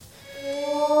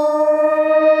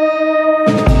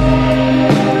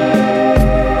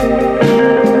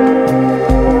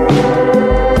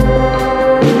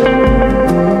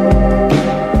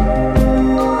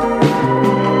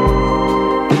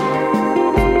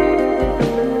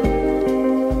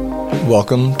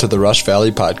Welcome to the Rush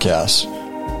Valley Podcast,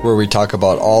 where we talk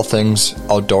about all things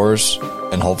outdoors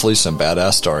and hopefully some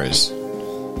badass stories.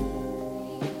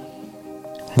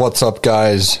 What's up,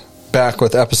 guys? Back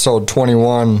with episode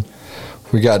 21.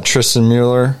 We got Tristan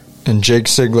Mueller and Jake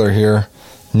Sigler here.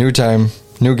 New time,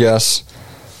 new guests.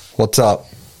 What's up?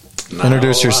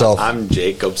 Introduce yourself. I'm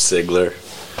Jacob Sigler.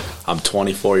 I'm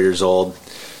 24 years old.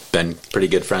 Been pretty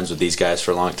good friends with these guys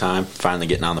for a long time. Finally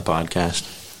getting on the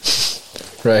podcast.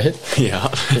 Right? Yeah.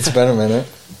 It's been a minute.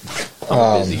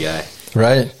 I'm a busy guy.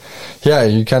 Right. Yeah,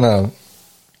 you kind of...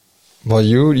 Well,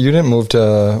 you didn't move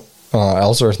to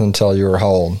Ellsworth until you were how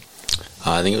old?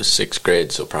 I think it was 6th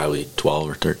grade, so probably 12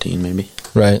 or 13 maybe.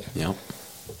 Right. Yep.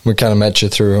 We kind of met you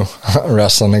through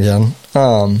wrestling again.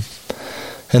 And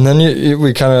then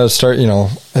we kind of start,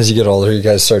 as you get older, you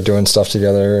guys start doing stuff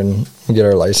together, and we get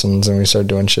our license and we start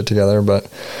doing shit together. But,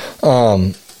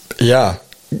 yeah,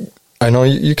 I know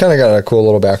you kind of got a cool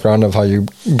little background of how you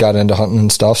got into hunting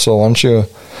and stuff. So why don't you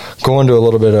go into a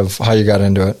little bit of how you got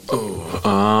into it?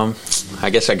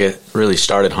 I guess I really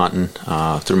started hunting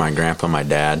through my grandpa and my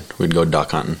dad. We'd go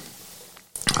duck hunting.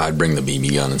 I'd bring the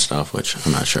BB gun and stuff, which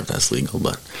I'm not sure if that's legal,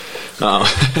 but...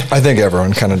 I think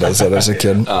everyone kind of does that as a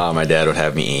kid. My dad would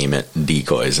have me aim at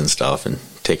decoys and stuff and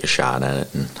take a shot at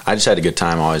it. And I just had a good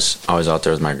time always out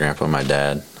there with my grandpa and my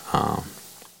dad.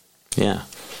 Yeah,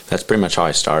 that's pretty much how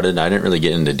I started. I didn't really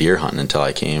get into deer hunting until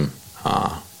I came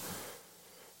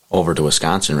over to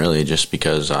Wisconsin, really, just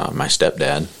because my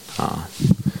stepdad,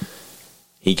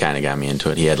 he kind of got me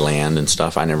into it. He had land and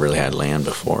stuff. I never really had land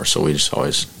before, so we just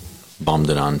always...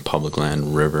 bummed it on public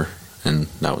land, river, and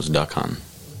that was duck hunting.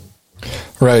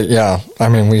 Right, yeah. I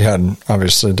mean, we had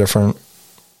obviously different,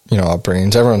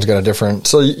 upbringings. Everyone's got a different...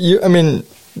 So,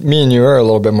 me and you are a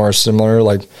little bit more similar.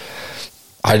 Like,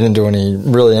 I didn't do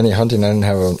any hunting. I didn't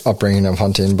have an upbringing of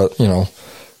hunting, but,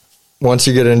 once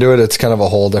you get into it, it's kind of a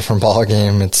whole different ball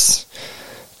game. It's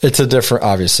a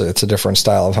different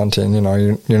style of hunting.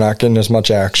 You're not getting as much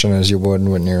action as you would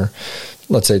when you're,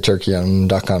 let's say, turkey hunting,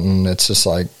 duck hunting. It's just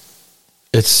like,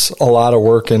 it's a lot of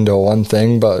work into one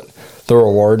thing, but the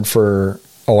reward for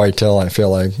a whitetail, I feel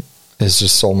like, is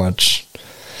just so much.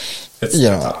 It's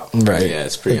right? Yeah,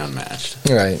 it's pretty unmatched.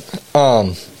 Right.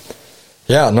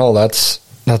 Yeah. No, that's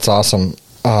awesome.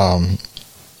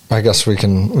 I guess we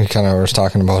kind of were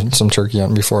talking about some turkey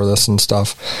hunting before this and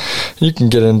stuff. You can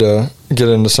get into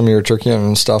some of your turkey hunting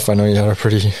and stuff. I know you had a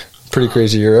pretty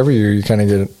crazy year. Every year you kind of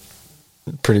get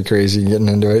pretty crazy getting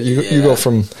into it. You go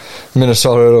from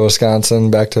Minnesota to Wisconsin,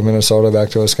 back to Minnesota, back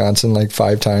to Wisconsin like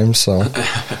 5 times. So,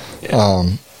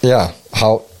 yeah.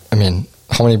 How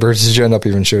many birds did you end up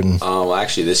even shooting? Well,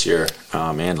 actually, this year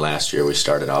and last year we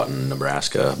started out in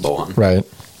Nebraska bow hunting. Right.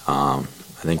 I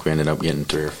think we ended up getting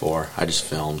 3 or 4. I just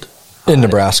filmed in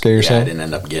Nebraska. You're saying? I didn't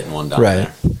end up getting one down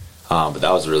there. But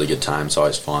that was a really good time. It's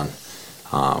always fun.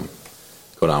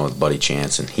 Go down with Buddy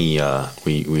Chance, and we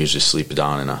usually sleep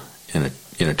down in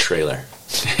a trailer.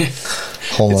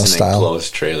 Homeless it's an style.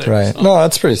 Enclosed trailer. Right. So. No,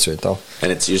 that's pretty sweet though.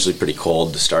 And it's usually pretty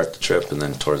cold to start the trip, and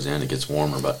then towards the end it gets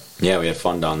warmer. But yeah, we had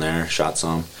fun down there. Shot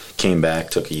some. Came back.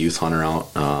 Took a youth hunter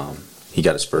out. He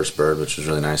got his first bird, which was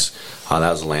really nice. That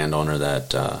was a landowner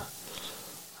that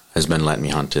has been letting me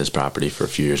hunt his property for a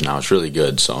few years now. It's really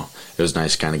good. So it was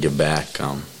nice to kind of give back.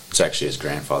 It's actually his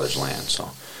grandfather's land. So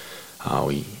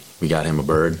we got him a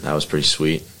bird. That was pretty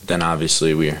sweet. Then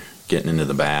obviously we were getting into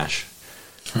the bash.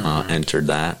 Entered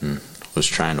that and was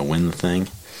trying to win the thing.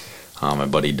 My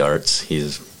buddy Darts,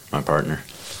 he's my partner.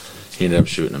 He ended up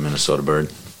shooting a Minnesota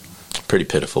bird. Pretty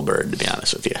pitiful bird, to be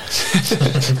honest with you.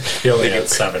 He only had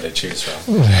 7 to choose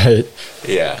from. Right.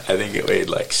 Yeah, I think it weighed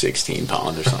like 16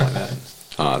 pounds or something like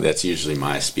that. That's usually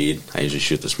my speed. I usually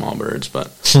shoot the small birds,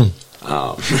 but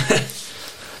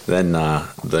then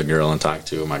the girl I talked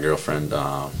to, my girlfriend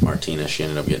Martina, she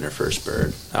ended up getting her first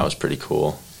bird. That was pretty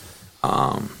cool.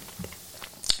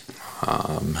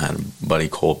 Had a buddy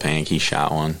Cole Pank, he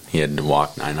shot one. He had to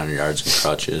walk 900 yards in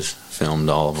crutches, filmed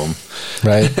all of them.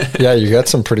 Right. Yeah, you got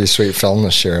some pretty sweet film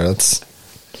this year.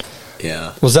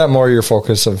 Yeah. Was that more your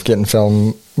focus of getting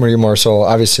film? Were you more so,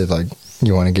 obviously, like,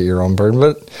 you want to get your own bird,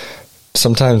 but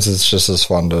sometimes it's just as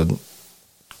fun to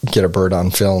get a bird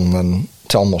on film than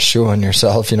to almost shoot one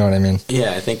yourself, you know what I mean?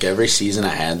 Yeah, I think every season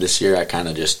I had this year, I kind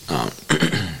of just,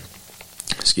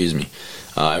 excuse me,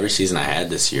 every season I had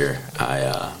this year,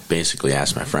 I basically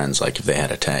asked my friends, like, if they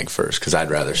had a tag first, because I'd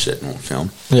rather sit and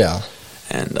film. Yeah.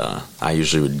 And I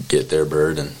usually would get their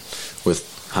bird, and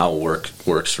with how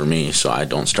works for me, so I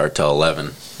don't start till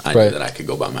 11. I knew that I could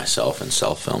go by myself and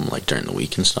self-film, like, during the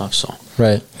week and stuff, so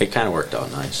it kind of worked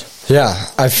out nice. Yeah,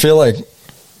 I feel like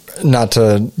not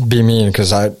to be mean,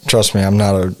 because trust me, I'm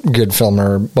not a good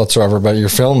filmer whatsoever, but your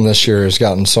film this year has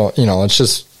gotten so, it's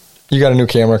just, you got a new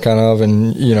camera kind of,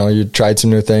 and, you tried some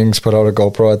new things, put out a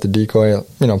GoPro at the decoy,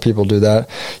 people do that.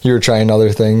 You were trying other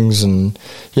things, and,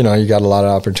 you got a lot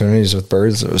of opportunities with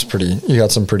birds. It was you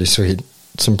got some pretty sweet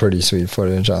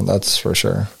footage on, that's for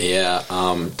sure. Yeah,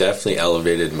 definitely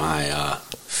elevated my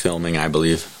filming, I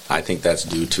believe. I think that's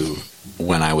due to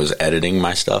when I was editing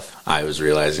my stuff, I was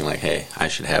realizing, like, hey, I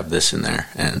should have this in there,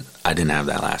 and I didn't have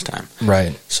that last time.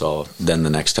 Right. So then the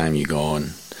next time you go,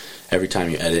 and every time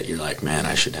you edit, you're like, man,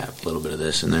 I should have a little bit of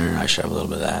this in there, I should have a little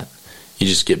bit of that. You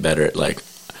just get better at, like,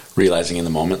 realizing in the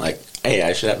moment, like, hey,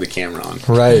 I should have the camera on.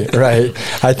 Right.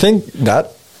 I think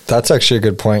that's actually a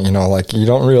good point, like, you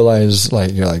don't realize,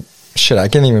 like, you're like, shit, I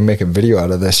can't even make a video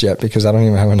out of this yet because I don't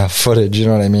even have enough footage, you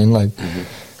know what I mean? Like,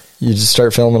 you just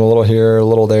start filming a little here, a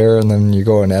little there, and then you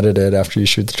go and edit it after you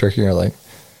shoot the turkey, and you're like,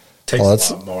 takes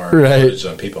a lot more footage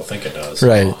than people think it does.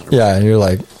 Right. Oh, yeah, and you're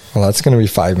like, well, that's going to be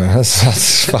 5 minutes.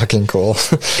 That's fucking cool.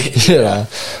 Yeah.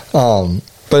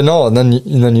 But no, and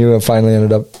then you finally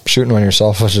ended up shooting one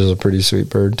yourself, which is a pretty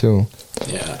sweet bird, too.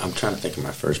 Yeah, I'm trying to think of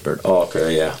my first bird. Oh,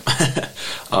 okay, yeah.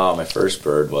 My first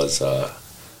bird was a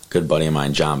good buddy of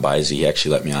mine, John Bisey. He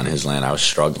actually let me on his land. I was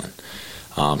struggling.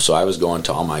 So I was going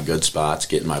to all my good spots,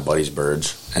 getting my buddy's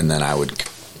birds, and then I would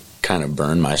kind of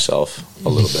burn myself a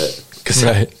little bit. Because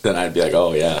then I'd be like,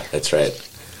 oh, yeah, that's right.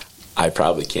 I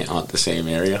probably can't hunt the same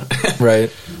area.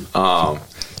 Right.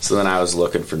 So then I was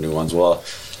looking for new ones. Well,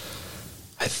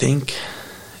 I think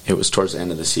it was towards the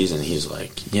end of the season. He's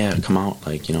like, yeah, come out.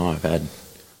 Like, I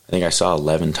think I saw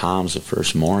 11 toms the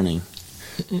first morning.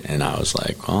 And I was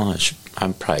like, well,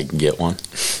 I probably can get one.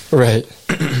 Right.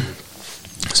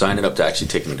 So I ended up actually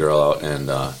taking the girl out, and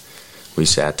we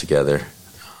sat together.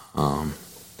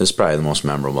 This is probably the most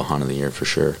memorable hunt of the year for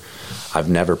sure. I've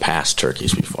never passed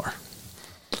turkeys before,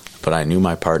 but I knew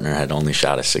my partner had only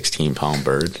shot a 16-pound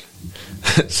bird.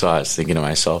 So I was thinking to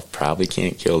myself, probably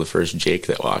can't kill the first Jake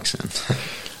that walks in.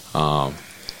 I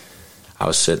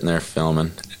was sitting there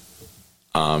filming,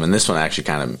 and this one actually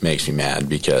kind of makes me mad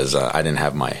because I didn't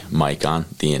have my mic on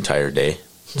the entire day,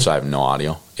 so I have no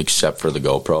audio except for the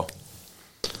GoPro.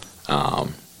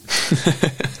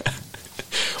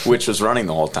 Which was running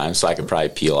the whole time, so I could probably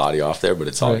peel audio off there, but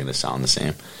it's all going to sound the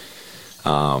same.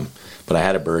 But I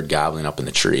had a bird gobbling up in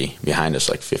the tree behind us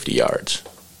like 50 yards.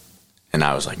 And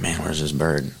I was like, man, where's this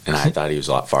bird? And I thought he was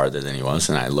a lot farther than he was,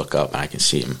 and I look up and I can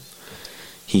see him.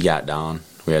 He got down.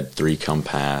 We had 3 come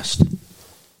past.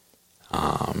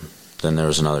 Then there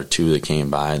was another 2 that came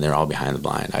by, and they're all behind the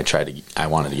blind. I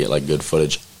wanted to get like good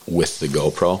footage with the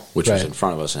GoPro, which was in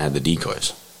front of us and had the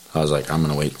decoys. I was like, I'm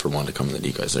going to wait for one to come in the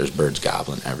decoys. There's birds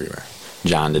gobbling everywhere.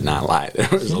 John did not lie. There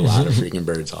was a lot of freaking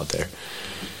birds out there.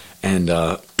 And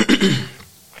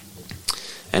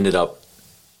ended up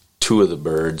 2 of the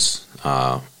birds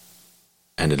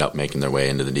ended up making their way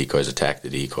into the decoys, attacked the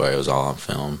decoy. It was all on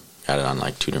film. Got it on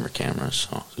like 2 different cameras,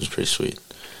 so it was pretty sweet.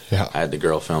 Yeah, I had the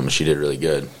girl film, and she did really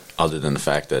good, other than the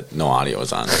fact that no audio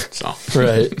was on it. So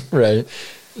Right.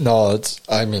 No,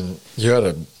 you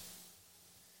had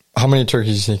how many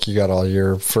turkeys do you think you got all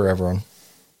year for everyone?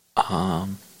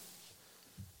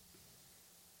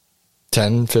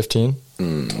 10, 15?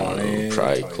 20,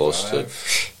 probably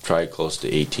close to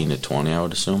 18 to 20, I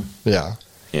would assume. Yeah.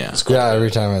 Yeah. Yeah,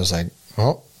 every time I was like,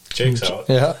 oh. Jake's out.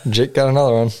 Yeah, Jake got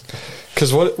another one.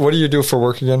 Because what do you do for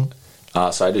work again?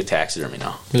 So I do taxidermy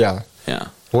now. Yeah. Yeah.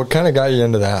 What kind of got you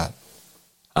into that?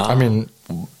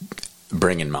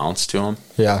 Bringing mounts to him.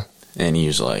 Yeah. And he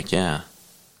was like, yeah,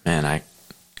 man,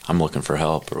 I'm looking for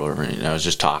help or whatever. And I was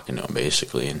just talking to him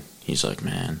basically, and he's like,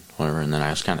 man, whatever. And then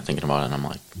I was kind of thinking about it, and I'm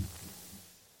like,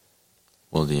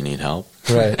 well, do you need help?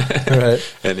 Right.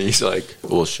 And he's like,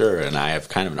 well, sure. And I have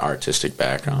kind of an artistic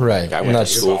background. Right. Like I went to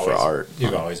school for art.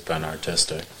 You've always been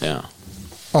artistic. Yeah.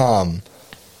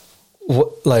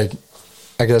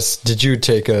 I guess, did you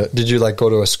go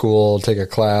to a school, take a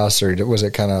class, or was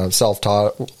it kind of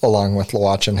self-taught along with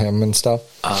watching him and stuff?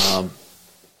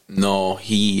 No,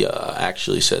 he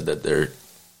actually said that there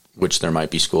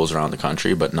might be schools around the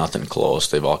country, but nothing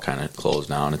close. They've all kind of closed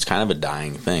down. It's kind of a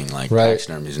dying thing. Like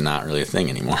taxidermy is not really a thing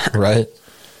anymore. Right.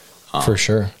 For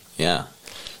sure. Yeah.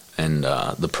 And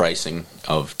the pricing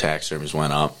of taxidermies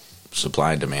went up.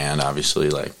 Supply and demand, obviously,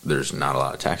 like there's not a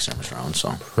lot of taxidermists around,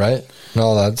 so right.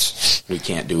 No, we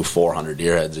can't do 400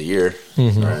 deer heads a year.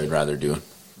 Mm-hmm. Or I'd rather do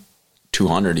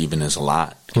 200, even is a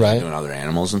lot. Right. Doing other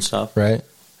animals and stuff. Right.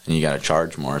 And you got to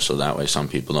charge more, so that way some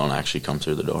people don't actually come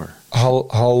through the door. How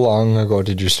long ago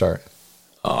did you start?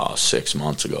 6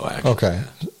 months ago, actually. Okay,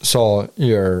 so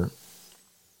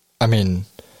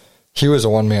he was a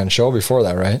one-man show before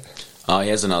that, right? He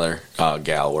has another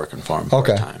gal working for him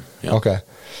Okay. part-time. Yep. Okay.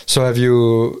 So have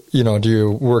you, do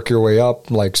you work your way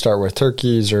up, like start with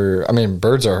turkeys or, I mean,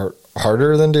 birds are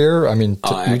harder than deer? I mean,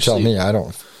 you tell me, I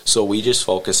don't. So we just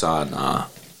focus on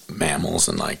mammals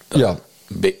and like the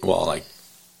big, like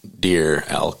deer,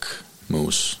 elk,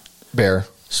 moose. Bear.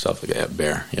 Stuff like that,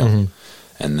 bear, yeah.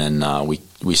 Mm-hmm. And then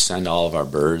we send all of our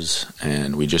birds,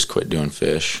 and we just quit doing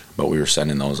fish, but we were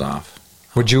sending those off.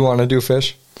 Would you want to do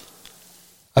fish?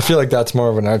 I feel like that's more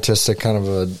of an artistic kind of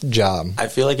a job. I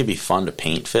feel like it'd be fun to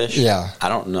paint fish. Yeah. I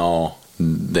don't know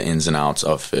the ins and outs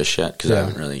of fish yet because I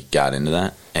haven't really got into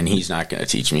that. And he's not going to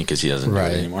teach me because he doesn't do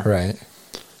it anymore. Right.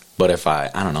 But if I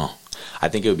don't know. I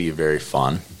think it would be very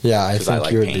fun. Yeah, I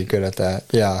think you would be good at that.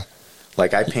 Yeah.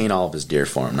 Like I paint all of his deer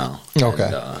for him now. Okay.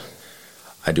 And,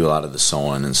 I do a lot of the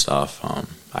sewing and stuff.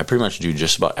 I pretty much do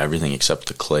just about everything except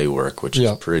the clay work, which is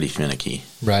pretty finicky.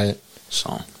 Right.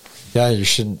 So. Yeah, you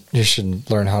should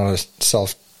learn how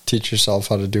to teach yourself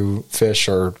how to do fish,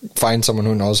 or find someone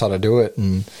who knows how to do it.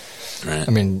 And I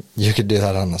mean, you could do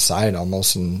that on the side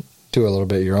almost, and do a little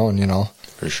bit of your own.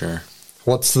 For sure.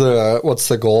 What's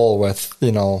the goal with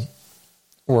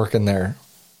working there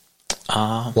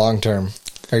long term?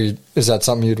 Is that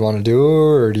something you'd want to do,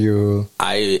 or do you?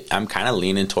 I'm kind of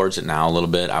leaning towards it now a little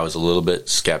bit. I was a little bit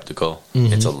skeptical.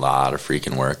 Mm-hmm. It's a lot of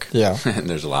freaking work. Yeah, and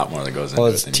there's a lot more that goes into it.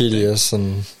 Well, it's tedious,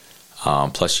 and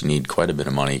plus you need quite a bit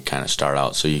of money to kind of start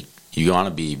out. So you want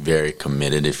to be very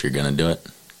committed if you're going to do it.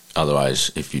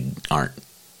 Otherwise, if you aren't,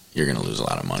 you're going to lose a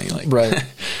lot of money. Right.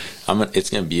 It's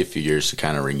going to be a few years to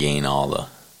kind of regain all the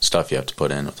stuff you have to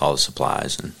put in with all the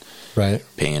supplies and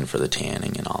paying for the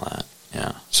tanning and all that.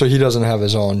 Yeah. So he doesn't have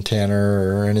his own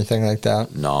tanner or anything like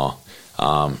that? No.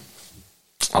 A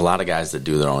lot of guys that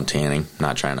do their own tanning,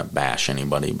 not trying to bash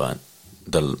anybody, but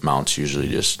the mounts usually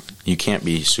you can't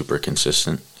be super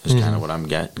consistent is kind of what I'm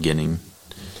getting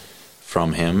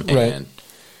from him. And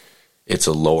it's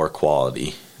a lower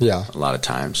quality a lot of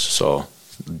times. So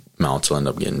mounts will end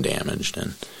up getting damaged.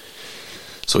 And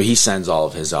so he sends all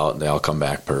of his out. They all come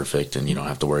back perfect, and you don't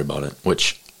have to worry about it,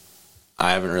 which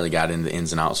I haven't really got into the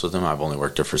ins and outs with him. I've only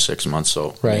worked there for 6 months,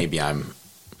 so maybe I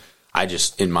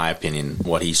just, in my opinion,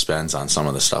 what he spends on some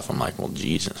of the stuff, I'm like, well,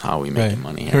 Jesus, how are we making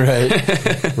money here?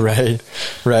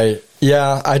 Right.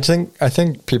 Yeah, I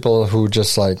think people who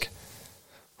just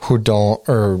who don't,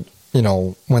 or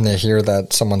when they hear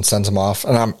that someone sends them off,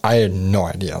 and I had no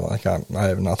idea, I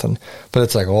have nothing, but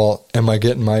it's like, well, am I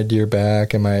getting my deer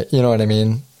back? Am I, you know what I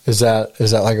mean? Is that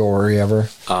like a worry ever?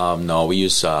 No, we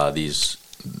use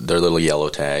they're little yellow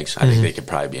tags. I think they could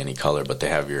probably be any color, but they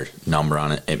have your number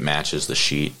on it. It matches the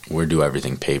sheet. We do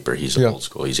everything paper. He's old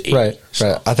school. He's 80. Right.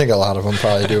 I think a lot of them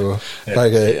probably do.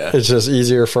 It's just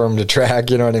easier for them to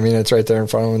track. You know what I mean? It's right there in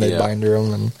front of them. They binder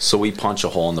them. And so we punch a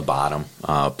hole in the bottom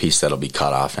piece that'll be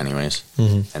cut off anyways,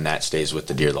 and that stays with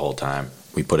the deer the whole time.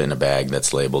 We put it in a bag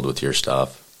that's labeled with your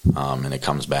stuff, and it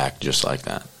comes back just like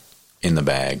that in the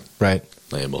bag. Right.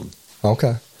 Labeled.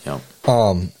 Okay. Yep.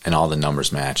 And all the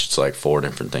numbers match. It's like 4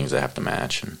 different things that have to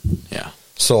match. And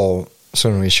So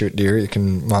when we shoot deer, you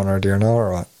can mount our deer now,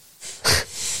 or what?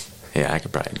 Yeah, I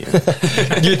could probably do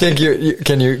that. Do you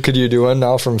think could you do one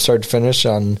now from start to finish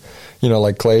on,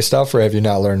 like clay stuff, or have you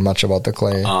not learned much about the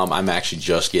clay? I'm actually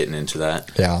just getting into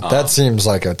that. Yeah, that seems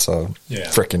like it's a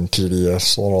freaking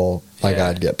tedious little,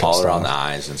 I'd get pissed all around off. The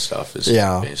eyes and stuff is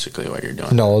basically what you're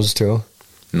doing. Nose too?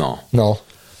 No,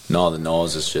 the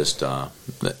nose is just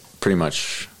pretty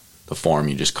much the form.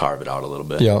 You just carve it out a little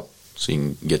bit. Yeah. So you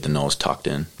can get the nose tucked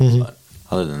in. But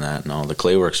other than that, no. The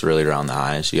clay work's really around the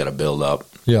eyes. You got to build up.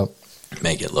 Yep.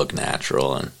 Make it look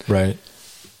natural. And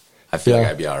I feel like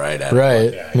I'd be all right at it.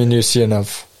 Right. I mean, you see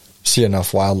enough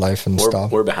wildlife and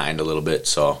stuff. We're behind a little bit,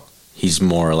 so he's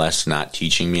more or less not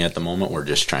teaching me at the moment. We're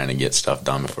just trying to get stuff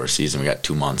done before season. We got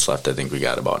 2 months left. I think we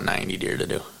got about 90 deer to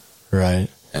do. Right.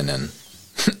 And then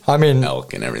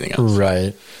elk and everything else.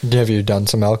 Right. Have you done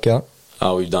some elk yet?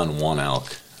 We've done 1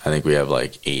 elk. I think we have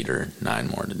 8 or 9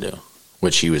 more to do,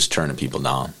 which he was turning people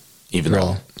down, even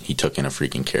though he took in a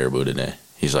freaking caribou today.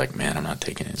 He's like, man, I'm not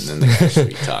taking it. And then the guy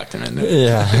sweet talked him into it.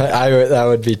 Yeah, that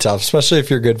would be tough, especially if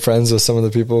you're good friends with some of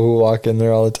the people who walk in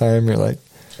there all the time. You're like,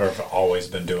 or have always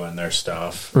been doing their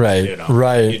stuff. Right,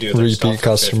 right. You do their repeat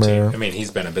customer. I mean,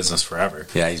 he's been in business forever.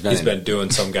 Yeah, he's been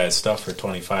doing some guy's stuff for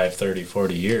 25, 30,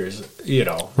 40 years, Right.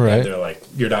 And they're like,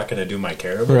 you're not going to do my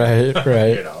caribou? Right. It's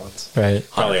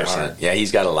probably 100%. hard. Yeah,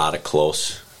 he's got a lot of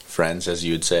close friends, as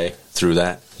you would say, through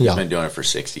that. He's been doing it for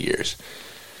 60 years.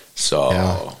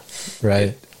 So,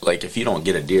 right. If you don't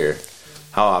get a deer,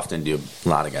 how often do a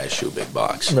lot of guys shoot big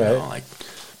bucks? Right.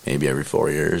 Maybe every 4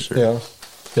 years. Or,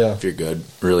 Yeah. If you're good,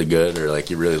 really good, or like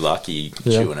you're really lucky, you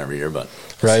can shoot one every year. But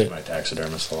I see my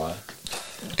taxidermist a lot.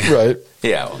 Right.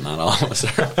 Yeah, well, not all of us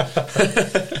are.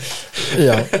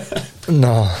 Yeah.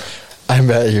 No. I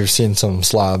bet you've seen some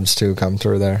slobs too come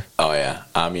through there. Oh yeah,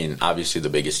 I mean, obviously the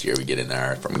biggest deer we get in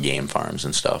there are from game farms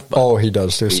and stuff. But he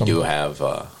does do. We do have.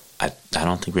 I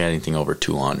don't think we had anything over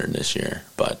 200 this year,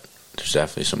 but there's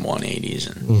definitely some 180s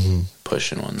and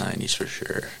pushing 190s for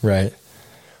sure. Right.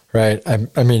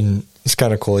 I mean, it's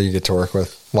kind of cool. You get to work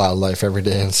with wildlife every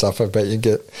day and stuff. I bet you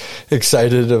get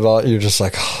excited about. You're just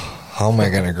like, how am I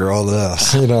going to grow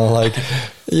this? You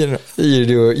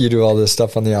do all this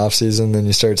stuff on the off season, then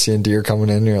you start seeing deer coming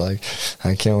in. And you're like,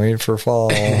 I can't wait for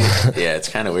fall. Yeah, it's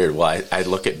kind of weird. Well, I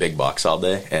look at big bucks all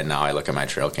day, and now I look at my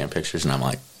trail cam pictures, and I'm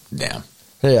like, damn.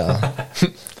 Yeah.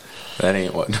 That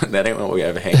ain't what we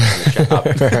have hanging in the shop.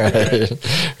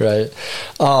 Right.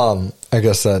 I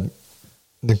guess that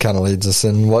kind of leads us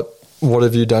in. What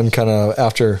have you done kind of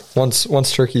after once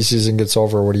turkey season gets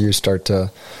over? What do you start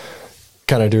to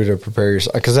kind of do to prepare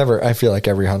yourself? Because I feel like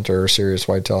every hunter or serious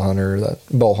whitetail hunter that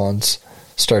bow hunts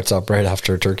starts up right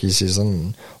after turkey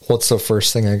season. What's the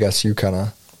first thing I guess you kind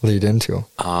of lead into?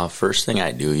 First thing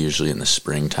I do usually in the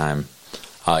springtime,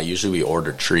 usually we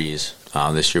order trees.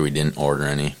 This year we didn't order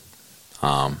any.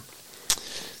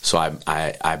 So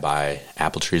I buy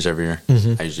apple trees every year.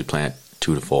 I usually plant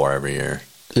 2 to 4 every year.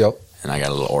 Yep. And I got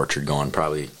a little orchard going.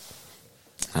 Probably,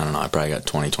 I don't know, I probably got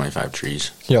 20, 25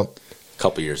 trees. Yep. A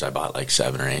couple years I bought like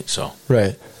 7 or 8. So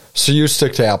right. So you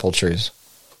stick to apple trees?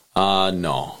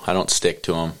 No, I don't stick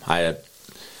to them.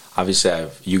 Obviously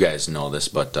you guys know this,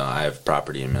 but I have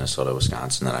property in Minnesota,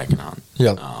 Wisconsin that I can hunt.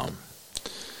 Yep.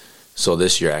 So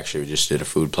this year actually we just did a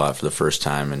food plot for the first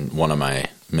time in one of my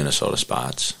Minnesota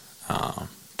spots,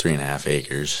 3.5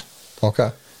 acres.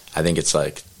 Okay. I think it's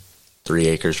like 3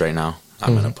 acres right now.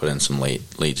 I'm going to put in some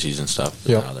late season stuff,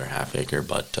 another half acre,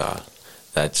 but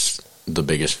that's the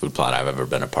biggest food plot I've ever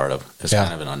been a part of. It's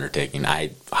kind of an undertaking. I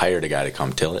hired a guy to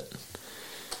come till it,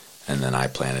 and then I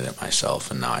planted it myself,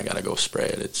 and now I got to go spray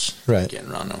it. It's getting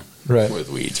run with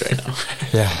weeds right now.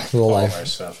 Yeah, the life.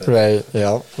 Stuff, right,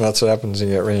 yeah. That's what happens when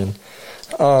you get rain.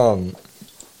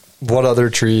 What other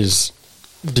trees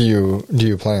do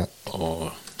you plant?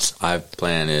 Oh, I've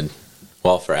planted,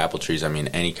 well, for apple trees, I mean,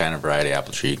 any kind of variety of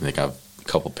apple tree. You can think of a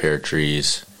couple pear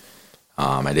trees.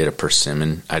 I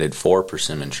did 4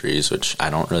 persimmon trees, which I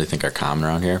don't really think are common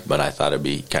around here, but I thought it'd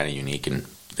be kind of unique and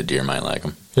the deer might like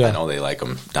them. Yeah. I know they like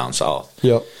them down south.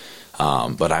 Yep.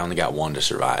 But I only got 1 to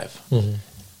survive.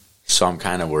 So I'm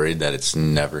kind of worried that it's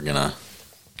never going to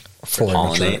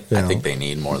pollinate. I think they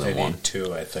need more than 1. Need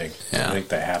 2, I think. Yeah. I think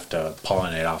they have to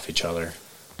pollinate off each other.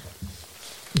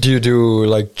 Do you do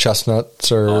like chestnuts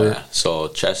or? Oh, yeah. So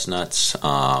chestnuts,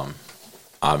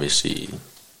 obviously,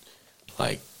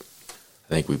 like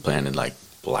I think we planted like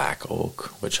black oak,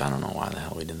 which I don't know why the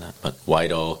hell we did that, but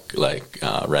white oak, like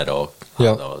red oak,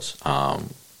 all those.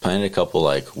 Planted a couple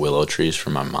like willow trees for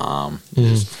my mom.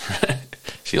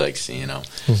 She likes seeing them,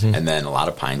 and then a lot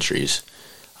of pine trees.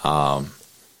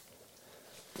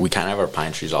 We kind of have our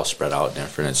pine trees all spread out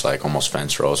different. It's like almost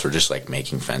fence rows. We're just like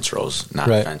making fence rows, not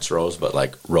fence rows, but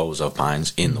like rows of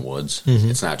pines in the woods.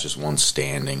 It's not just one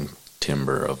standing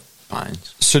timber of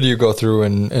pines. So do you go through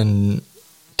and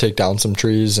take down some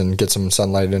trees and get some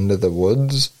sunlight into the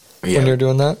woods when you're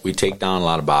doing that? We take down a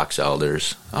lot of box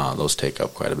elders. Those take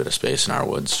up quite a bit of space in our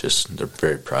woods. They're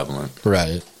very prevalent.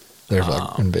 Right. They're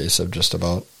like invasive just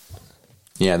about.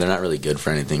 Yeah, they're not really good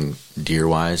for anything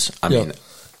deer-wise. I mean,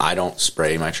 I don't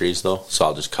spray my trees, though, so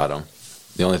I'll just cut them.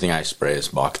 The only thing I spray is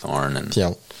buckthorn and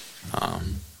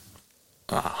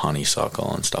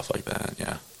honeysuckle and stuff like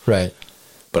that, Right.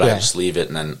 But I just leave it,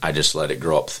 and then I just let it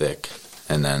grow up thick.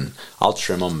 And then I'll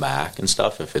trim them back and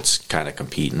stuff if it's kind of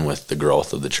competing with the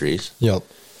growth of the trees. Yep.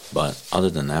 But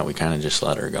other than that, we kind of just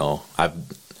let her go. I've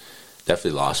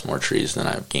definitely lost more trees than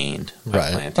I've gained.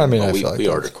 Right. I mean, we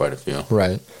ordered quite a few.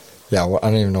 Right. Yeah, well,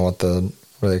 I don't even know what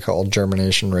they call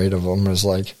germination rate of them is,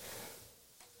 like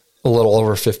a little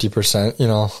over 50%, you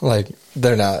know, like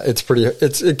they're not,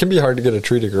 it can be hard to get a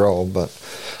tree to grow, but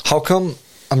how come,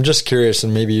 I'm just curious,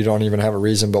 and maybe you don't even have a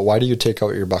reason, but why do you take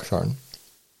out your buckthorn?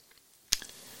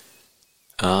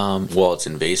 Well, it's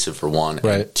invasive for 1,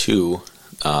 and 2,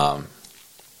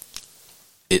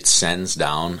 it sends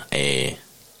down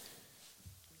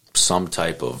some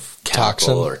type of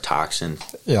chemical toxin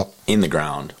in the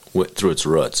ground through its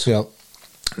roots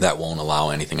that won't allow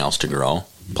anything else to grow.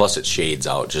 Plus, it shades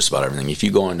out just about everything. If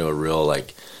you go into a real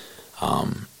like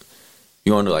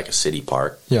a city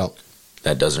park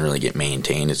that doesn't really get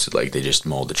maintained, it's like they just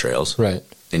mowed the trails, right?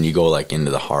 And you go like into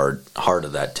the heart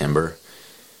of that timber.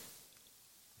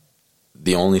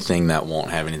 the only thing that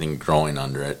won't have anything growing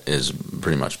under it is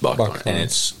pretty much buckthorn. And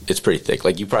it's pretty thick.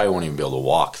 Like, you probably won't even be able to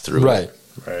walk through it.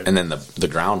 Right. And then the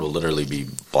ground will literally be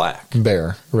black.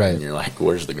 Bare, right. And you're like,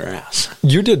 where's the grass?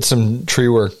 You did some tree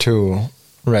work too,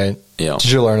 right? Yeah.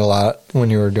 Did you learn a lot when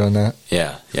you were doing that?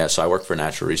 Yeah. So I work for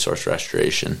Natural Resource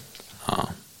Restoration.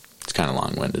 It's kind of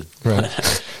long-winded.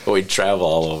 Right. But we'd travel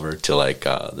all over to, like,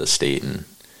 the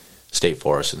state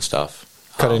forest and stuff.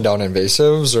 Cutting down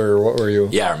invasives, or what were you?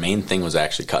 Yeah, our main thing was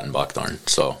actually cutting buckthorn.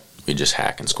 So we just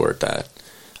hack and squirt that,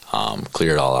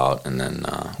 clear it all out, and then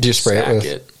do you spray it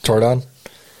with Tordon?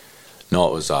 No,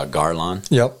 it was Garlon.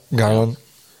 Yep, Garlon.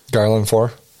 Garlon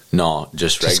 4? No,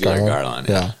 just regular Garlon.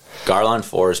 Yeah. Garlon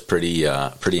 4 is pretty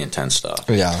intense stuff.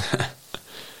 Yeah.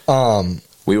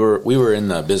 We were in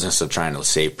the business of trying to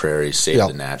save prairies, save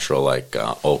the natural, like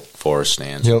oak forest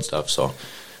stands and stuff. So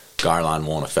Garlon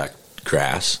won't affect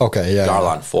grass. Okay, yeah.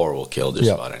 Garlon 4 will kill just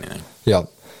about anything. Yep.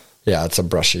 Yeah, it's a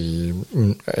brushy,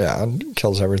 it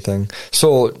kills everything.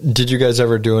 So, did you guys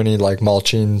ever do any, like,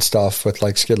 mulching stuff with,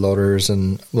 like, skid loaders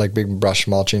and, like, big brush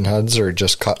mulching heads, or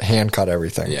just hand cut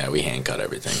everything? Yeah, we hand cut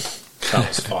everything. That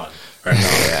was fun. Right?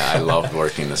 Yeah, I loved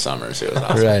working the summers. It was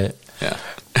awesome. Right. Yeah.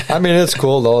 I mean, it's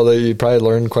cool, though, that you probably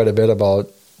learned quite a bit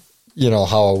about,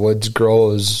 how a woods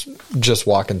grows just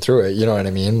walking through it. You know what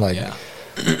I mean? Like,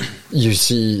 you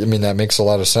see, that makes a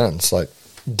lot of sense. Like,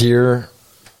 deer...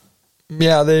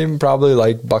 Yeah, they probably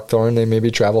like buckthorn. They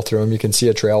maybe travel through them. You can see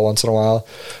a trail once in a while.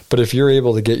 But if you're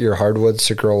able to get your hardwoods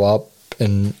to grow up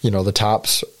and, the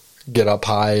tops get up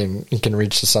high and you can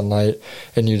reach the sunlight,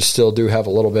 and you still do have a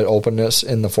little bit openness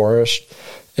in the forest,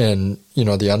 and,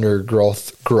 the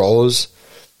undergrowth grows,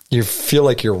 you feel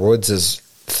like your woods is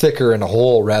thicker in a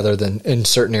whole rather than in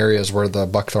certain areas where the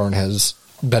buckthorn has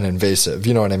been invasive.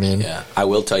 You know what I mean? Yeah. I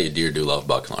will tell you, deer do love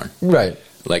buckthorn. Right.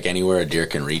 Like, anywhere a deer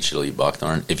can reach, it'll eat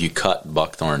buckthorn. If you cut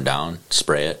buckthorn down,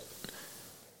 spray it,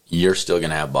 you're still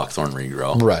going to have buckthorn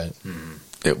regrow. Right.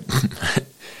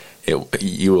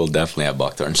 You will definitely have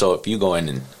buckthorn. So if you go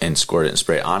in and squirt it and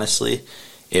spray it, honestly,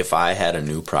 if I had a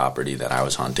new property that I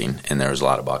was hunting and there was a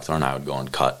lot of buckthorn, I would go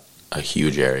and cut a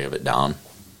huge area of it down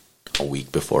a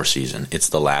week before season. It's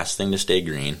the last thing to stay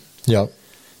green. Yep.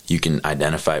 You can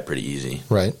identify it pretty easy.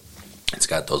 Right. It's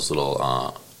got those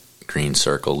little... green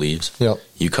circle leaves. Yep.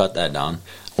 You cut that down.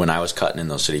 When I was cutting in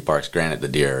those city parks, granted the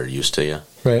deer are used to you.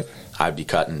 Right. I'd be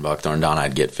cutting buckthorn down.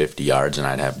 I'd get 50 yards, and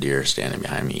I'd have deer standing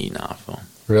behind me eating off them.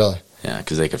 Really? Yeah,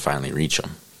 because they could finally reach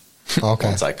them. Okay.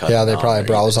 Once I cut they them probably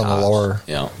browse on the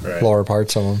lower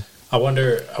parts of them. I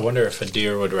wonder if a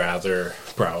deer would rather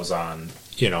browse on,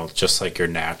 just like your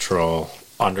natural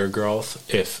undergrowth,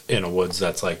 if in a woods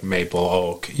that's like maple,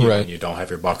 oak, and you don't have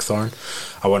your buckthorn.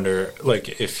 I wonder,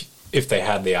 like, if they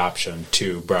had the option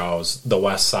to browse the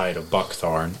west side of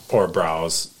buckthorn or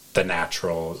browse the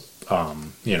natural,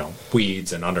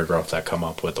 weeds and undergrowth that come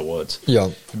up with the woods.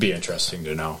 Yeah. It'd be interesting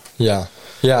to know. Yeah.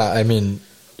 Yeah.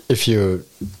 If you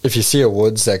see a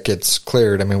woods that gets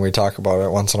cleared, we talk about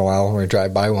it once in a while when we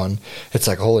drive by one, it's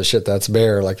like, holy shit, that's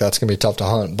bare. Like, that's going to be tough to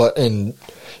hunt. But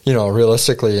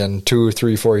realistically, in 2,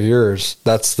 3, 4 years,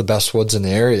 that's the best woods in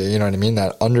the area. You know what I mean?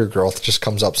 That undergrowth just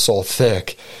comes up so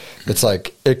thick. It's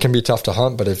like, it can be tough to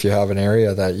hunt, but if you have an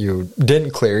area that you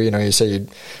didn't clear, you say you'd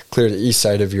clear the east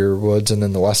side of your woods and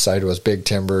then the west side was big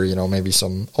timber, maybe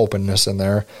some openness in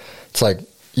there. It's like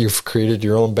you've created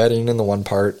your own bedding in the one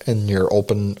part and your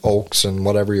open oaks and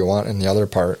whatever you want in the other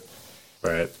part.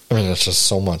 Right. It's just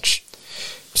so much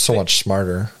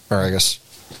smarter. Or I guess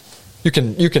you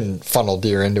can funnel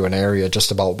deer into an area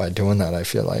just about by doing that, I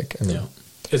feel like.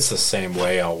 It's the same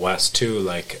way out west too.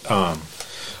 Like,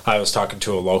 I was talking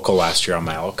to a local last year on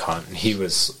my elk hunt, and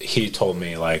he told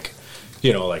me, like,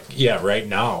 right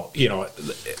now,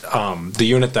 the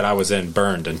unit that I was in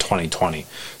burned in 2020,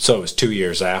 so it was 2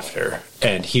 years after,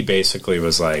 and he basically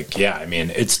was like,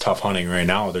 it's tough hunting right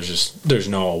now. There's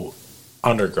no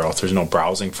undergrowth, there's no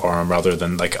browsing for them other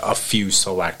than like a few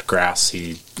select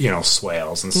grassy,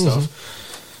 swales and stuff.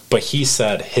 Mm-hmm. But he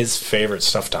said his favorite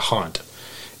stuff to hunt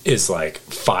is like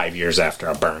 5 years after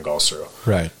a burn goes through.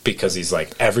 Right. Because he's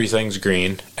like, everything's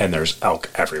green and there's elk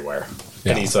everywhere.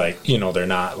 Yeah. And he's like, they're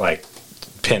not like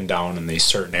pinned down in these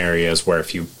certain areas where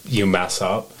if you mess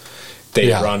up,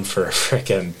 they run for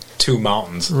freaking 2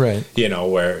 mountains. Right.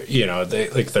 Where,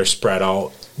 they're spread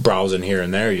out, browsing here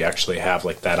and there. You actually have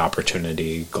like that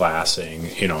opportunity, glassing,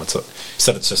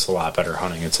 said it's just a lot better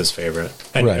hunting. It's his favorite.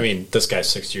 And this guy's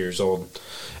 60 years old.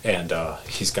 And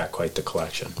he's got quite the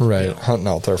collection. Right, hunting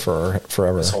out there for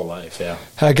forever. His whole life, yeah.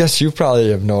 I guess you probably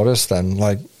have noticed then,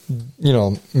 like,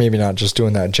 maybe not just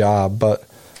doing that job,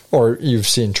 or you've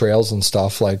seen trails and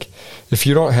stuff, like, if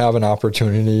you don't have an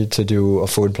opportunity to do a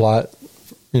food plot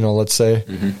let's say,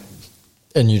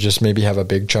 and you just maybe have a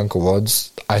big chunk of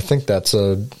woods, I think that's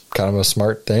a kind of a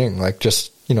smart thing. Like,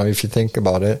 just, if you think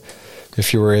about it,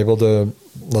 if you were able to,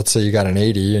 let's say you got an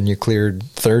 80 and you cleared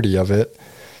 30 of it,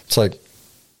 it's like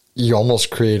you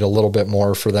almost create a little bit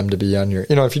more for them to be on your,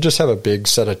 if you just have a big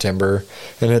set of timber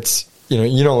and it's,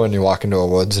 when you walk into a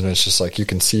woods and it's just like you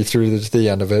can see through the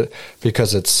end of it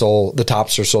because the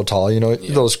tops are so tall,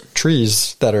 those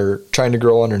trees that are trying to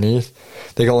grow underneath,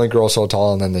 they can only grow so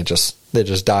tall and then they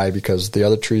just die because the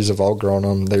other trees have outgrown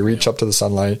them. They reach up to the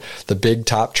sunlight. The big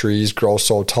top trees grow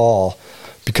so tall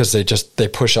because they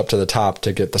push up to the top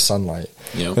to get the sunlight.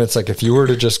 Yep. And it's like if you were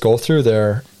to just go through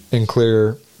there and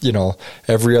clear,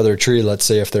 every other tree, let's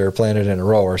say if they're planted in a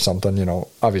row or something,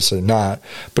 obviously not.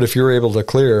 But if you were able to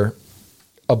clear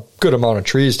a good amount of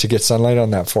trees to get sunlight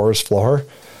on that forest floor,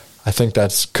 I think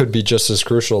could be just as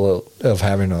crucial of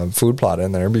having a food plot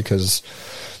in there because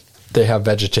they have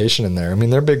vegetation in there. I mean,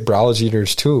 they're big browse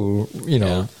eaters too,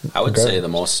 Yeah. I would say the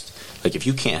most, like if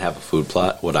you can't have a food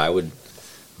plot, what I would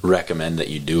recommend that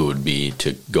you do would be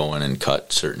to go in and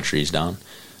cut certain trees down,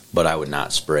 but I would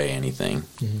not spray anything.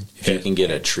 If you can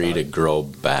get a tree to grow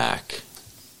back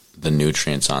the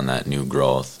nutrients on that new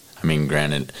growth, I mean,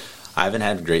 granted, I haven't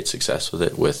had great success with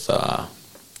it with, I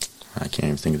can't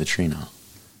even think of the tree now.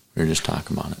 We were just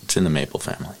talking about it. It's in the maple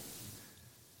family.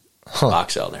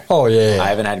 Box elder. Oh, yeah. I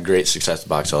haven't had great success with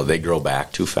box elder. They grow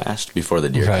back too fast before the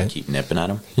deer can keep nipping at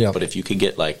them. Yep. But if you could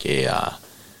get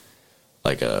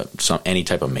any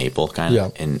type of maple kind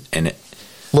of, and it,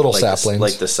 little saplings,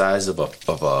 like the size of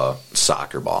a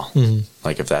soccer ball.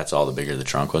 Like if that's all the bigger the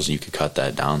trunk was, you could cut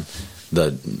that down.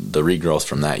 The regrowth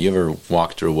from that. You ever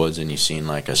walk through woods and you've seen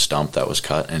like a stump that was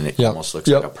cut and it almost looks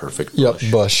like a perfect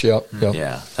bush? Yep.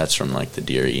 Yeah, that's from like the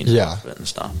deer eating it and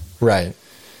stuff. Right.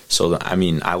 So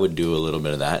I would do a little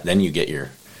bit of that. Then you get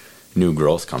your new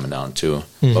growth coming down too.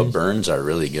 But burns are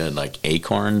really good, like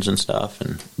acorns and stuff.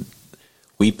 And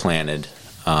we planted,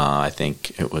 I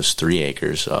think it was 3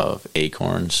 acres of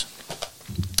acorns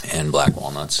and black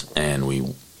walnuts, and we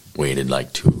waited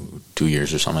like two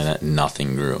years or something like that.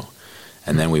 Nothing grew.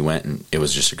 And then we went and it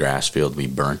was just a grass field. We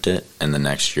burnt it, and the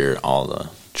next year all the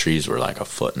trees were like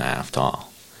 1.5 feet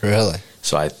tall. Really?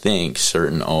 So I think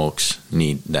certain oaks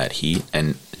need that heat,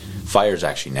 and fire is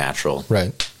actually natural,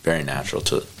 very natural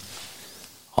to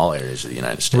all areas of the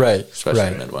United States, especially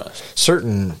the Midwest.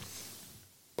 Certain,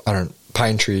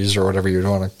 pine trees or whatever you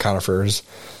want to conifers,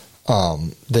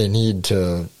 they need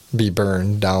to be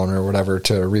burned down or whatever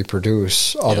to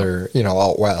reproduce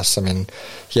out west. I mean,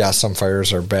 some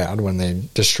fires are bad when they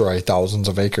destroy thousands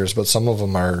of acres, but some of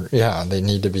them are, they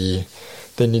need to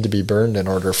be burned in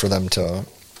order for them to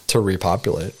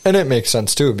repopulate. And it makes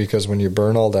sense too, because when you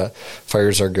burn all that,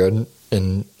 fires are good.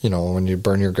 And, when you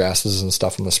burn your grasses and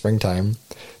stuff in the springtime,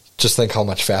 just think how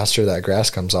much faster that grass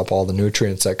comes up, all the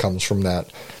nutrients that comes from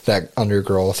that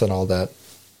undergrowth and all that,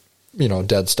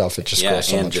 dead stuff. It just grows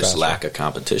so much faster. And just lack of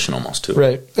competition almost too.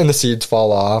 Right. And the seeds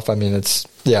fall off. I mean,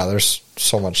 there's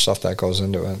so much stuff that goes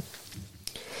into it.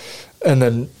 And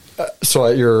then, so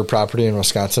at your property in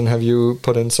Wisconsin, have you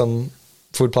put in some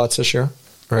food plots this year?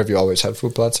 Or have you always had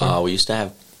food plots in? We used to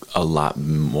have a lot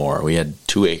more. We had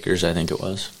 2 acres, I think it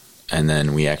was. And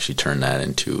then we actually turned that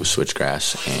into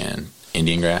switchgrass and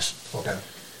Indian grass. Okay.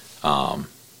 Are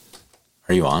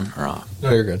you on or off?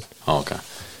 No, you're good. Oh, okay.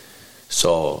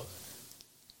 So,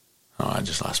 I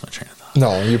just lost my train of thought.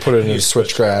 No, you put it in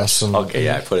switchgrass. Okay,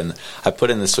 yeah, I put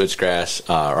in the switchgrass,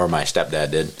 or my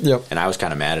stepdad did. Yep. And I was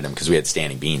kind of mad at him because we had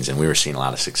standing beans and we were seeing a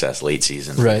lot of success late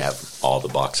season. Right. We have all the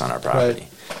bucks on our property. Right.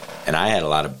 And I had a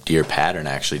lot of deer pattern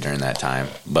actually during that time,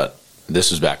 but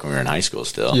this was back when we were in high school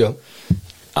still. Yep.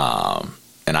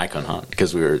 And I couldn't hunt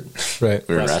because we were in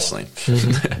wrestling.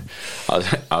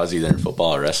 I was either in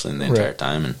football or wrestling the entire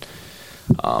time,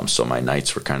 and so my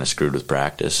nights were kind of screwed with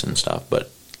practice and stuff. But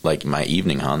like my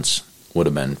evening hunts would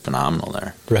have been phenomenal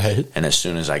there. Right. And as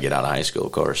soon as I get out of high school,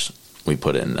 of course, we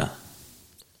put in the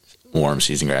warm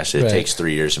season grass. It takes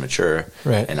 3 years to mature,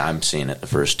 and I'm seeing it the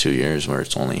first 2 years where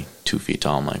it's only 2 feet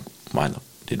tall. I'm like, why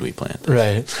did we plant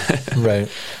this? Right.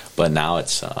 But now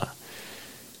it's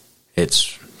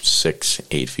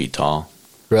 6-8 feet tall.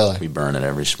 Really? We burn it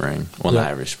every spring. Well, not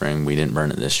every spring. We didn't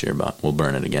burn it this year, but we'll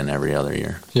burn it again every other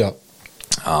year. Yep.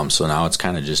 So now it's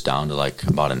kind of just down to like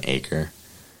about an acre,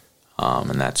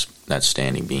 and that's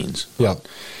standing beans. Yep.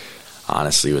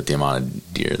 Honestly, with the amount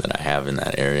of deer that I have in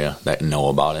that area that know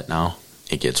about it now,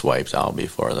 it gets wiped out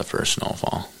before the first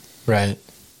snowfall. Right.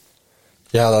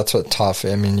 Yeah, that's what's tough.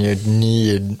 I mean, you'd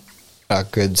need a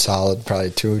good solid,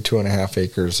 probably 2.5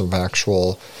 acres of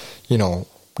actual,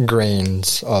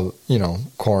 grains of,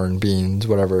 corn, beans,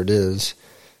 whatever it is,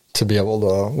 to be able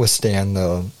to withstand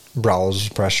the browse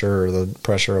pressure or the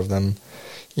pressure of them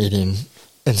eating.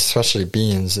 And especially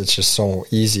beans, it's just so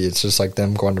easy. It's just like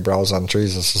them going to browse on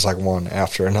trees. It's just like one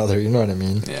after another. You know what I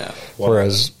mean? Yeah. Well,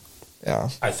 whereas, yeah.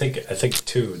 I think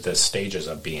too, the stages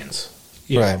of beans.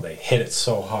 You know, they hit it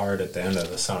so hard at the end of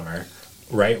the summer,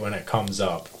 right when it comes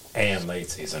up, and late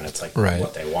season. It's like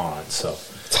what they want. So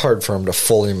it's hard for them to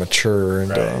fully mature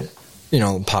into,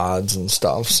 pods and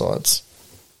stuff. So it's.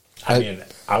 I mean,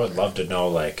 I would love to know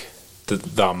like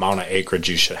the amount of acreage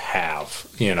you should have,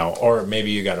 or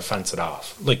maybe you got to fence it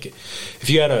off. Like if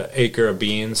you had an acre of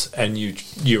beans and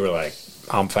you were like,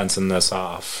 I'm fencing this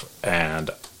off and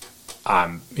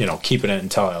I'm, keeping it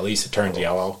until at least it turns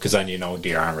yellow, because then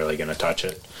deer aren't really going to touch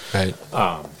it. Right.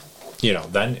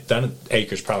 Then an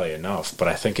acre's probably enough. But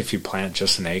I think if you plant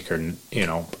just an acre,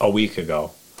 a week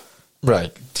ago,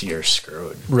 right, you're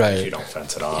screwed. Right. If you don't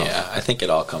fence it off. Yeah, I think it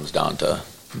all comes down to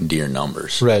deer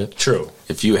numbers. Right. True.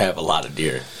 If you have a lot of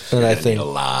deer, and I think need a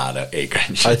lot of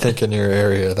acreage. I think in your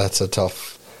area, that's a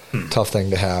tough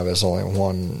thing to have, is only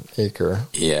 1 acre.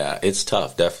 Yeah, it's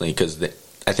tough, definitely, because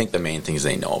I think the main thing is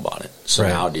they know about it. So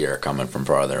now deer are coming from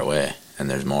farther away, and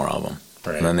there's more of them.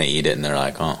 Right. And then they eat it, and they're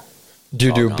like, oh. Do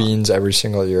you do beans every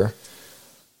single year?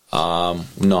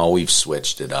 No, we've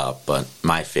switched it up, but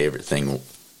my favorite thing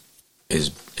is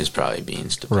probably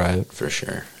beans to plant, for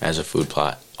sure. As a food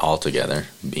plot altogether,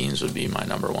 beans would be my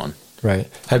number one. Right.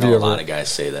 A lot of guys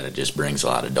say that it just brings a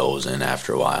lot of does in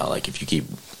after a while. Like if you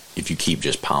keep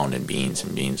just pounding beans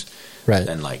and beans,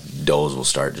 then like does will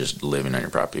start just living on your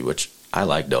property, which I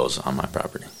like does on my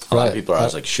property. A lot of people are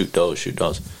always like, shoot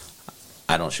does.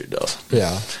 I don't shoot does.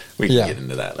 Yeah. We can get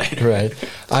into that later. Right.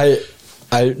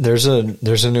 There's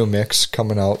a new mix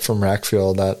coming out from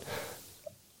Rackfield that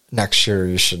next year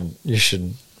you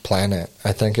should plant it.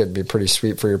 I think it'd be pretty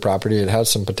sweet for your property. It has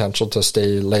some potential to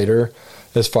stay later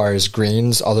as far as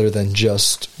greens other than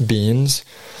just beans.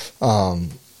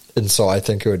 And so I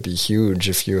think it would be huge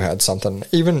if you had something,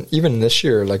 even this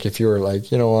year, like if you were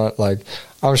like, you know what, like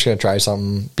I'm just going to try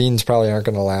something. Beans probably aren't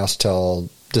going to last till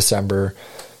December.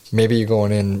 Maybe you're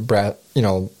going in,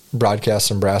 broadcast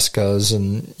some brassicas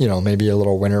and, maybe a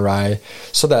little winter rye,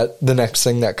 so that the next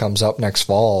thing that comes up next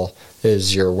fall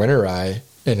is your winter rye,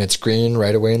 and it's green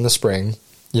right away in the spring.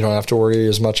 You don't have to worry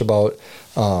as much about,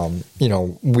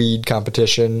 weed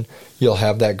competition. You'll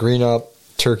have that green up,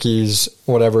 turkeys,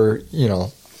 whatever,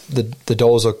 the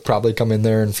does will probably come in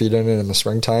there and feed in it in the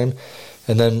springtime,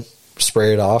 and then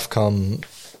spray it off come,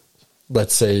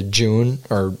 let's say, June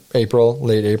or April,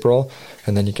 late April,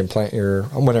 and then you can plant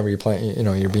whenever you plant,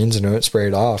 your beans into it, spray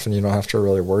it off, and you don't have to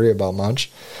really worry about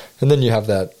much. And then you have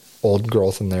that old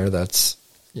growth in there that's,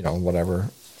 whatever.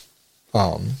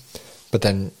 But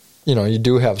then, you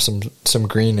do have some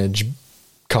greenage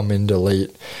come into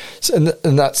late. And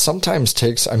that sometimes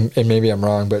takes, and maybe I'm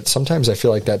wrong, but sometimes I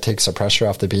feel like that takes the pressure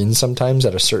off the beans sometimes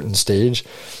at a certain stage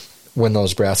when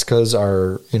those brassicas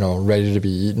are, ready to be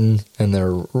eaten and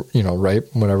they're, ripe,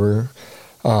 whatever.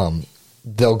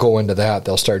 They'll go into that.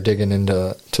 They'll start digging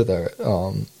into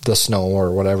the snow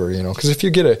or whatever, because if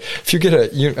you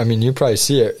you probably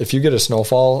see it. If you get a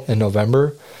snowfall in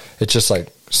November, it's just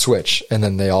like switch, and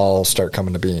then they all start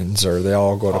coming to beans, or they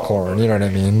all go to corn. You know what I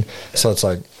mean? So it's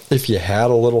like if you had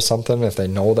a little something, if they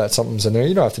know that something's in there,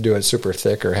 you don't have to do it super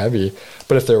thick or heavy.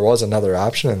 But if there was another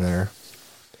option in there,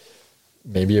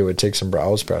 maybe it would take some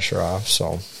browse pressure off.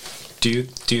 So. Do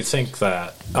you think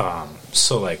that,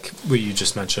 so like what you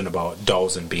just mentioned about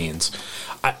does and beans,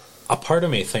 a part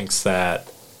of me thinks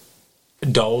that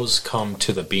does come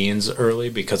to the beans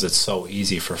early because it's so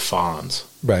easy for fawns.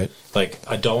 Right. Like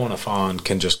a doe and a fawn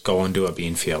can just go into a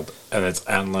bean field and it's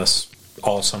endless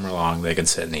all summer long. They can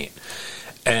sit and eat.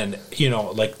 And,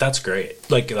 like that's great.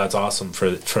 Like that's awesome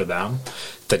for them.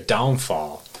 The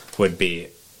downfall would be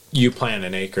you plant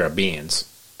an acre of beans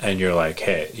and you're like,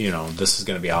 hey, this is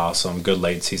going to be awesome, good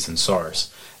late season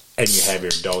source. And you have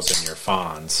your does and your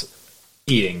fawns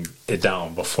eating it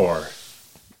down before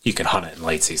you can hunt it in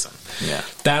late season. Yeah.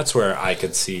 That's where I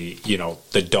could see,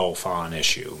 the doe fawn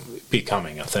issue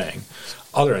becoming a thing.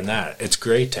 Other than that, it's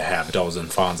great to have does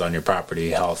and fawns on your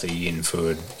property, healthy, eating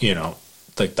food,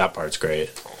 like that part's great.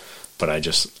 But I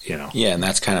just, Yeah, and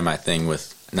that's kind of my thing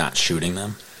with not shooting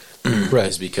them. Right.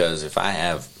 Is because if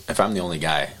I'm the only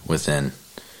guy within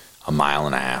a mile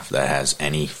and a half that has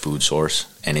any food source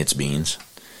and it's beans,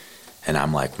 and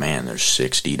I'm like, man, there's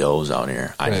 60 does out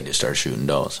here. I need to start shooting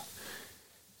does.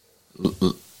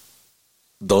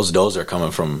 Those does are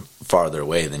coming from farther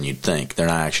away than you'd think. They're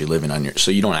not actually living on so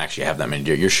you don't actually have that many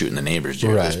deer. You're shooting the neighbor's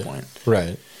deer at this point.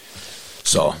 Right.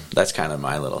 So that's kind of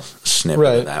my little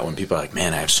snippet of that. When people are like,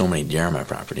 man, I have so many deer on my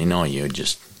property. No, you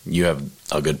just you have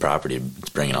a good property. It's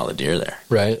bringing all the deer there.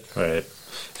 Right. Right.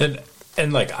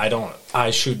 And like,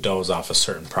 I shoot does off of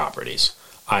certain properties.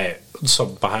 So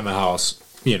behind my house,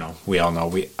 you know, we all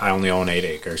know I only own 8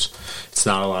 acres. It's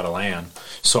not a lot of land.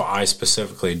 So I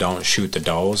specifically don't shoot the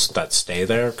does that stay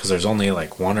there because there's only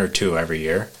like 1 or 2 every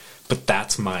year. But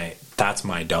that's my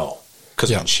doe.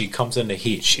 Because when she comes into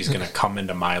heat, she's going to come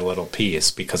into my little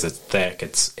piece because it's thick.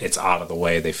 It's out of the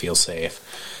way. They feel safe.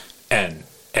 And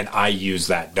I use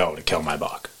that doe to kill my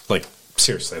buck. Like,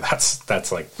 seriously,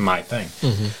 that's like my thing.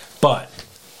 Mm-hmm. But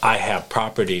I have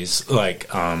properties like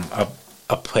a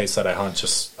place that I hunt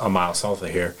just a mile south of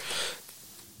here.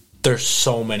 There's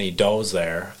so many does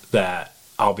there that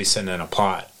I'll be sitting in a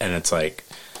plot and it's like,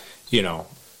 you know,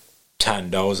 10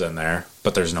 does in there,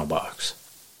 but there's no bucks.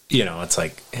 You know, it's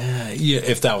like,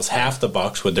 if that was half the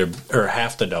bucks, or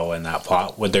half the doe in that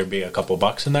plot, would there be a couple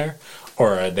bucks in there?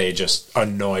 Or are they just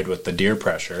annoyed with the deer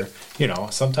pressure? You know,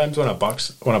 sometimes when a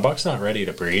buck's not ready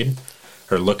to breed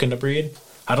or looking to breed,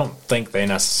 I don't think they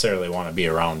necessarily want to be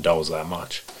around does that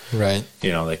much. Right.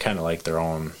 You know, they kind of like their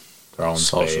own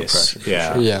social space. pressure.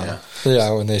 Yeah. Sure.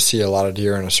 Yeah. When they see a lot of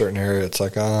deer in a certain area, it's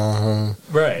like, right.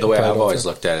 The way I've always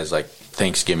looked at it is like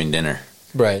Thanksgiving dinner.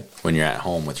 Right. When you're at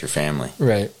home with your family.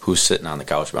 Right. Who's sitting on the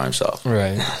couch by himself?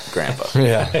 Right. Grandpa.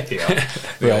 Yeah.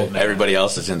 Right. Everybody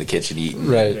else is in the kitchen eating.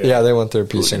 Right. Yeah, they want their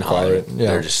peace and quiet.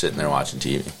 Yeah. They're just sitting there watching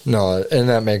TV. No, and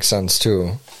that makes sense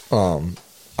too.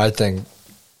 I think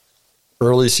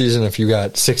early season, if you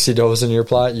got 60 does in your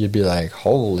plot, you'd be like,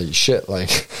 holy shit,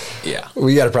 like, yeah,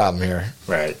 we got a problem here.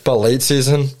 Right. But late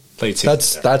season,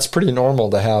 that's pretty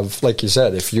normal to have. Like you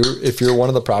said, if you're one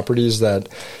of the properties that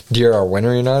deer are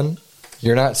wintering on,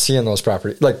 you're not seeing those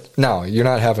properties. Like, no, you're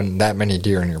not having that many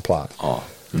deer in your plot. Oh,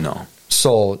 no.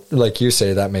 So, like you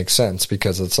say, that makes sense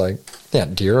because it's like, yeah,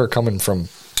 deer are coming from,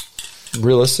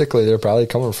 realistically, they're probably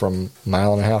coming from 1.5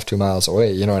 miles, 2 miles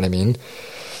away. You know what I mean?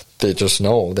 They just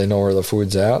know. They know where the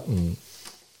food's at, and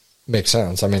makes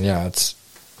sense. I mean, yeah,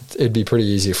 it'd be pretty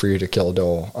easy for you to kill a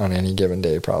doe on any given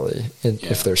day, probably,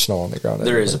 if there's snow on the ground.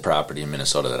 There is a property in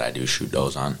Minnesota that I do shoot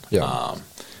does on. Yeah.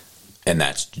 And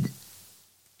that's,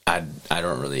 I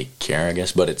don't really care, I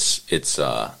guess, but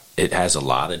it has a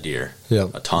lot of deer,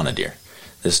 a ton of deer.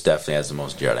 This definitely has the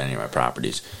most deer out of any of my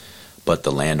properties. But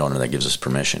the landowner that gives us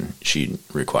permission, she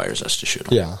requires us to shoot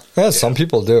them. Yeah. Some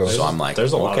people do. So I'm like,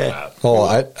 there's a lot of that. Oh,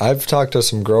 I've talked to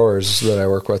some growers that I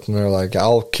work with, and they're like,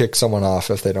 I'll kick someone off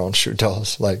if they don't shoot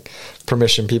does. Like,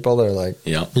 permission people, they're like,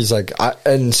 he's like,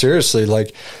 and seriously,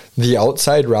 like, the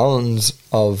outside rounds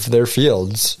of their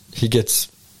fields, he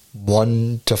gets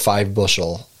 1 to 5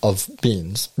 bushel of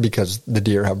beans because the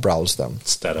deer have browsed them.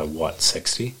 Instead of what,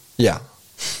 60? Yeah.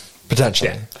 Potentially.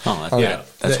 Yeah. Oh,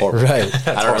 that's horrible. Right.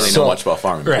 I don't really know much about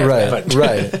farming.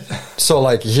 Right. So,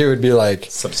 like, he would be like...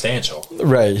 substantial.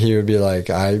 Right. He would be like,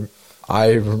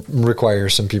 I require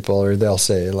some people, or they'll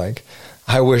say, like,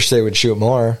 I wish they would shoot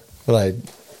more. Like,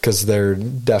 because they're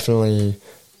definitely,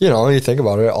 you think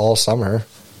about it, all summer,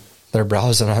 they're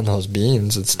browsing on those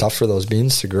beans. It's tough for those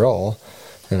beans to grow.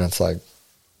 And it's like,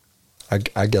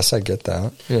 I guess I get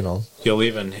that, You'll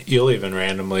even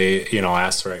randomly,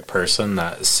 ask the right person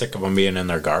that's sick of them being in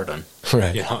their garden.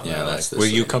 Right. Yeah, like, will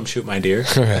you come shoot my deer?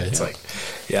 Right. It's like,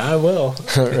 yeah, I will.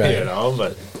 Right.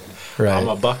 But right. I'm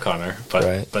a buck hunter.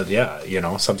 But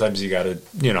yeah, sometimes you got to,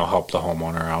 help the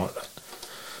homeowner out.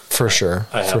 For sure.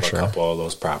 I have a couple of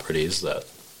those properties that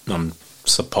I'm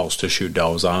supposed to shoot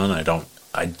does on. I don't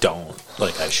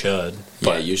like I should.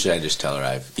 But usually I just tell her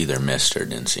I've either missed or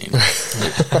didn't see anything.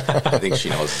 I think she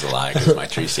knows it's a lie because my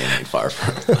tree stand ain't far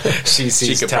from her. She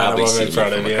could probably see in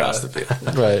front of me across the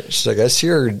field. Right. She's like, I see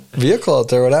your vehicle out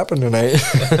there. What happened tonight?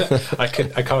 I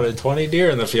counted 20 deer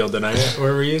in the field tonight.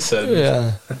 Where were you sitting?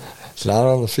 Yeah. It's not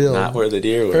on the field. Not where the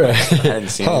deer were. Right. I hadn't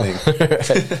seen anything.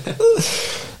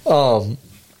 Right.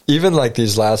 Even like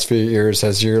these last few years,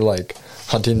 has your like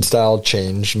hunting style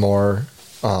changed more?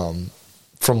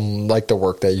 From like the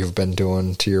work that you've been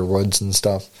doing to your woods and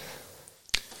stuff?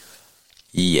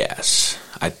 Yes.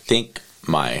 I think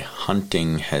my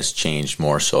hunting has changed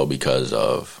more so because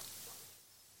of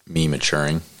me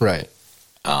maturing. Right.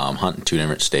 Hunting 2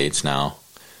 different states now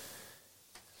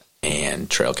and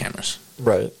trail cameras.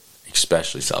 Right.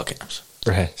 Especially cell cams.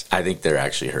 Right. I think they're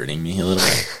actually hurting me a little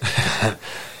bit.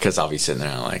 Because I'll be sitting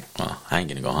there and I'm like, well, I ain't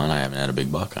going to go hunt. I haven't had a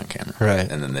big buck on camera.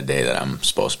 Right. And then the day that I'm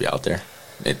supposed to be out there,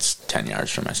 it's 10 yards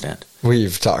from my stand.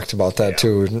 We've talked about that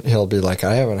too. He'll be like,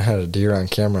 I haven't had a deer on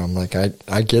camera. I'm like,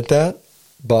 I get that.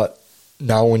 But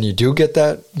now when you do get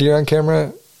that deer on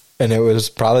camera, and it was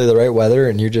probably the right weather,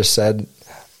 and you just said,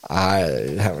 I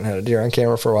haven't had a deer on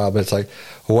camera for a while, but it's like,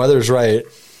 weather's right.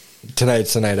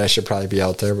 Tonight's the night I should probably be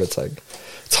out there, but it's like,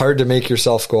 it's hard to make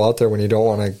yourself go out there when you don't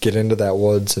want to get into that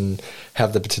woods and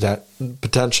have the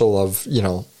potential of, you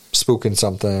know, spooking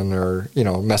something or, you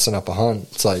know, messing up a hunt.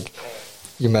 It's like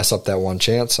you mess up that one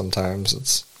chance sometimes.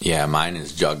 It's mine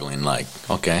is juggling. Like,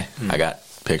 okay, I got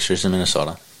pictures in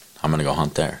Minnesota. I'm going to go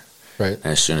hunt there. right. And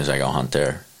as soon as I go hunt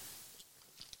there,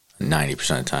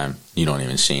 90% of the time, you don't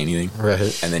even see anything.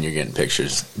 Right. And then you're getting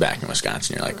pictures back in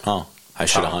Wisconsin. You're like, oh, I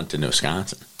should have hunted in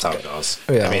Wisconsin. That's how it goes.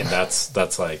 Yeah. I mean,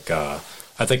 that's like,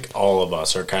 I think all of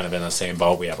us are kind of in the same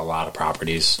boat. We have a lot of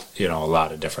properties, you know, a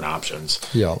lot of different options.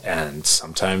 Yeah. And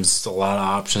sometimes a lot of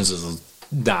options is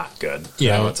not good. You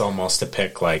know, it's almost to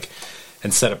pick, like,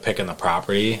 instead of picking the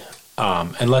property,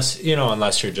 unless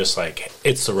you're just like,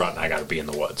 it's the rut and I got to be in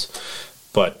the woods.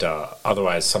 But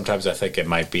otherwise, sometimes I think it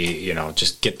might be, you know,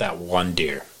 just get that one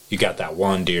deer. You got that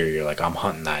one deer, you're like, I'm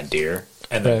hunting that deer.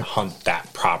 And then hunt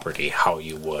that property how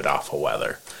you would off of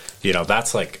weather. You know,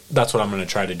 that's what I'm going to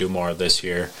try to do more this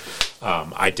year.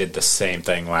 I did the same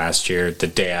thing last year. The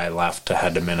day I left to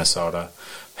head to Minnesota,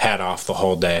 had off the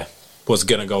whole day, was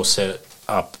going to go sit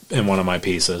up in one of my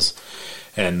pieces.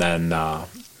 And then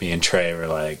me and Trey were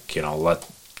like, you know,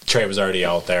 Trey was already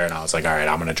out there, and I was like, all right,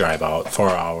 I'm going to drive out 4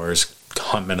 hours,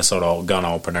 hunt Minnesota gun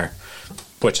opener,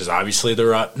 which is obviously the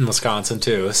rut in Wisconsin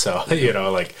too. So, you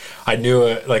know, like, I knew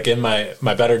it, like, in my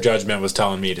better judgment was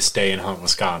telling me to stay and hunt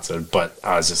Wisconsin, but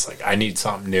I was just like, I need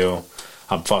something new.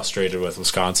 I'm frustrated with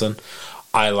Wisconsin.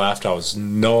 I left. I was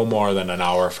no more than an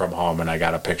hour from home, and I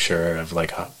got a picture of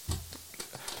like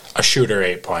a shooter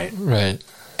 8-point. Right.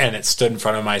 And it stood in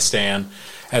front of my stand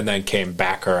and then came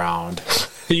back around.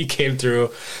 He came through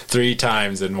 3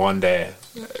 times in one day.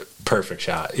 Perfect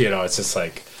shot. You know, it's just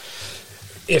like,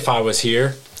 if I was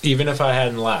here, even if I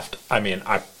hadn't left, I mean,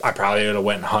 I probably would have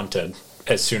went and hunted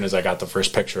as soon as I got the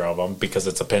first picture of him, because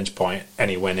it's a pinch point, and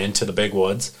he went into the big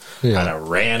woods, and I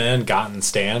ran in, got in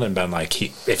stand, and been like,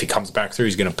 if he comes back through,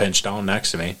 he's going to pinch down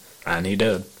next to me, and he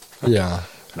did. Yeah.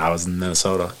 And I was in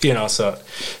Minnesota. You know, so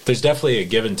there's definitely a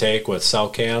give and take with cell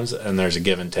cams, and there's a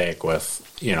give and take with,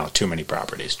 you know, too many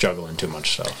properties, juggling too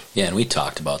much stuff. Yeah, and we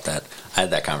talked about that. I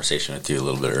had that conversation with you a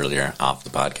little bit earlier off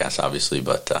the podcast, obviously,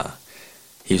 but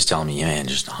he was telling me, yeah, man,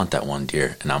 just hunt that one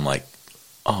deer. And I'm like,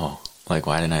 oh, like,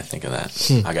 why didn't I think of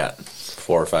that? I got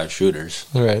 4 or 5 shooters.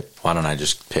 Right. Why don't I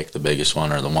just pick the biggest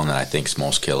one, or the one that I think is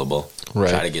most killable? Right.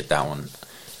 Try to get that one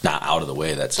not out of the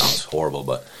way. That sounds horrible,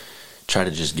 but try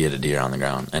to just get a deer on the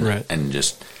ground and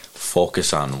just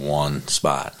focus on one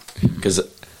spot. Because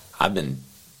I've been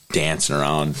dancing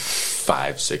around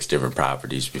 5-6 different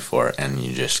properties before, and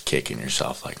you just kicking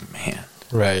yourself like, man,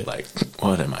 Right. like,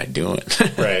 what am I doing?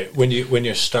 Right. When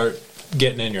you start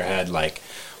getting in your head like,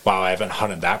 wow, I haven't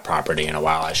hunted that property in a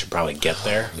while, I should probably get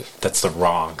there. That's the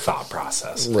wrong thought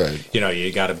process. Right. You know,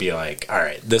 you got to be like, all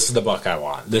right, this is the buck I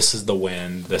want. This is the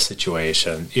wind, the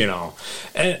situation, you know.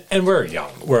 And we're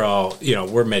young. We're all, you know,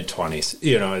 we're mid-20s.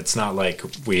 You know, it's not like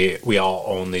we all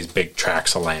own these big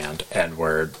tracts of land and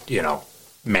we're, you know,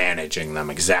 managing them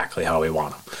exactly how we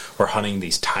want them. We're hunting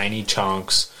these tiny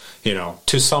chunks, you know,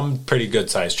 to some pretty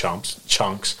good-sized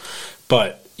chunks,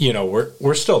 but you know,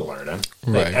 we're still learning.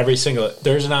 Like Right. every single,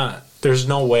 there's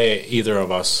no way either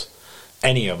of us,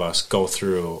 any of us, go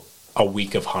through a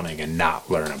week of hunting and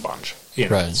not learn a bunch. You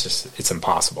know, Right. it's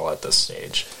impossible at this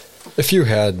stage. If you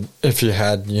had,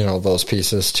 you know, those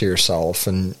pieces to yourself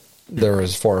and there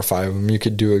was 4 or 5 of them, you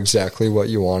could do exactly what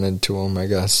you wanted to them, I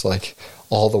guess. Like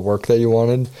all the work that you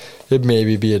wanted, it'd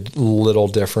maybe be a little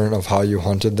different of how you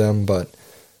hunted them, but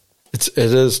it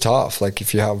is tough. Like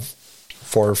if you have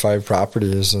 4 or 5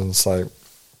 properties and it's like,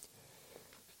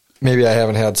 maybe I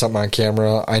haven't had something on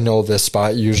camera. I know this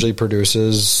spot usually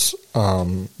produces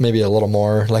maybe a little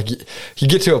more. Like you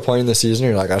get to a point in the season,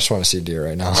 you're like, I just want to see deer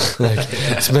right now. Like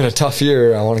it's been a tough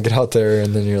year. I want to get out there.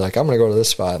 And then you're like, I'm going to go to this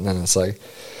spot. And then it's like,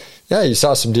 yeah, you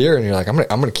saw some deer and you're like, I'm going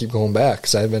to keep going back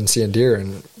because I've been seeing deer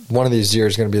and one of these deer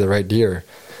is going to be the right deer.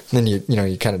 And then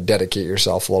you kind of dedicate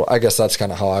yourself a little. I guess that's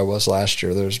kind of how I was last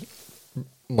year. There's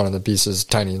one of the pieces,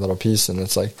 tiny little piece, and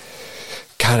it's like,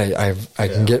 God, I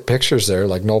can get pictures there,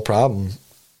 like no problem.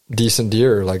 Decent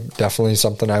deer, like definitely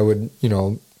something I would, you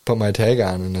know, put my tag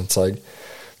on. And it's like,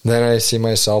 then I see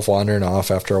myself wandering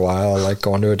off after a while. I like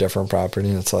going to a different property,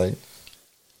 and it's like,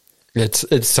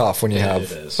 it's tough when you have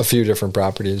a few different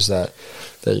properties that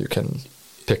you can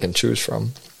pick and choose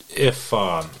from. If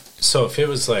it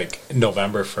was like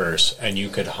November 1st and you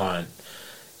could hunt,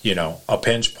 you know, a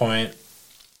pinch point,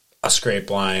 a scrape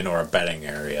line, or a bedding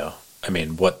area, I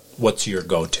mean, what's your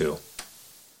go-to?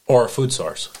 Or a food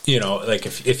source? You know, like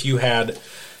if you had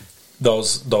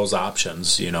those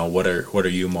options, you know, what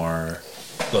would you more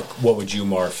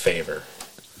favor?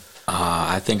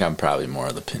 I think I'm probably more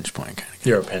of the pinch point kind of guy.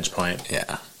 You're a pinch point.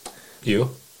 Yeah.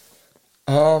 You?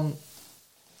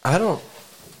 I don't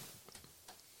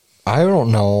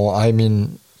know. I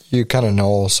mean, you kind of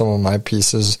know some of my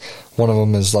pieces. One of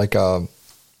them is like an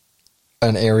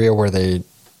area where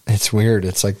it's weird.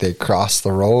 It's like they cross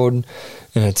the road,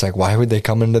 and it's like, why would they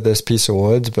come into this piece of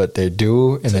woods? But they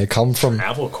do, and they come from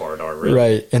travel corridor, really.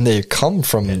 Right, and they come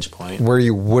from where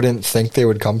you wouldn't think they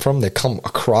would come from. They come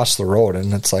across the road,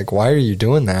 and it's like, why are you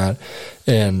doing that?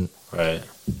 And right.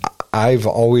 I've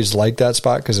always liked that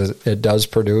spot because it does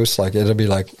produce. Like, it'll be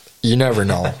like, you never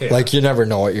know. Yeah. Like, you never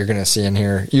know what you're going to see in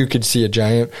here. You could see a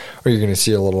giant, or you're going to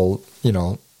see a little,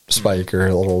 spike or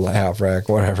a little half rack,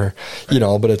 whatever,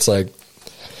 right. But it's like,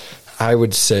 I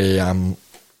would say I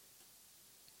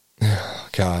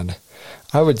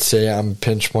would say I'm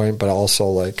pinch point, but also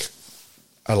like,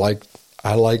 I like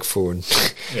food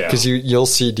because you'll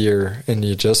see deer and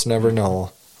you just never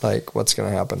know like what's going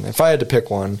to happen. If I had to pick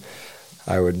one,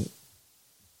 I'd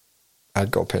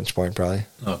go pinch point probably.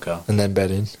 Okay. And then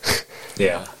bedding.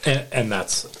 Yeah. And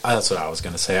that's what I was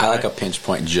going to say. I like a pinch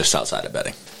point just outside of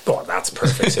bedding. Well, that's a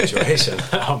perfect situation.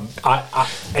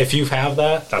 If you have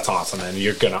that, that's awesome, and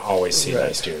you're going to always see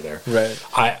nice deer there. Right.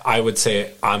 I would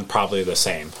say I'm probably the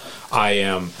same. I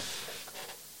am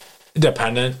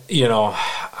dependent,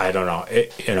 I don't know.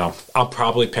 I'll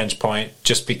probably pinch point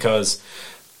just because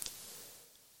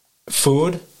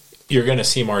food, you're going to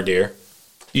see more deer.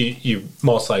 You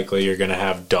most likely you're going to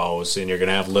have does, and you're going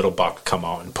to have little buck come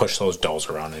out and push those does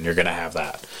around, and you're going to have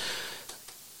that.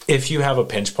 If you have a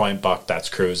pinch point buck that's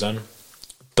cruising,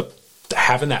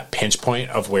 having that pinch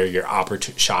point of where your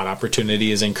shot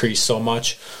opportunity is increased so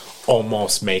much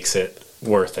almost makes it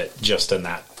worth it just in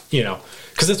that,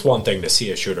 because it's one thing to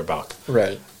see a shooter buck.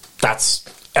 Right.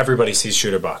 Everybody sees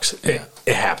shooter bucks. It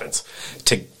happens.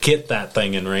 To get that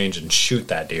thing in range and shoot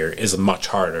that deer is much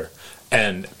harder.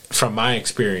 And from my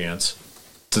experience,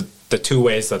 the two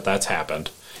ways that's happened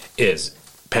is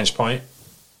pinch point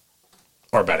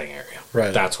or bedding area.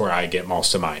 Right. That's where I get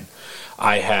most of mine.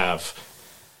 I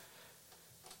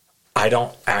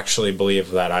don't actually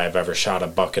believe that I have ever shot a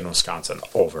buck in Wisconsin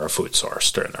over a food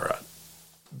source during the rut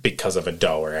because of a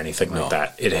doe or anything like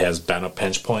that. It has been a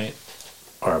pinch point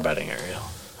or a bedding area.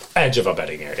 Edge of a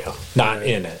bedding area. Not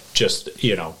in it. Just,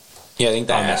 Yeah, I think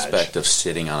the aspect of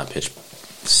sitting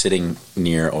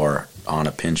near or on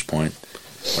a pinch point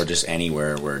or just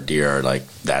anywhere where deer are like,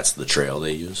 that's the trail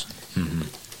they use. Mm-hmm.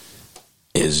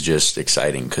 Is just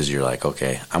exciting because you're like,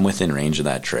 okay, I'm within range of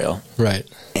that trail. Right.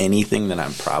 Anything that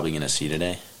I'm probably going to see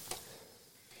today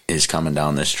is coming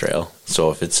down this trail.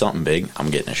 So if it's something big, I'm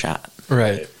getting a shot.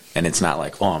 Right. And it's not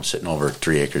like, I'm sitting over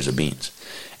 3 acres of beans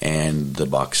and the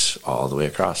buck's all the way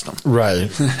across them. Right.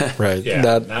 Right.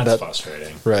 Yeah, that's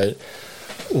frustrating. Right.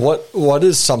 What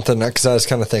is something, because I was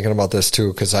kind of thinking about this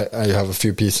too, because I have a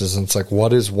few pieces, and it's like,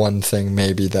 what is one thing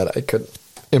maybe that I could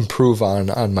improve on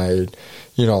my,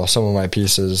 some of my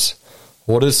pieces?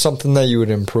 What is something that you would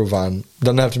improve on?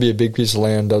 Doesn't have to be a big piece of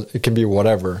land. It can be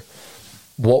whatever.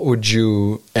 What would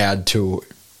you add to,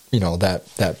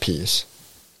 that piece?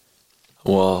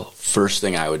 Well, first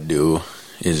thing I would do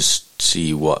is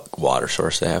see what water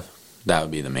source they have. That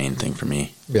would be the main thing for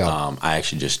me. Yeah. I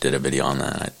actually just did a video on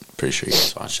that. I'm pretty sure you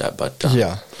guys watched that. But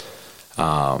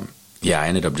I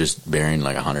ended up just burying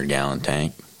like a 100-gallon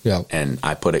tank. Yeah. And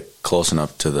I put it close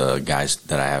enough to the guys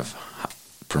that I have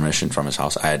permission from his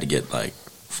house. I had to get like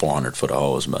 400 foot of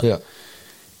hose, but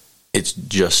it's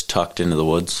just tucked into the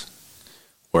woods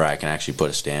where I can actually put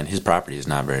a stand. His property is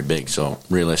not very big, so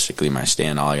realistically my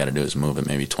stand, all I got to do is move it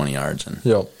maybe 20 yards, and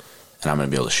I'm going to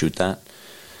be able to shoot that.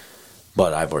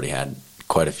 But I've already had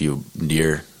quite a few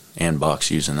deer and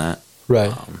bucks using that.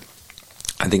 Right.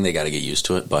 I think they got to get used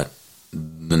to it, but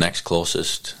the next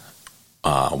closest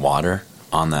water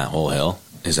on that whole hill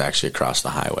is actually across the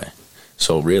highway.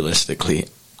 So realistically,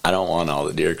 I don't want all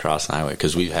the deer across the highway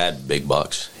because we've had big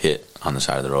bucks hit on the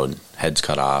side of the road, heads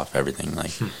cut off, everything.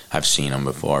 Like I've seen them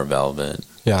before, velvet,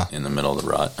 in the middle of the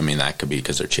rut. I mean, that could be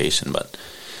because they're chasing, but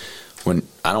when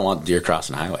I don't want deer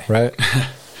crossing the highway. Right.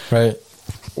 Right.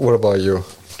 What about you,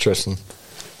 Tristan?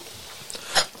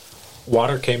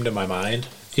 Water came to my mind,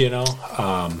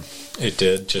 it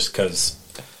did, just because,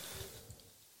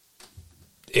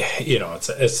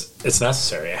 it's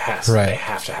necessary. It has. Right. They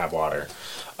have to have water.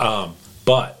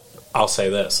 But I'll say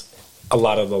this: a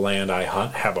lot of the land I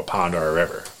hunt have a pond or a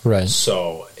river. Right.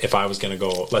 So if I was going to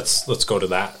go, let's go to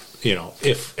that.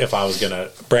 If I was going to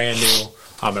brand new,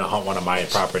 I'm going to hunt one of my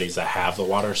properties that have the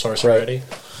water source already.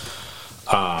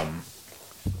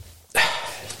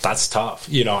 That's tough.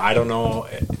 I don't know.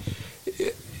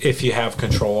 if you have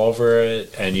control over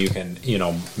it and you can,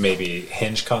 maybe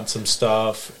hinge cut some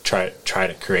stuff, try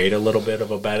to create a little bit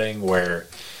of a bedding where,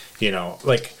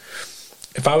 like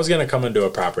if I was going to come into a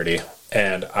property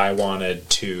and I wanted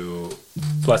to,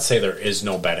 let's say there is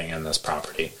no bedding in this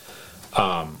property,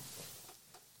 I'm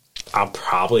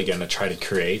probably going to try to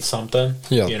create something,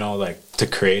 like to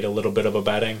create a little bit of a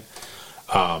bedding.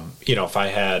 If I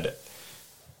had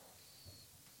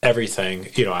everything,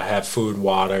 I have food,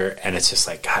 water, and it's just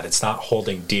like, God, it's not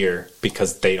holding deer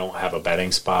because they don't have a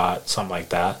bedding spot, something like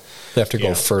that. They have to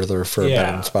go further for a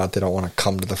bedding spot. They don't want to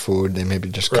come to the food. They maybe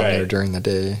just come there during the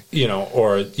day.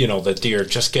 Or the deer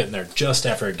just getting there just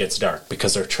after it gets dark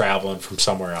because they're traveling from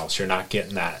somewhere else. You're not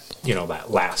getting that,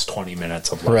 that last 20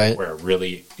 minutes of light where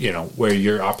really, where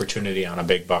your opportunity on a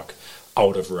big buck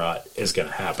out of rut is going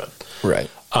to happen. Right.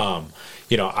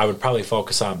 I would probably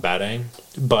focus on bedding,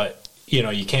 but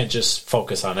you can't just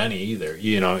focus on any either.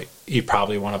 You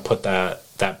probably want to put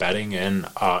that bedding in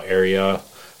area.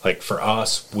 Like for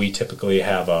us, we typically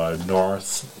have a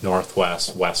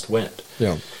northwest, west wind.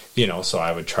 Yeah. So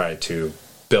I would try to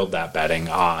build that bedding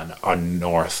on a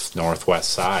northwest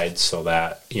side so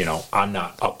that, I'm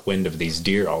not upwind of these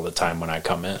deer all the time when I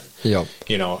come in. Yeah.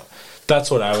 That's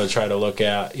what I would try to look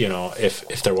at.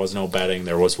 If there was no bedding,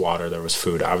 there was water, there was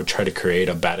food, I would try to create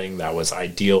a bedding that was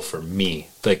ideal for me.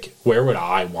 Like, where would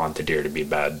I want the deer to be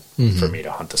bed for me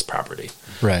to hunt this property?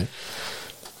 Right.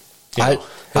 It's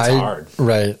hard.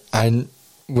 Right.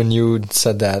 When you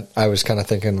said that, I was kind of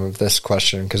thinking of this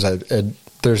question because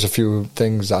there's a few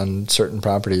things on certain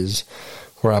properties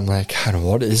where I'm like, God,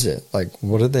 what is it? Like,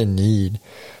 what do they need?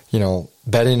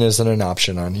 Bedding isn't an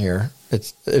option on here.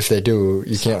 It's if they do,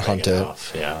 you can't hunt it.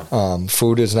 Yeah.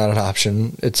 Food is not an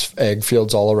option. It's ag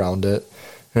fields all around it,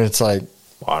 and it's like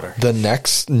water. The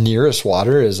next nearest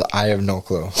water is I have no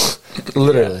clue.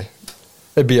 Literally,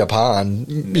 it'd be a pond.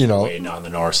 Waiting on the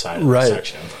north side of the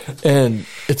section. And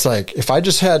it's like if I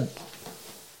just had,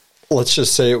 let's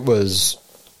just say it was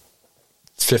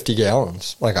 50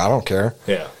 gallons. Like I don't care.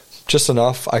 Yeah. Just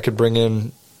enough I could bring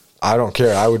in. I don't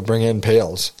care. I would bring in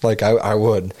pails. Like I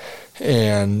would.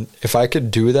 And if I could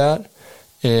do that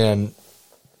and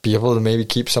be able to maybe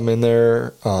keep some in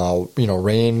there,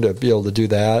 rain to be able to do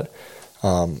that.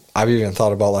 I've even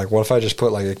thought about like, what if I just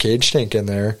put like a cage tank in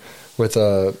there with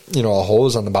a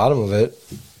hose on the bottom of it,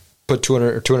 put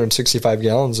 200 or 265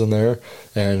 gallons in there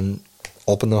and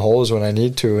open the hose when I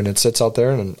need to. And it sits out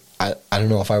there and I don't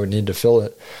know if I would need to fill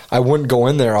it. I wouldn't go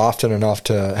in there often enough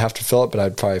to have to fill it, but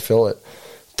I'd probably fill it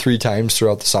 3 times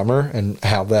throughout the summer and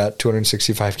have that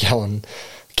 265 gallon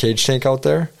cage tank out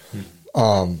there.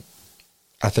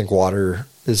 I think water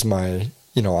is my,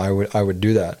 I would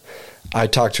do that. I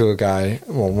talked to a guy,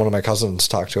 one of my cousins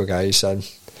talked to a guy, he said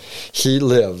he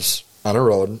lives on a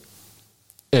road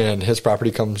and his property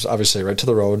comes obviously right to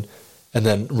the road and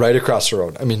then right across the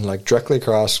road. I mean, like directly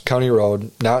across county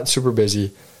road, not super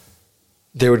busy.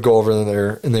 They would go over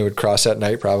there and they would cross at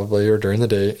night probably or during the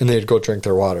day and they'd go drink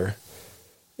their water.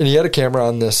 And he had a camera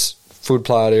on this food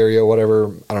plot area,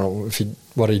 whatever. I don't know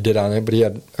what he did on it, but he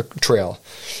had a trail.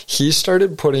 He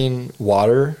started putting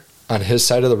water on his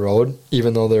side of the road,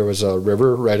 even though there was a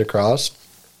river right across.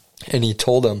 And he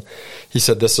told him, he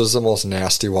said, this is the most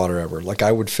nasty water ever. Like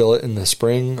I would fill it in the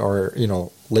spring or,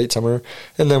 late summer.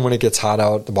 And then when it gets hot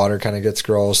out, the water kind of gets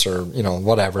gross or,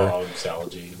 whatever. Bugs,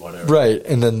 algae, whatever. Right.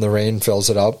 And then the rain fills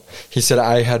it up. He said,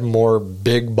 I had more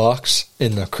big bucks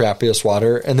in the crappiest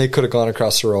water and they could have gone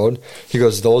across the road. He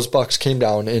goes, those bucks came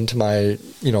down into my,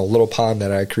 little pond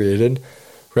that I created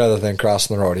rather than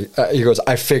crossing the road. He goes,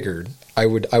 I figured. I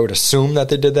would assume that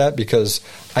they did that because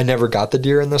I never got the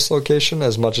deer in this location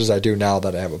as much as I do now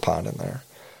that I have a pond in there.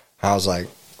 I was like,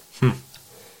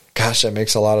 gosh, that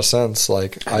makes a lot of sense.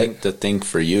 Like I think the thing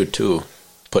for you too,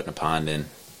 putting a pond in,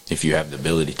 if you have the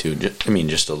ability to,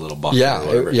 just a little bucket.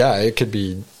 Yeah, it could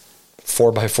be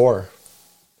 4x4.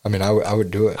 I mean, I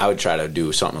would do it. I would try to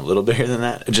do something a little bigger than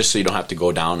that, just so you don't have to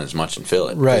go down as much and fill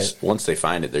it. Right. Once they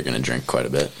find it, they're going to drink quite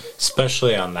a bit.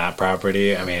 Especially on that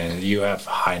property. I mean, you have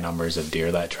high numbers of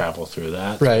deer that travel through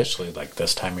that, right. Especially like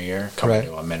this time of year, coming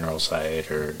to a mineral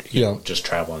site or just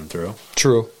traveling through.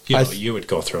 True. You would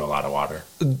go through a lot of water.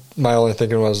 My only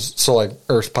thinking was, so like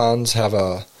earth ponds have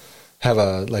a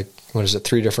like, what is it,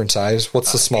 3 different size?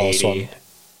 What's the smallest 80 one?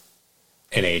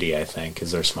 And 80, I think,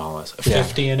 is their smallest.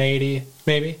 50 and 80,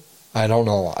 maybe? I don't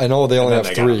know. I know they only have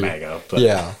 3. Mega,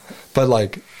 but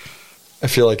like, I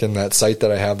feel like in that site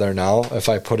that I have there now, if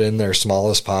I put in their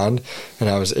smallest pond and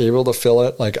I was able to fill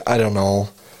it, like, I don't know,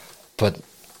 but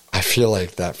I feel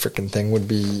like that freaking thing would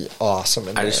be awesome.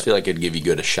 I just feel like it'd give you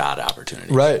good a shot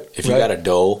opportunity. Right. If you got a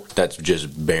doe that's just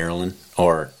barreling,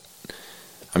 or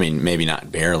I mean, maybe not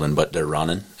barreling, but they're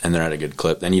running and they're at a good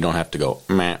clip, then you don't have to go,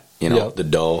 meh. You know, the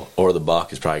doe or the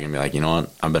buck is probably going to be like, you know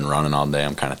what, I've been running all day,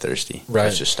 I'm kind of thirsty. Right.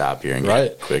 Let's just stop here and get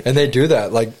it quick. And they do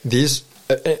that. Like these,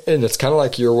 and it's kind of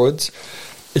like your woods.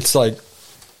 It's like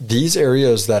these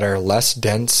areas that are less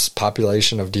dense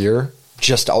population of deer,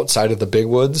 just outside of the big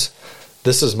woods.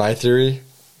 This is my theory.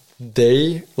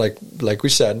 They, like we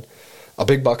said, a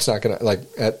big buck's not going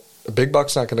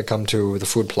to come to the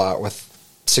food plot with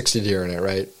 60 deer in it,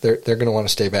 right? They're going to want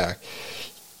to stay back.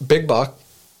 Big buck,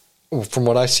 from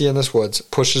what I see in this woods,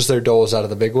 pushes their does out of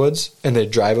the big woods, and they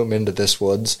drive them into this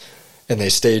woods, and they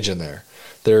stage in there.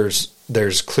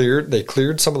 They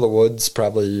cleared some of the woods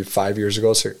probably 5 years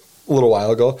ago, so a little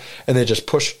while ago, and they just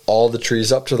push all the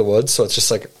trees up to the woods, so it's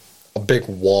just like a big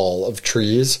wall of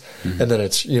trees, and then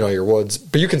it's, you know, your woods.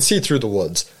 But you can see through the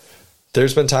woods.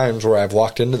 There's been times where I've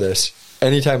walked into this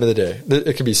any time of the day.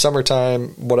 It could be summertime,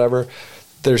 whatever.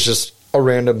 There's just a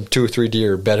random 2 or 3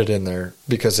 deer bedded in there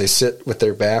because they sit with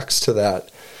their backs to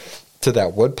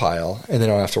that wood pile, and they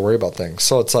don't have to worry about things.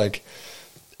 So it's like,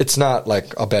 it's not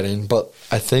like a bedding, but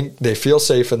I think they feel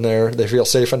safe in there. They feel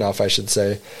safe enough, I should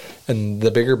say. And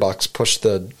the bigger bucks push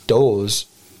the does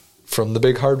from the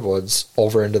big hardwoods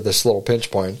over into this little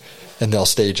pinch point, and they'll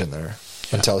stage in there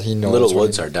until he knows. Little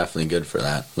woods are definitely good for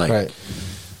that. Like, right.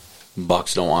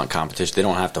 Bucks don't want competition. They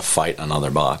don't have to fight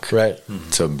another buck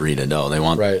to breed a doe.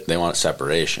 They want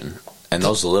separation. And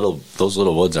those little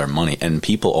woods are money, and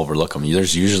people overlook them.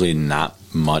 There's usually not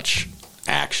much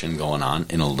action going on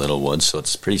in a little woods, so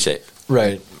it's pretty safe.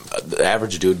 Right. The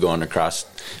average dude going across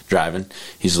driving,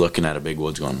 he's looking at a big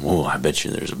woods going, whoa, I bet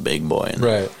you there's a big boy in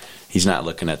there. Right. He's not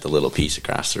looking at the little piece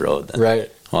across the road. Then.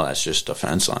 Right. Well, that's just a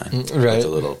fence line. Right. With a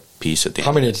little piece at the end.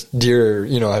 How many deer,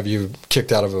 have you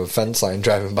kicked out of a fence line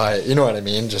driving by it? You know what I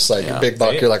mean? Just like a big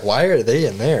buck, you're like, why are they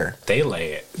in there? They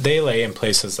lay in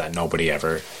places that nobody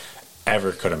ever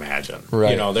could imagine.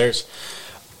 Right. There's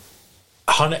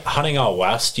hunting out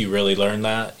west, you really learn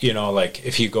that. Like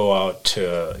if you go out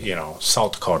to,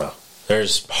 South Dakota,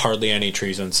 there's hardly any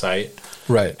trees in sight.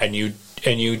 Right. And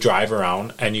you drive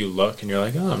around and you look and you're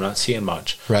like, oh, I'm not seeing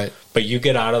much. Right. But you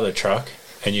get out of the truck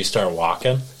and you start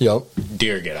walking. Yep.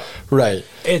 Deer get up. Right.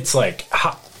 It's like,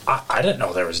 I didn't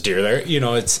know there was deer there.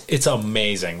 It's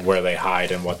amazing where they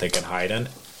hide and what they can hide in.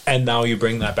 And now you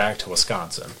bring that back to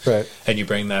Wisconsin. Right. And you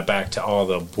bring that back to all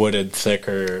the wooded,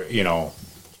 thicker,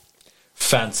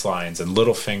 fence lines and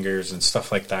little fingers and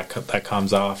stuff like that that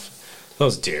comes off.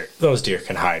 Those deer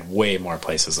can hide way more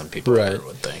places than people ever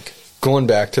would think. Going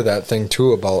back to that thing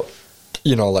too about,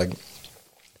 like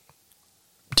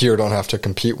deer don't have to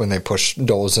compete when they push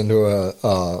does into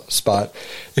a spot.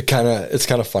 It's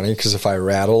kind of funny because if I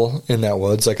rattle in that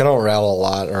woods, like I don't rattle a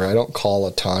lot or I don't call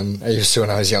a ton. I used to when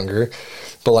I was younger,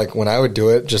 but like when I would do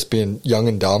it, just being young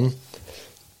and dumb,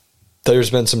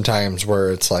 there's been some times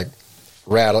where it's like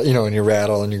rattle, and you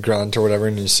rattle and you grunt or whatever,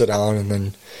 and you sit down and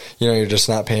then, you're just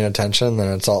not paying attention.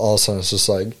 Then it's all of a sudden it's just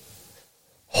like,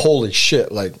 holy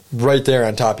shit, like right there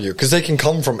on top of you. Because they can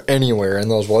come from anywhere in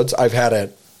those woods. I've had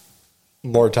it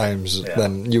more times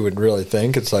than you would really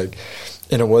think. It's like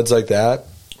in a woods like that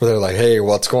where they're like, hey,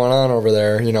 what's going on over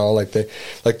there?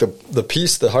 The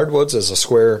piece, the hardwoods is a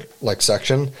square like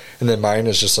section, and then mine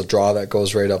is just a draw that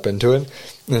goes right up into it.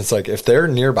 And it's like if they're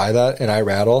nearby that and I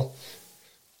rattle,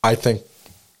 I think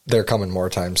they're coming more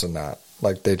times than that.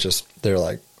 Like they're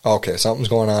like, okay, something's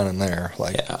going on in there.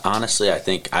 Like, yeah, honestly, I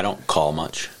think I don't call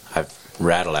much. I've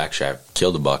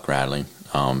killed a buck rattling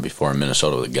before in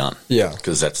Minnesota with a gun. Yeah,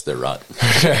 because that's their rut.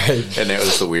 And it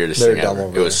was the weirdest thing ever.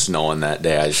 It was snowing that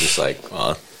day. I was just like,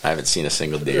 well, I haven't seen a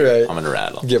single deer. Right. I'm gonna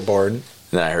rattle. Get bored. And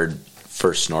then I heard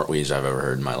first snort wheeze I've ever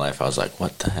heard in my life. I was like,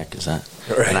 what the heck is that?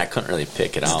 Right. And I couldn't really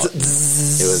pick it out. It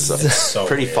was so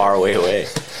pretty far away.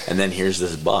 And then here's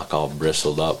this buck all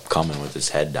bristled up coming with his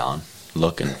head down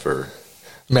looking for.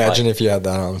 Imagine if you had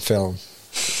that on film.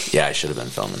 Yeah, I should have been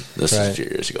filming. This is a few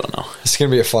years ago now. It's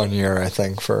going to be a fun year, I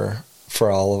think, for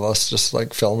all of us, just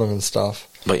like filming and stuff.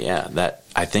 But yeah, that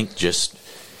I think just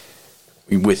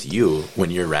with you,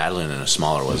 when you're rattling in a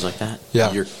smaller woods like that,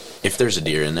 if there's a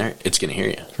deer in there, it's going to hear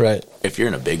you. Right. If you're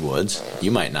in a big woods,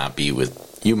 you might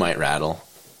rattle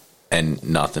and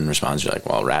nothing responds. You're like,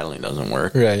 well, rattling doesn't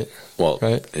work. Right. Well,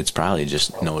 it's probably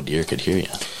just no deer could hear you.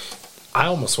 I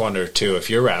almost wonder, too, if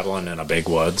you're rattling in a big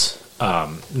woods,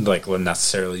 like when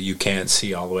necessarily you can't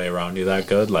see all the way around you that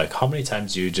good, like how many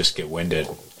times do you just get winded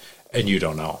and you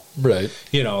don't know? Right.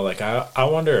 Like I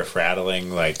wonder if rattling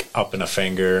like up in a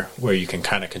finger where you can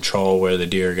kind of control where the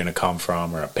deer are going to come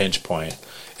from or a pinch point,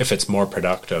 if it's more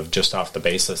productive just off the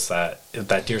basis that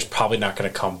deer's probably not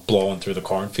going to come blowing through the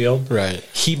cornfield. Right.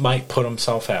 He might put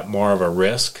himself at more of a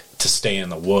risk to stay in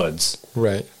the woods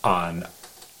Right. on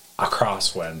a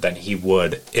crosswind than he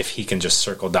would if he can just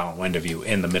circle downwind of you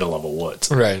in the middle of a woods.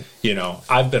 Right. You know,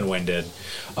 I've been winded.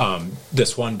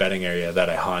 This one bedding area that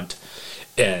I hunt,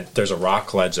 and there's a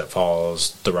rock ledge that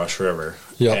follows the Rush River.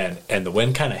 Yep. And the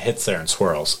wind kind of hits there and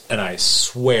swirls. And I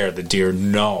swear the deer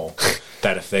know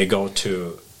that if they go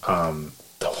to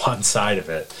the one side of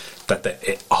it, that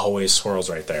it always swirls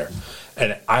right there.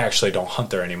 And I actually don't hunt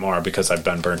there anymore because I've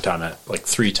been burnt on it like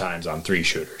 3 times on 3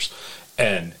 shooters.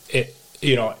 And it,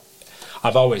 you know,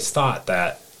 I've always thought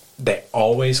that they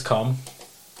always come.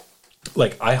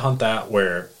 Like, I hunt that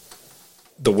where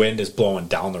the wind is blowing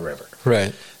down the river.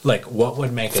 Right. Like, what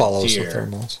would make Follows a the deer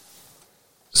thermals.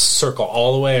 circle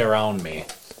all the way around me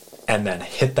and then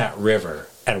hit that river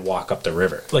and walk up the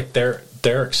river? Like, they're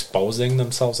exposing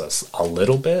themselves a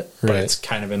little bit, but Right. it's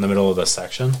kind of in the middle of the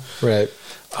section. Right.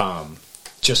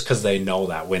 Just because they know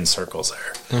that wind circles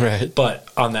there. Right. But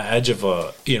on the edge of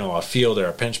a field or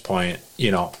a pinch point,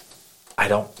 you know, I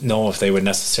don't know if they would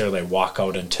necessarily walk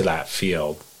out into that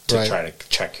field to Right. try to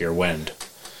check your wind.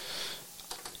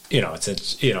 You know, it's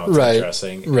Right.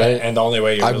 interesting. Right. And the only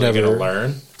way you're I've really going never- to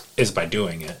learn is by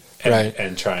doing it. And, Right.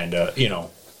 and trying to, you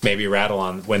know, maybe rattle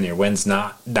on when your wind's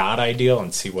not ideal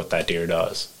and see what that deer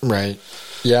does. Right.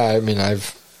 Yeah, I mean,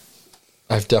 I've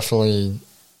definitely,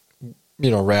 you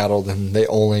know, rattled, and they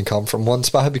only come from one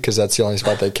spot because that's the only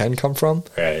spot they can come from.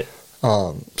 Right.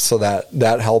 So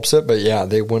that helps it. But yeah,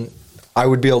 they wouldn't. I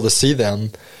would be able to see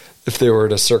them if they were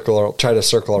to try to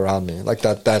circle around me like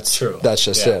that. That's True. That's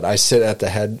just Yeah. it. I sit at the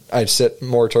head. I sit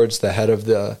more towards the head of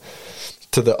the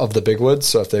big woods.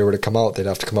 So if they were to come out, they'd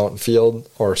have to come out in field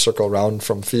or circle around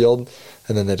from field,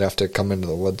 and then they'd have to come into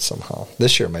the woods somehow.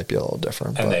 This year might be a little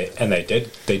different. And but.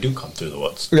 they do come through the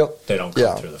woods. Yep. They don't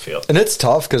come through the field. And it's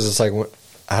tough because it's like,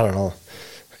 I don't know,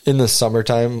 in the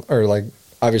summertime, or like,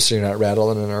 obviously you're not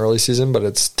rattling in the early season, but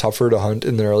it's tougher to hunt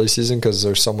in the early season because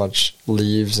there's so much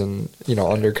leaves and, you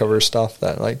know, undercover stuff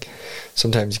that, like,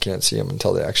 sometimes you can't see them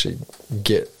until they actually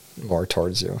get more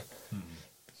towards you. Mm-hmm.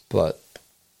 But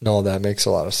no, that makes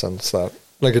a lot of sense that,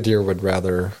 like, a deer would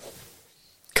rather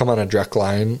come on a direct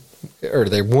line, or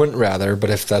they wouldn't rather,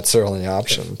 but if that's their only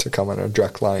option, to come on a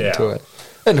direct line to it.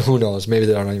 And who knows, maybe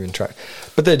they don't even try.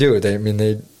 But they do.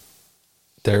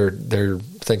 They're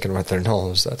thinking with their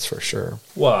nose, that's for sure.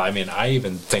 Well, I mean, I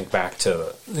even think back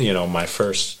to, you know, my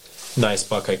first nice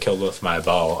buck I killed with my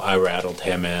bow. I rattled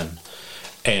him in.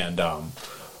 And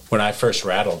when I first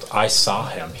rattled, I saw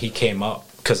him. He came up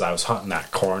because I was hunting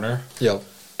that corner. Yep.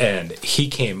 And he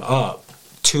came up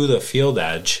to the field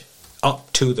edge,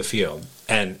 up to the field.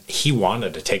 And he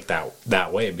wanted to take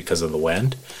that way because of the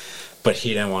wind. But he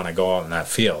didn't want to go out in that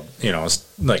field. You know, it's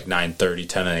like 9:30,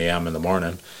 10 a.m. in the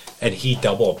morning. And he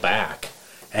doubled back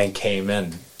and came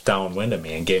in downwind of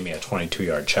me and gave me a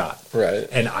 22-yard shot. Right.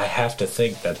 And I have to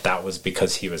think that was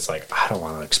because he was like, I don't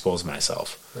want to expose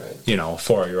myself. Right. You know,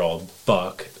 4-year-old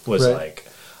buck was Right. like,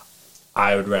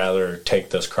 I would rather take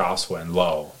this crosswind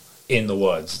low in the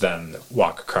woods than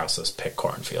walk across this pit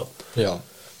cornfield. Yeah.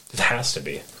 It has to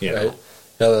be, you Right. know.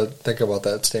 Yeah, think about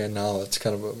that stand now. It's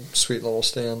kind of a sweet little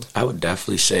stand. I would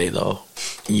definitely say, though,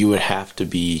 you would have to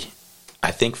be, I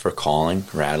think for calling,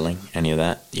 rattling, any of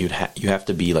that, you have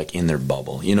to be like in their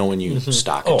bubble. You know, when you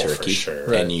stock a Oh, turkey for sure.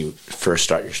 Right. and you first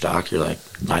start your stock, you're like,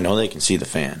 I know they can see the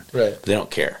fan. Right. But they don't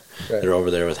care. Right. They're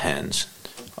over there with hens.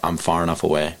 I'm far enough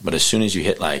away. But as soon as you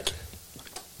hit like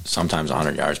sometimes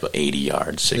 100 yards, but 80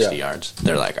 yards, 60 yards,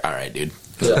 they're like, all right, dude,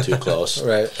 a little too close.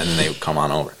 Right. And then they would come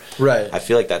on over. Right. I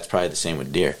feel like that's probably the same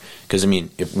with deer. Because, I mean,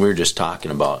 if we're just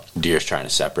talking about deers trying to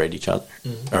separate each other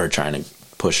or trying to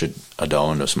push a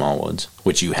doe into small woods,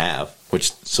 which you have,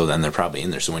 so then they're probably in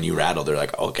there. So when you rattle, they're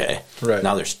like, okay, Right.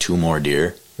 now there's 2 more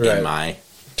deer Right. in my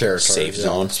Territory, safe yeah.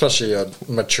 zone. Especially a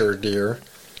mature deer.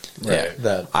 Yeah.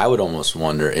 That. I would almost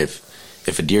wonder if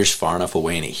a deer's far enough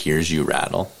away and it hears you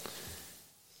rattle,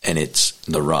 and it's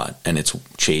the rut, and it's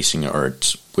chasing, or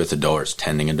it's with a doe, or it's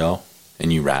tending a doe,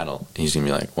 and you rattle, he's going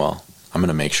to be like, well, I'm going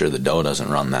to make sure the doe doesn't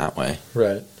run that way.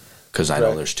 Right. Because I know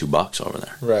Right. there's 2 bucks over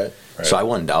there. Right. So I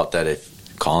wouldn't doubt that if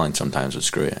calling sometimes would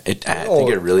screw you. I think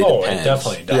it really Oh, depends. it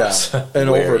definitely does. Yeah.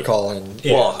 And Wary. overcalling.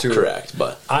 Yeah. Well, too. correct,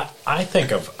 but I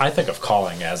think of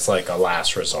calling as like a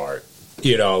last resort.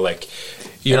 You know, like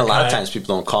a lot of times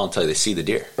people don't call until they see the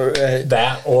deer. Right.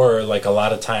 that, or like a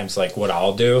lot of times, like what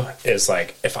I'll do is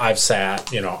like if I've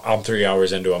sat, you know, I'm 3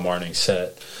 hours into a morning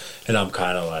sit, and I'm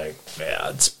kind of like,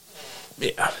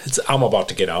 I'm about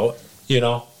to get out. You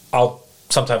know,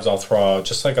 sometimes I'll throw out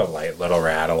just like a light little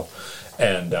rattle,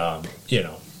 and you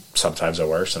know, sometimes it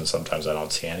works and sometimes I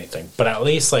don't see anything. But at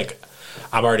least like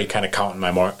I'm already kind of counting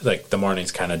the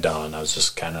morning's kind of done. I was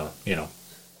just kind of, you know,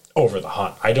 over the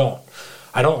hunt. I don't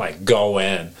like go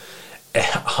in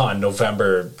on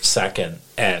November 2nd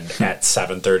and at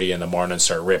 7:30 in the morning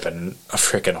start ripping a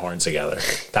freaking horns together.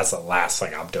 That's the last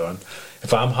thing I'm doing.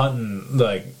 If I'm hunting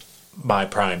like my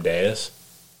prime days,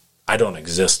 I don't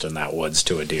exist in that woods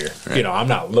to a deer. Right. You know, I'm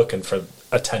not looking for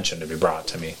attention to be brought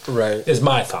to me. Right. Is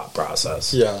my thought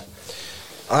process. Yeah.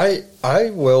 I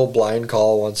will blind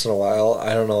call once in a while.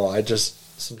 I don't know.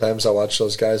 Sometimes I watch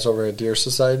those guys over at Deer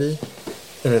Society,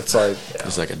 and it's like...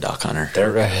 He's like a duck hunter.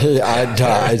 They're right.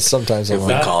 I sometimes... If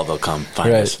we call, they'll come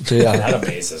find us. Yeah. That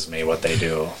amazes me what they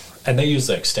do. And they use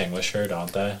the extinguisher,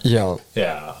 don't they? Yeah.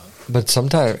 Yeah. But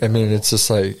sometimes, I mean, it's just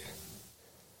like...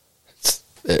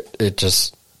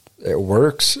 It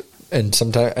works. And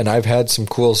sometimes... And I've had some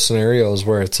cool scenarios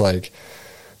where it's like...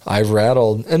 I've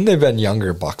rattled, and they've been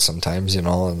younger bucks sometimes, you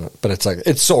know, but it's like,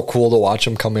 it's so cool to watch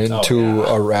them come into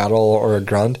a rattle or a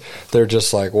grunt. They're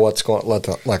just like, let's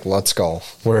go.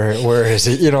 Where is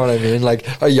he? You know what I mean? Like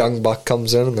a young buck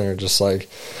comes in and they're just like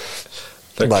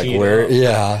where?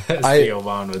 Yeah. Theo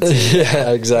Vaughn would say. Yeah,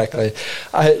 exactly.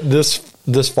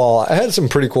 This fall, I had some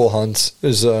pretty cool hunts.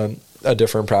 Is a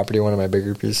different property, one of my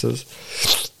bigger pieces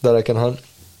that I can hunt.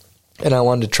 And I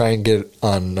wanted to try and get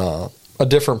on, a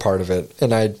different part of it,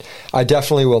 and I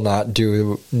definitely will not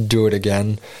do it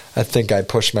again. I think I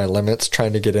pushed my limits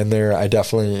trying to get in there. I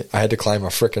had to climb a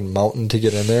freaking mountain to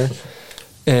get in there,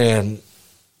 and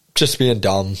just being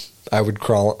dumb, I would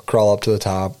crawl up to the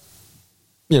top,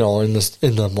 you know, in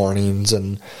the mornings,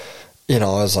 and you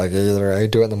know, I was like, either I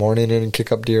do it in the morning and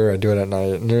kick up deer, or I do it at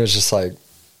night, and it was just like,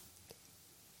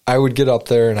 I would get up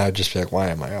there and I'd just be like, why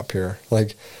am I up here?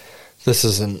 Like,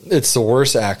 it's the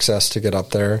worst access to get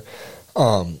up there.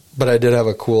 But I did have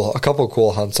a couple of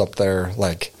cool hunts up there.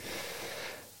 Like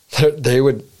they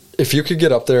would, if you could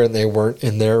get up there and they weren't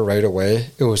in there right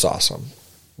away, it was awesome.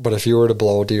 But if you were to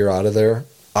blow deer out of there,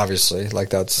 obviously, like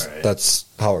that's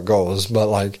how it goes. But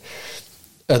like,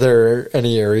 are there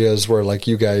any areas where like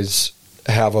you guys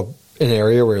have an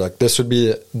area where like this would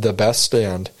be the best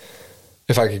stand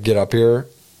if I could get up here,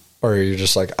 or are you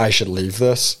just like, I should leave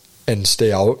this and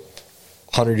stay out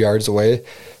 100 yards away?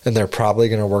 And they're probably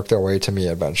going to work their way to me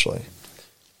eventually.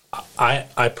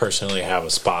 I personally have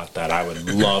a spot that I would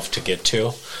love to get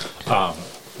to,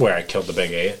 where I killed the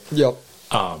big 8. Yep.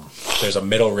 There's a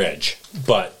middle ridge,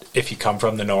 but if you come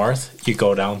from the north, you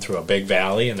go down through a big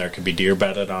valley, and there could be deer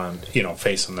bedded on, you know,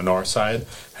 facing the north side.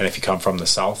 And if you come from the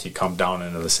south, you come down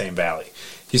into the same valley.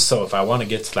 So if I want to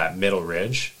get to that middle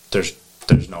ridge, there's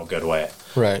no good way.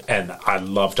 Right. And I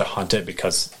love to hunt it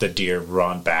because the deer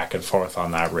run back and forth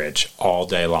on that ridge all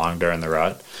day long during the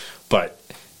rut. But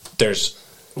there's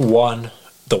one,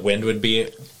 the wind would be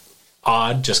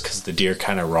odd just because the deer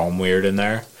kind of roam weird in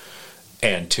there.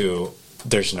 And two,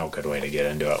 there's no good way to get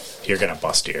into it. You're going to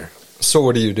bust deer. So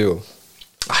what do you do?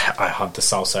 I hunt the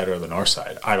south side or the north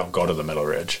side. I don't go to the middle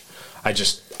ridge. I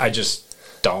just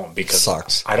don't, because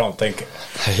sucks. I don't think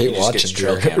I hate watching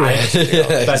deer.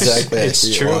 Exactly.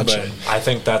 It's true, but I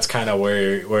think that's kind of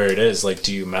where it is. Like,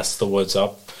 do you mess the woods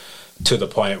up to the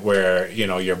point where, you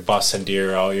know, you're busting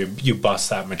deer out, you bust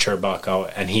that mature buck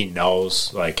out, and he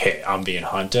knows, like, hey, I'm being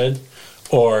hunted?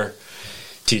 Or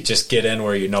do you just get in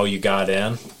where you know you got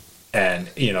in, and,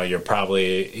 you know, you're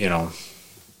probably, you know,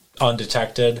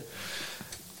 undetected?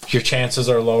 Your chances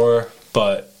are lower,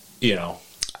 but, you know,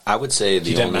 I would say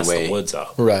the only way the woods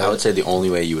up. Right. I would say the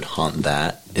only way you would hunt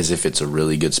that is if it's a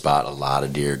really good spot. A lot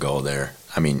of deer go there.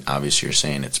 I mean, obviously you're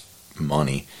saying it's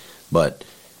money, but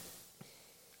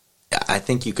I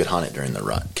think you could hunt it during the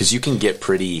rut because you can get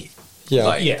pretty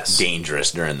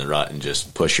dangerous during the rut and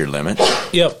just push your limit.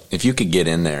 Yep. If you could get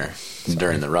in there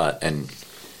during the rut, and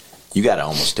you got to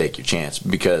almost take your chance,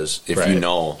 because if you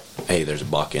know, hey, there's a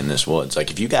buck in this woods.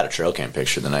 Like if you got a trail cam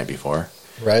picture the night before,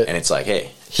 right, and it's like,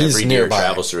 hey, he's every deer nearby.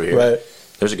 Travels through here. Right.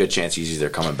 There's a good chance he's either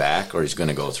coming back or he's going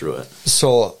to go through it.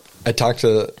 So I talked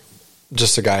to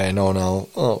just a guy I know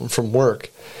now from work,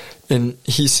 and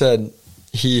he said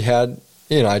he had,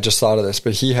 you know, I just thought of this,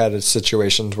 but he had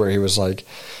situations where he was like,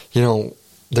 you know,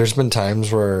 there's been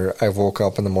times where I woke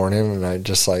up in the morning and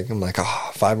I'm like,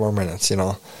 5 more minutes, you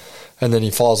know. And then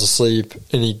he falls asleep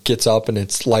and he gets up and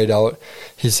it's light out.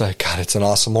 He's like, God, it's an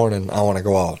awesome morning. I want to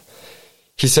go out.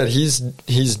 He said he's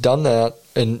done that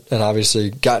and obviously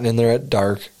gotten in there at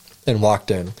dark and walked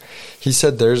in. He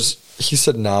said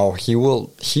now he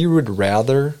would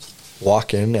rather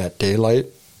walk in at daylight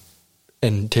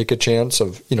and take a chance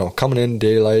of, you know, coming in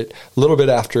daylight a little bit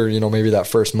after, you know, maybe that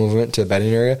first movement to a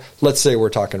bedding area. Let's say we're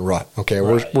talking rut. Okay.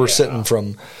 We're sitting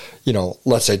from, you know,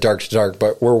 let's say dark to dark,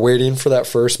 but we're waiting for that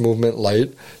first movement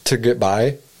light to get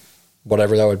by,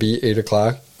 whatever that would be, 8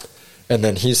 o'clock. and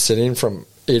then he's sitting from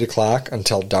 8 o'clock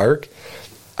until dark,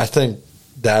 I think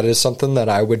that is something that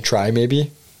I would try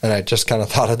maybe. And I just kind of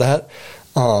thought of that,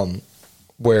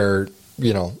 where,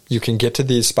 you know, you can get to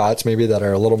these spots maybe that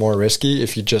are a little more risky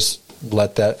if you just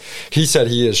let that. He said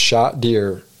he has shot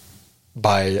deer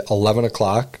by 11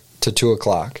 o'clock to 2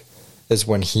 o'clock is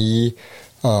when he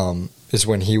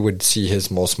would see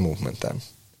his most movement then.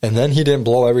 And then he didn't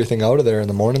blow everything out of there in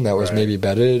the morning that was maybe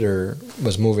bedded or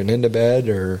was moving into bed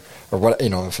or what, you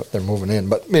know, if they're moving in.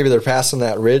 But maybe they're passing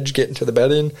that ridge, getting to the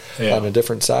bedding on a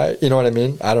different side. You know what I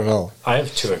mean? I don't know. I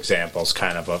have two examples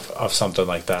kind of something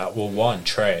like that. Well, one,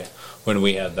 Trey, when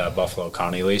we had that Buffalo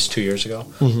County lease 2 years ago,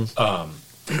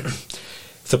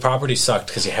 the property sucked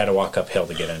because you had to walk uphill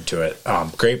to get into it.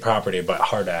 Great property, but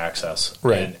hard to access.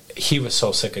 Right. And he was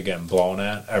so sick of getting blown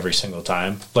at every single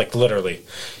time. Like, literally,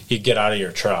 you'd get out of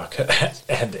your truck,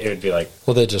 and it would be like...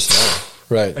 Well, they just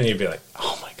know. Right. And you'd be like,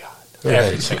 oh, my God. Right.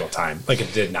 Every single time. Like,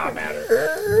 it did not matter.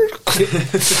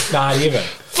 Not even.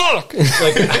 Fuck!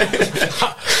 Like,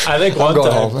 I think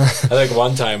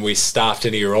one time we stopped,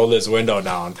 and he rolled his window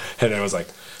down, and it was like...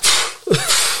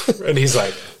 And he's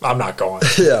like, I'm not going.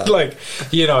 Yeah. Like,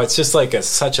 you know, it's just like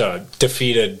such a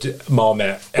defeated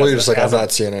moment. Well, you're just like, I'm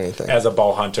not seeing anything. As a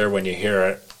bow hunter, when you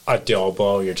hear a doe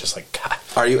blow, you're just like, God.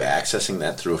 Are you accessing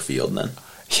that through a field then?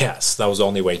 Yes, that was the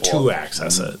only way to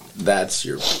access it. That's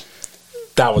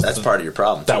part of your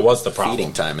problem. That was the problem.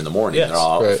 Feeding time in the morning. Yes. They're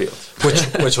all out in the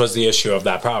field. Which was the issue of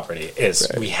that property, is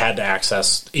we had to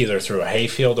access either through a hay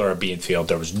field or a bean field.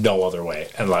 There was no other way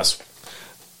unless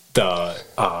the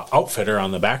outfitter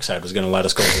on the backside was going to let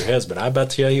us go through his, but I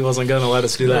bet you he wasn't going to let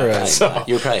us do that. Right. So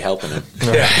you're probably helping him.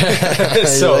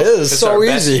 So it is so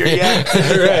easy. Right. Yeah,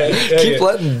 Keep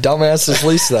letting dumbasses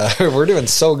lease that. We're doing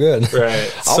so good.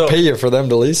 Right. I'll pay you for them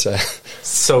to lease that.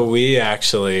 So we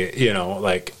actually, you know,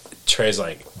 like, Trey's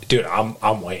like, dude,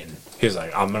 I'm waiting. He's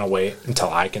like, I'm going to wait until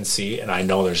I can see and I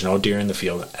know there's no deer in the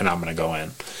field and I'm going to go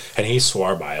in. And he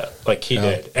swore by it. Like, he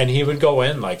did. And he would go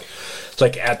in, like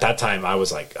at that time, I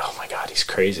was like, oh my God, he's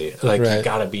crazy. Like, you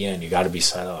got to be in. You got to be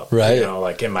set up. Right. You know,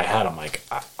 like, in my head, I'm like,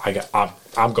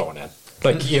 I'm going in.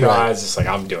 Like, you know, I was just like,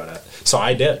 I'm doing it. So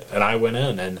I did. And I went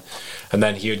in. And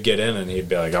then he would get in and he'd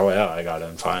be like, oh, yeah, I got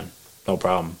in fine. No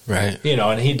problem. Right. You know,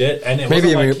 and he did. And it maybe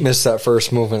you like missed that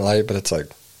first movement light, but it's like.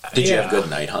 Did you have good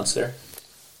night hunts there?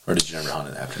 Or did you never hunt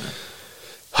in the afternoon?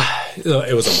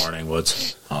 It was a morning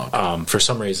woods. Oh, okay. For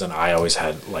some reason, I always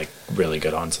had like really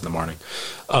good hunts in the morning.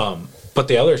 But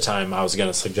the other time I was going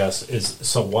to suggest is,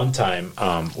 so one time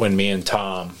when me and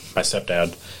Tom, my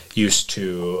stepdad, used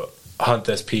to hunt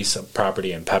this piece of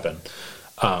property in Pepin,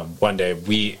 one day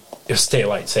it was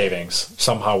daylight savings.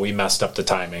 Somehow we messed up the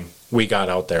timing. We got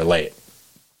out there late.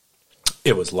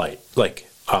 It was light, like,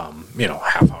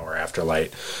 half hour after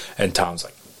light. And Tom's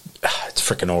like, it's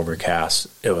freaking overcast.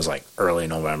 It was like early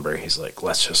November. He's like,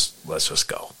 let's just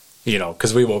go. You know,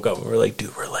 because we woke up and we're like,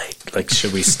 dude, we're late. Like,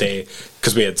 should we stay?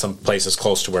 Because we had some places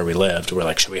close to where we lived. We're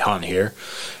like, should we hunt here?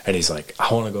 And he's like,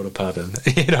 I want to go to Pepin,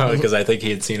 because I think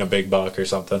he had seen a big buck or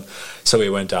something. So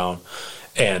we went down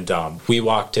and we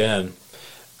walked in.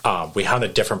 We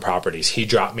hunted different properties. He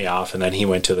dropped me off and then he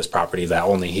went to this property that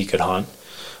only he could hunt.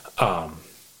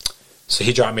 So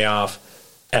he dropped me off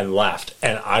and left.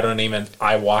 And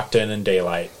I walked in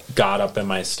daylight, got up in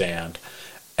my stand,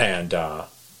 and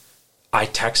I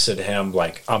texted him,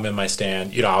 like, I'm in my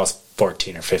stand. You know, I was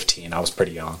 14 or 15. I was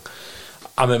pretty young.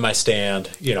 I'm in my stand.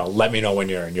 You know, let me know when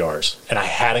you're in yours. And I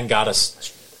hadn't got a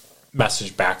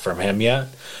message back from him yet.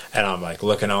 And I'm, like,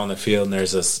 looking out in the field, and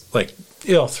there's this, like,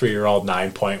 3-year-old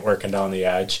 9-point working down the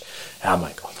edge. And I'm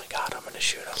like, oh, my God, I'm going to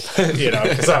shoot him.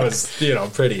 Because I was,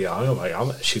 pretty young. I'm like, I'm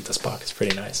going to shoot this buck. It's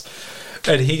pretty nice.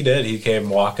 And he did. He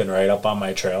came walking right up on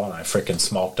my trail, and I freaking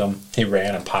smoked him. He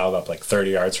ran and piled up like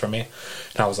 30 yards from me.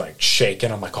 And I was like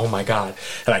shaking. I'm like, oh my God.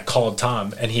 And I called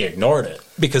Tom, and he ignored it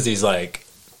because he's like,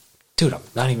 dude, I'm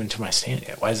not even to my stand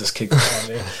yet. Why is this kid calling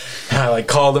me? And I like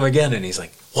called him again, and he's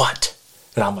like, what?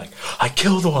 And I'm like, I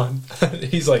killed one.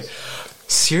 He's like,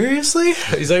 seriously?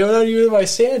 He's like, I'm not even in my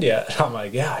stand yet. And I'm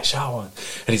like, yeah, I shot one.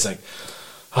 And he's like,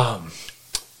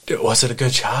 was it a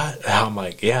good shot? And I'm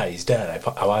like, yeah, he's dead.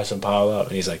 I watched him pile up.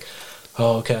 And he's like,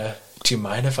 oh, okay. Do you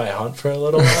mind if I hunt for a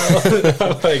little while?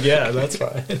 I'm like, yeah, that's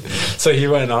fine. So he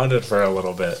went and hunted for a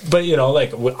little bit. But,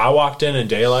 like, I walked in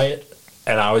daylight,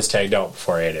 and I was tagged out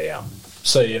before 8 a.m.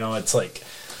 So, it's like,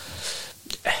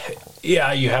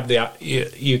 yeah, you have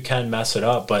you can mess it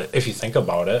up. But if you think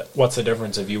about it, what's the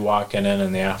difference if you walking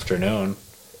in the afternoon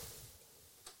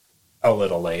a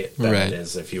little late than it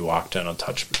is if you walked in a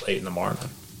touch late in the morning?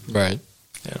 Right.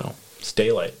 It's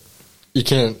daylight. You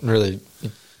can't really,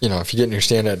 if you get in your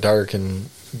stand at dark and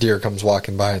deer comes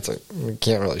walking by, it's like, we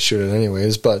can't really shoot it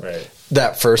anyways. But Right.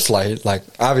 that first light, like,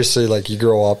 obviously, like, you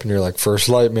grow up and you're like, first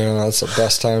light, man, that's the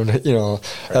best time to,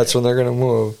 that's when they're going to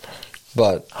move.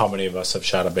 But How many of us have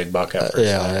shot a big buck at first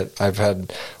yeah, I've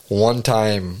had one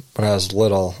time when I was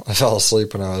little, I fell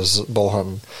asleep when I was bow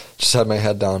hunting. Just had my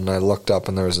head down and I looked up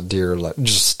and there was a deer like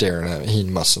just staring at me. He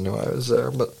must have knew I was there,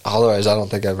 but otherwise, I don't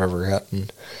think I've ever gotten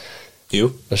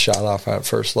a shot off at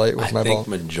first light with my bow. I think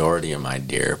majority of my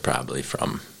deer probably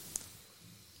from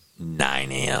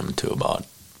 9 a.m. to about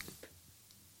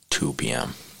 2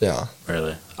 p.m. Yeah,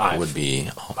 Really? would be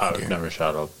all my I've deer. never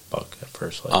shot a buck at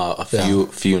first light. A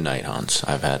few night hunts.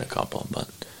 I've had a couple, but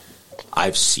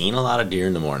I've seen a lot of deer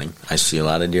in the morning. I see a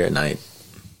lot of deer at night.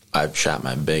 I've shot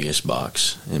my biggest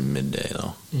bucks in midday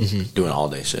though, doing all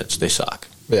day sits. They suck.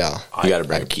 yeah. You got to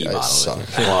bring a pee bottle. suck.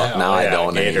 With you. Well, now I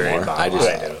don't Gatorade anymore. bottle,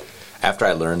 I do. After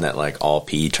I learned that like all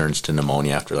pee turns to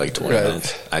pneumonia after like 20 Right.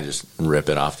 minutes, I just rip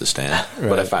it off the stand. But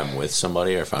Right. if I'm with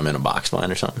somebody or if I'm in a box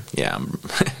blind or something, yeah,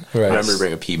 Right. remember to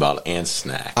bring a pee bottle and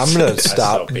snacks. I'm gonna I still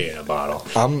stop. pee in a bottle.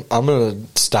 I'm gonna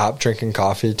stop drinking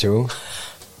coffee too,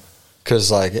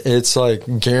 because like it's like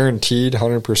guaranteed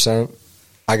 100%.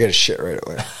 I get a shit right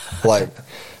away. Like,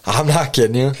 I'm not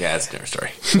kidding you. Yeah, that's a different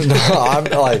story. No, I'm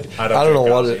like, I don't know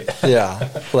what drink it, yeah.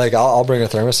 Like, I'll bring a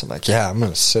thermos. I'm like, yeah, I'm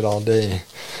going to sit all day.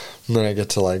 And then I get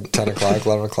to like 10 o'clock,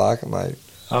 11 o'clock. I'm like,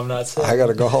 I'm not sick. I got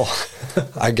to go.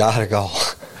 I got to go.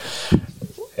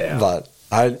 Yeah. But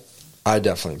I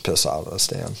definitely piss out of the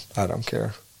stand. I don't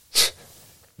care.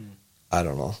 I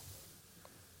don't know.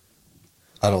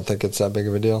 I don't think it's that big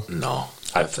of a deal. No,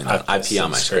 definitely not. I pee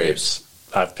on my scrapes.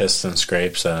 I've pissed in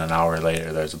scrapes, and an hour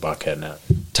later, there's a buck hitting it.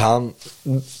 Tom,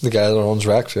 the guy that owns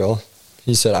Rackfield,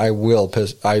 he said, I will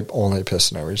piss. I only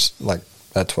piss in every, like,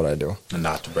 that's what I do. And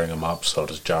not to bring him up, so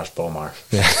does Josh Bomar.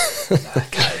 Yeah. That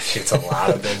guy shoots a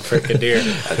lot of big freaking deer.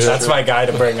 That's my guy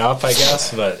to bring up, I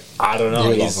guess. But I don't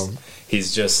know. You love him.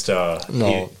 He's just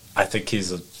No. I think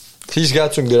he's He's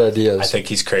got some good ideas. I think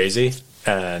he's crazy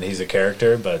and he's a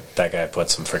character. But that guy put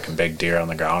some freaking big deer on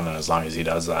the ground, and as long as he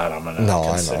does that, I'm gonna No, I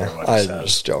consider know. what he I'm says.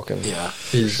 just joking. Yeah,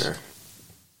 for He's- sure.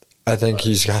 I think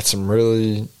he's got some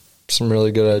really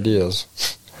good ideas.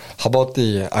 How about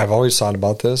I've always thought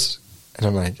about this, and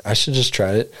I'm like, I should just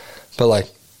try it. But like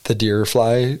the deer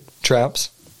fly traps,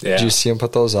 Yeah, do you see him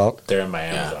put those up? they're in my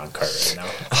Amazon cart right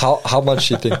now. How much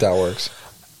do you think that works?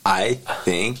 I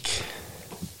think.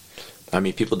 I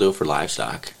mean, people do it for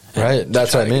livestock, and Right, to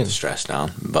that's try what I to get mean. the stress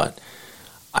down, but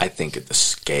I think at the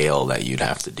scale that you'd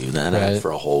have to do that Right. at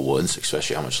for a whole woods,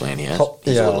 especially how much land he has, Oh,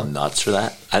 he's yeah. a little nuts for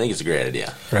that. I think it's a great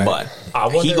idea, Right. but I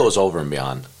wonder- he goes over and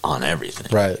beyond on everything.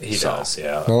 Right. He So- does,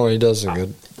 yeah. No, he does a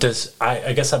good.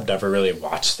 I guess I've never really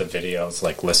watched the videos,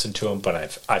 like listened to him,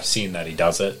 but I've seen that he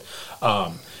does it.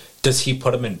 Does he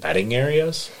put them in bedding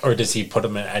areas, or does he put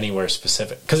them in anywhere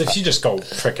specific? Because if you just go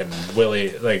freaking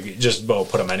willy, like just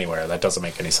put them anywhere, that doesn't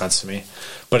make any sense to me.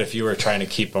 But if you were trying to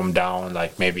keep them down,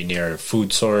 like maybe near a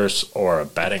food source or a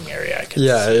bedding area, I could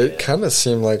Yeah, see it kind of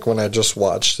seemed like when I just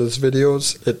watched his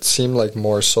videos, it seemed like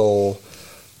more so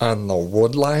on the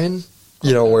wood line,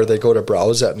 where they go to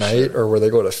browse at night or where they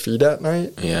go to feed at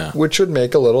night. Yeah. Which would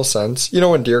make a little sense.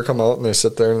 When deer come out and they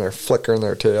sit there and they're flickering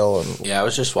their tail and Yeah, I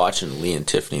was just watching Lee and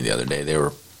Tiffany the other day. They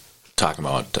were talking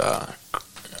about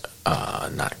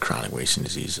not chronic wasting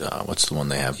disease. What's the one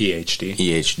they have? EHD.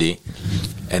 EHD,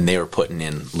 and they were putting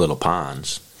in little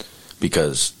ponds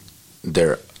because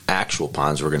their actual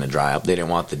ponds were going to dry up. They didn't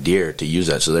want the deer to use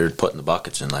that, so they were putting the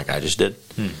buckets in like I just did.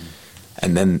 Mm-hmm.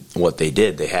 And then what they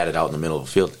did, they had it out in the middle of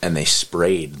the field, and they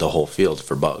sprayed the whole field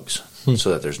for bugs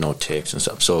so that there's no ticks and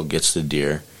stuff. So it gets the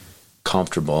deer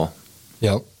comfortable.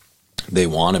 Yep. They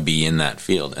want to be in that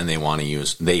field, and they want to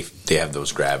use. They have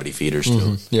those gravity feeders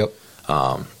too. Yep.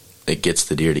 It gets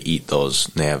the deer to eat those.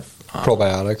 They have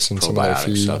Probiotics and some of their probiotic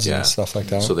feeds stuff, yeah. and stuff like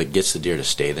that. So that gets the deer to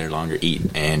stay there longer, eat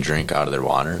and drink out of their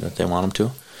water that they want them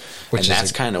to. Which and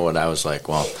that's kind of what I was like,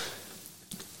 well,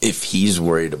 if he's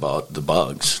worried about the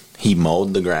bugs, he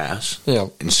mowed the grass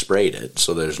Yep. and sprayed it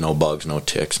so there's no bugs, no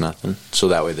ticks, nothing. So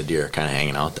that way the deer are kind of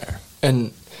hanging out there.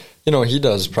 And he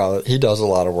does a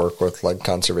lot of work with like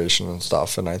conservation and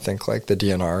stuff, and I think like the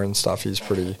DNR and stuff, he's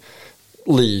pretty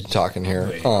lead talking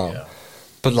here. Yeah.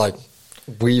 But like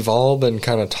we've all been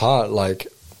kind of taught like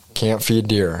can't feed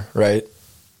deer, right?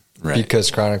 Right.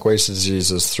 Because chronic waste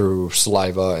disease is through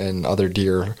saliva and other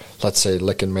deer, let's say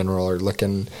licking mineral or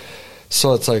licking.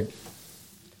 So it's like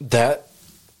that.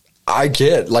 I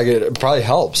get like it probably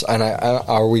helps, and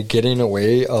are we getting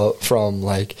away from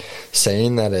like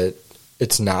saying that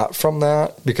it's not from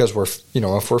that because we're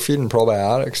if we're feeding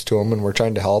probiotics to them and we're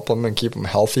trying to help them and keep them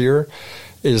healthier,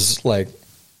 is like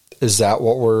Is that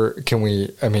what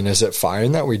is it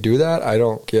fine that we do that? I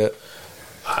don't get.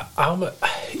 I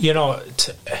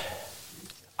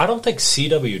don't think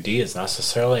CWD is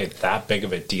necessarily that big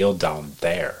of a deal down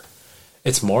there.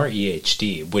 It's more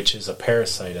EHD, which is a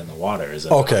parasite in the water,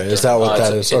 isn't it? Okay, is that what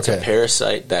that is? It's okay. a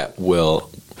parasite that will...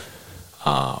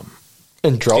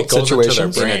 in drought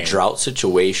situations? In a drought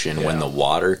situation, when the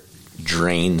water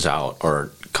drains out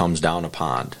or comes down a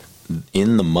pond,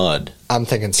 in the mud... I'm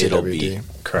thinking CWD. It'll be,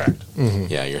 correct. Mm-hmm.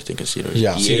 Yeah, you're thinking CWD.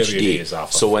 Yeah. CWD is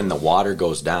off. So when the water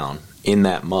goes down, in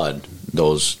that mud,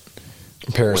 those...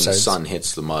 Parasites. When the sun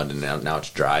hits the mud and now it's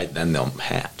dry, then they'll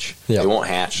hatch. Yep. They won't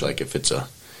hatch like if it's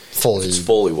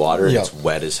fully water and Yep. it's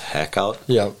wet as heck out.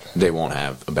 Yep. They won't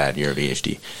have a bad year of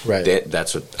EHD. Right.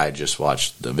 That's what I just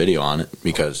watched the video on it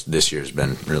because this year's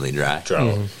been really dry.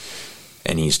 Drought.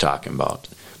 And he's talking about.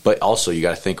 But also you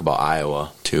got to think about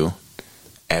Iowa too.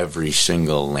 Every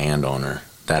single landowner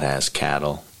that has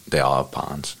cattle, they all have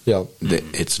ponds. Yep.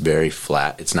 It's very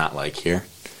flat. It's not like here.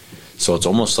 So it's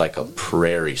almost like a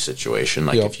prairie situation.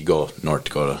 Like if you go North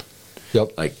Dakota,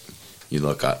 like you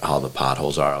look at how the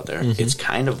potholes are out there. It's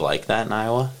kind of like that in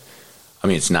Iowa. I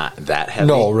mean, it's not that heavy.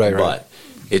 No, right. But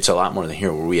it's a lot more than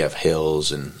here where we have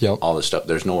hills and all this stuff.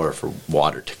 There's nowhere for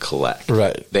water to collect.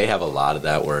 Right. They have a lot of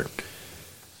that where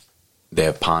they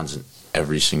have ponds in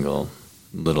every single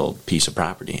little piece of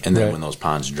property. And then when those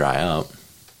ponds dry up,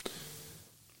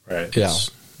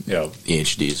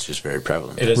 EHD is just very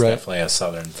prevalent. It is definitely a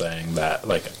southern thing that,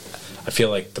 like, I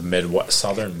feel like the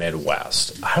southern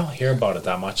Midwest. I don't hear about it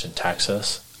that much in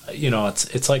Texas. You know,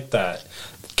 it's like that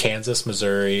Kansas,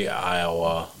 Missouri,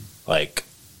 Iowa, like,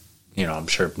 you know, I'm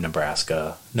sure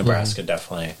Nebraska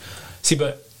definitely. See,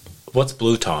 but what's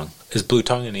blue tongue? Is blue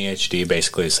tongue and EHD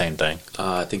basically the same thing?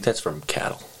 I think that's from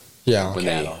cattle. Yeah.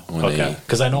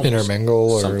 Because I know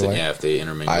intermingle or something. like, If they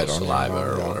intermingle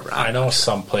saliva or whatever. I know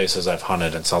some places I've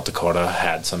hunted in South Dakota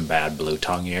had some bad blue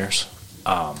tongue years,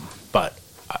 but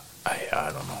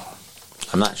I don't know.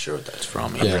 I'm not sure what that's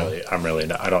from. I'm really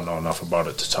not, I don't know enough about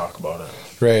it to talk about it.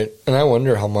 Right, and I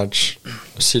wonder how much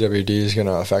CWD is going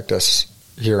to affect us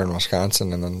here in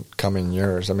Wisconsin in the coming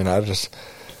years. I mean, I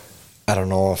don't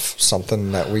know if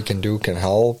something that we can do can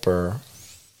help or.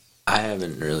 I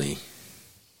haven't really.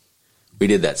 We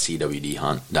did that CWD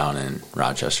hunt down in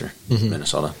Rochester,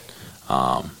 Minnesota.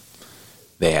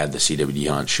 They had the CWD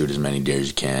hunt, shoot as many deer as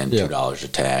you can, $2 a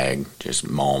tag, just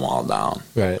mow them all down.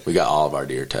 Right. We got all of our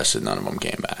deer tested, none of them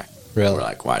came back. Really? We're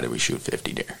like, why did we shoot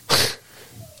 50 deer?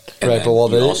 Right, but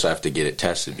you also have to get it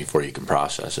tested before you can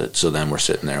process it. So then we're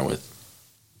sitting there with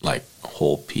like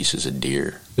whole pieces of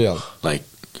deer. Yeah. Like,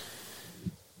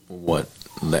 what?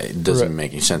 It doesn't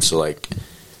make any sense. So like,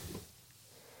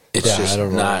 it's just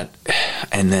not.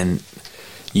 And then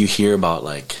you hear about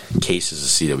like cases of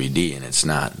CWD, and it's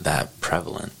not that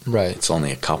prevalent. Right. It's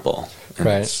only a couple.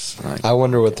 Right. Like, I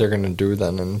wonder what they're going to do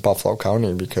then in Buffalo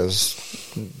County, because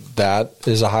that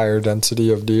is a higher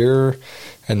density of deer,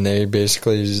 and they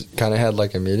basically kind of had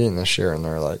like a meeting this year, and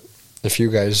they're like, if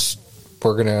you guys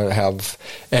were going to have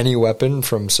any weapon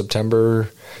from September,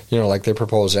 you know, like they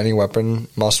propose any weapon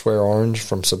must wear orange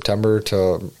from September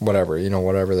to whatever, you know,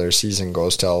 whatever their season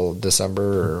goes till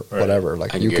December or whatever.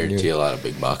 Like, I can guarantee a lot of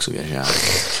big bucks will get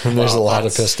shot. And there's a lot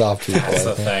of pissed off people. That's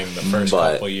the thing. The first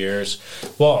couple years,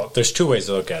 well, there's two ways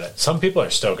to look at it. Some people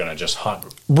are still going to just hunt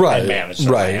and manage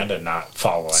their land and not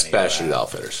follow any. Especially the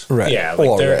outfitters. Right. Yeah,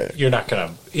 like you're not going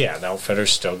to. Yeah, the outfitter's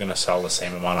still going to sell the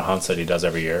same amount of hunts that he does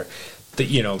every year.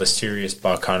 The serious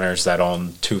buck hunters that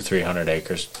own 200-300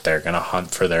 acres, they're gonna hunt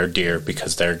for their deer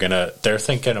because they're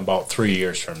thinking about 3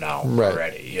 years from now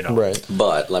already. You know, right?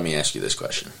 But let me ask you this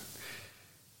question: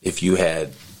 if you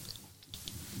had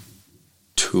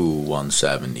two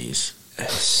 170s,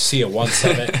 see, a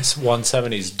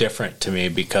 170 is different to me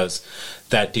because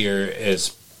that deer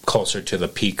is closer to the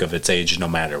peak of its age no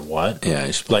matter what.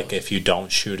 Yeah, like if you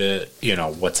don't shoot it, you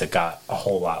know, what's it got a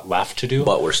whole lot left to do?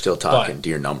 But we're still talking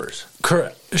deer numbers.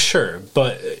 Correct, sure,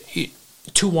 but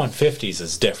two 150s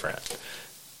is different.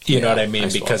 You know what I mean?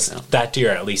 Because that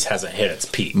deer at least hasn't hit its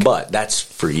peak. But that's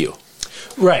for you.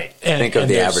 Right. Think of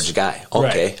the average guy.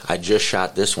 Okay, I just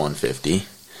shot this 150.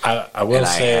 I will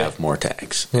say I have more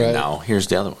tags. Right. And now here's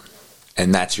the other one.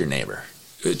 And that's your neighbor.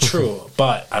 True,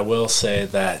 but I will say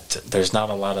that there's not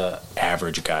a lot of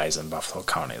average guys in Buffalo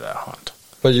County that hunt.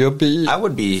 But you'll be. I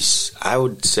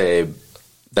would say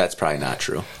that's probably not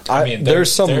true. I mean,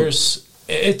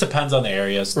 it depends on the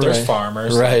areas. There's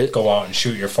farmers that go out and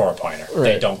shoot your 4-pointer. Right.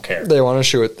 They don't care. They want to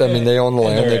shoot. I mean, they own the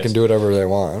land. They can do whatever they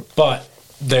want. But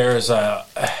there's I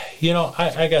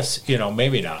guess,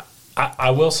 maybe not.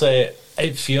 I will say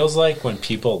it feels like when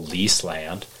people lease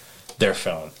land,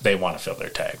 they want to fill their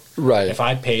tag. Right. If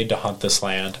I paid to hunt this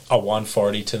land, a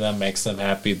 140 to them makes them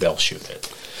happy, they'll shoot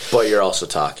it. But you're also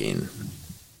talking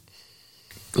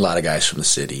a lot of guys from the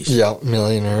cities. Yeah,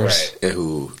 millionaires. Right.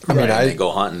 Who, they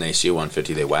go hunting, they see a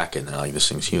 150, they whack it, and they're like, this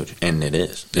thing's huge. And it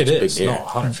is. It's a big deer. No,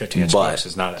 150-inch bucks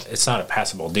is not a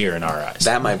passable deer in our eyes.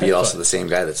 That might be also the same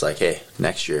guy that's like, hey,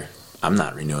 next year, I'm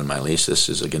not renewing my lease. This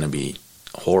is going to be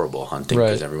horrible hunting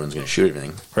because everyone's going to shoot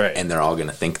everything. Right. And they're all going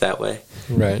to think that way.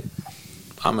 Right.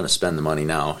 I'm going to spend the money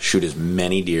now, shoot as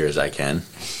many deer as I can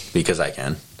because I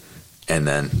can, and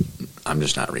then I'm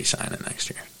just not re-signing next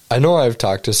year. I know I've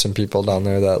talked to some people down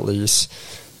there that lease,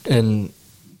 and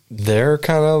they're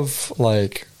kind of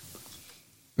like,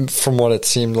 from what it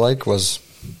seemed like,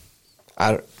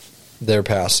 they're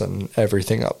passing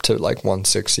everything up to like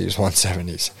 160s,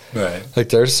 170s. Right. Like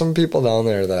there's some people down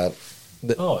there that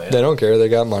they don't care. They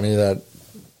got money that,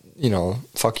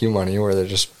 fuck you money, where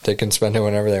they can spend it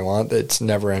whenever they want. It's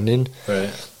never ending.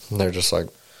 Right. And they're just like,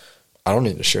 I don't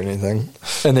need to shoot anything.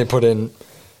 And they put in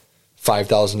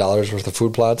 $5,000 worth of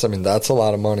food plots. I mean, that's a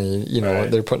lot of money.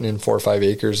 They're putting in 4 or 5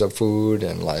 acres of food,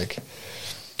 and like,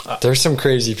 there's some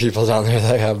crazy people down there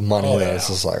that have money that's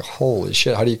just like, holy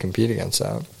shit, how do you compete against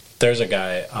that? There's a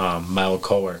guy, my old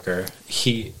coworker.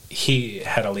 He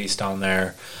had a lease down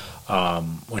there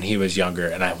when he was younger,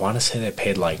 and I want to say they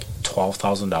paid like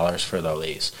 $12,000 for the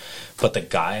lease. But the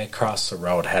guy across the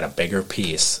road had a bigger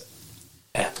piece,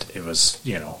 and it was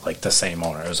like the same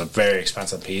owner. It was a very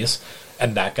expensive piece.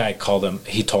 And that guy called him.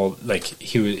 He told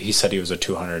he said he was a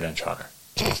 200-inch hunter.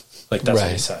 Like that's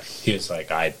what he said. He was like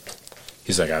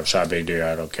I've shot big deer.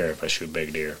 I don't care if I shoot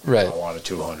big deer. Right. I want a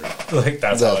 200. Like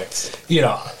that's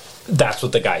that's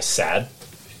what the guy said.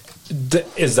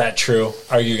 Is that true?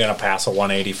 Are you gonna pass a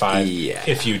 185? Yeah.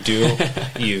 If you do,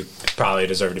 you probably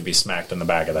deserve to be smacked in the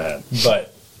back of the head.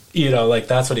 But like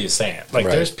that's what he's saying. Like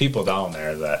there's people down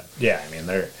there that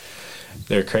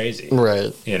they're crazy.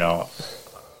 Right.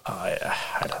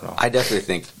 I don't know. I definitely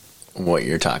think what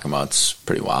you're talking about is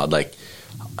pretty wild. Like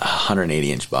a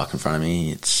 180-inch buck in front of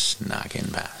me, it's not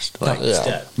getting past. Like, it's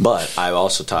dead. But I've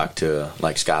also talked to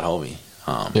like Scott Hovey,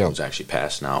 who's actually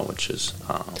passed now, which is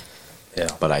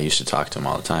But I used to talk to him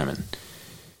all the time, and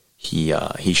he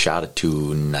shot a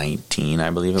 219, I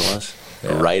believe it was,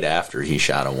 right after he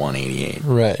shot a 188.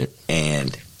 Right.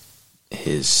 And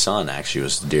his son actually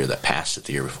was the deer that passed it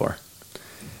the year before,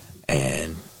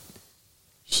 and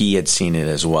he had seen it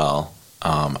as well.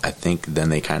 I think then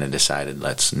they kind of decided,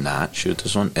 let's not shoot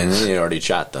this one. And then they already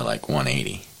shot the,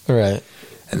 180. Right.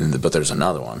 And then, but there's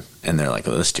another one. And they're like,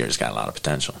 well, this deer's got a lot of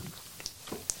potential.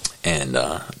 And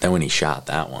then when he shot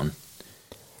that one,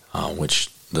 which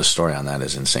the story on that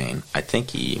is insane. I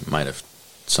think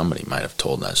somebody might have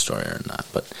told that story or not.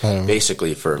 But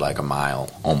basically for a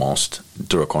mile almost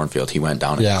through a cornfield, he went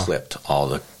down and clipped all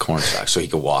the corn stalks so he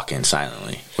could walk in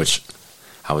silently, which...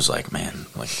 I was like, man,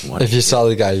 what? If you saw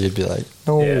the guy, you'd be like,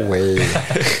 no way.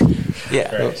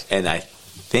 Yeah. Right. And I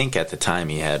think at the time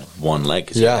he had one leg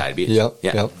because he had diabetes. Yep.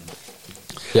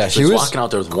 Yeah, so he was walking out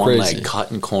there with one leg,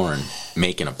 cutting corn,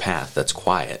 making a path that's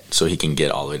quiet so he can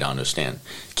get all the way down to a stand.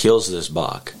 Kills this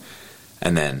buck.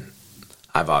 And then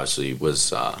I've obviously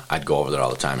I'd go over there all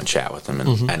the time and chat with him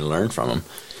and learn from him.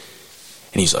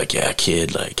 And he's like, yeah,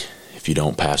 kid, if you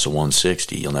don't pass a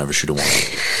 160, you'll never shoot a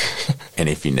 180. And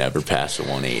if you never pass a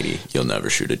 180, you'll never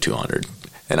shoot a 200.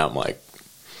 And I'm like,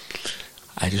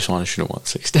 I just want to shoot a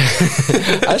 160.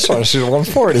 I just want to shoot a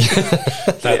 140.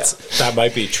 That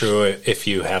might be true if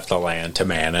you have the land to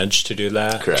manage to do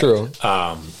that. Correct. True.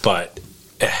 But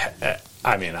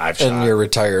I mean, I've shot. And you're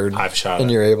retired. I've shot. And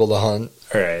you're able to hunt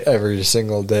every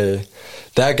single day.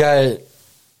 That guy,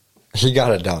 he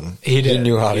got it done. He did. He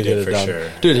knew how to get it done. Sure.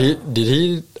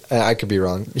 Dude, I could be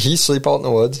wrong. He sleep out in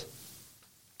the woods?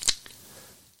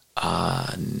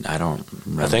 I don't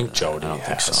remember. I think Jody I don't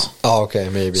think so. Oh, okay,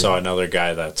 maybe. So another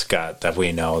guy that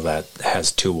we know that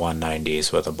has 2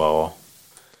 190s with a bow,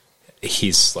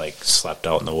 he's slept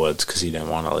out in the woods because he didn't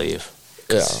want to leave.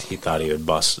 Yeah. He thought he would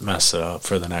mess it up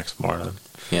for the next morning.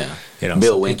 Yeah.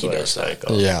 Bill Winky does that.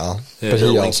 Yeah. But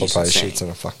he also probably shoots in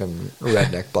a fucking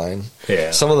redneck blind.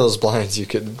 Yeah. Some of those blinds you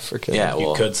could freaking... Yeah,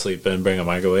 you could sleep in, bring a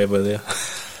microwave with you.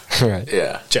 Right.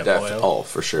 Yeah. Oh,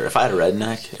 for sure. If I had a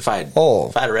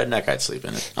redneck, I'd sleep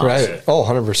in it. Honestly. Right. Oh,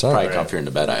 100%. Probably comfier in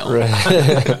the bed I own. Right.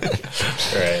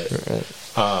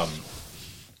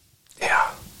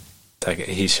 Yeah.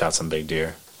 He shot some big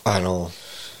deer. I know.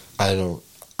 I don't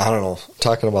know.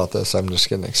 Talking about this, I'm just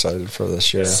getting excited for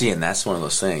this year. See, and that's one of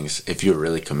those things. If you're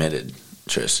really committed,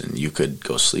 Tristan, you could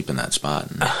go sleep in that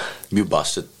spot. And you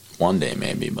bust it one day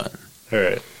maybe, but... All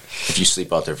right. if you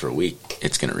sleep out there for a week,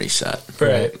 it's going to reset.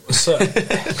 Right. So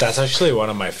that's actually one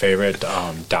of my favorite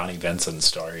Donnie Vincent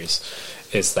stories.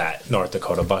 Is that North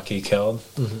Dakota buck he killed?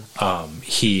 Mm-hmm.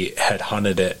 He had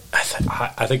hunted it.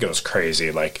 I think it was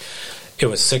crazy. Like it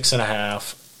was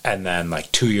 6.5, and then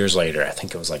like 2 years later, I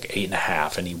think it was like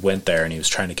 8.5. And he went there and he was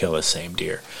trying to kill the same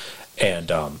deer.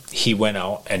 And he went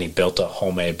out and he built a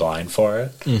homemade blind for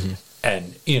it. Mm-hmm.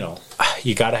 And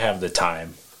you got to have the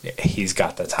time. He's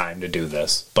got the time to do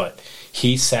this, but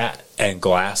he sat and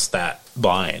glassed that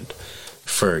blind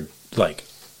for like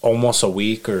almost a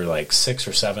week or like 6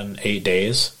 or 7, 8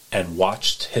 days and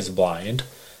watched his blind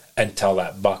until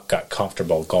that buck got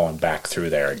comfortable going back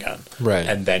through there again. Right.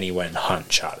 And then he went and hunt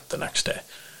and shot it the next day.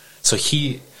 So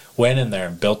he went in there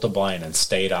and built the blind and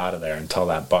stayed out of there until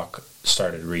that buck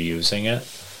started reusing it.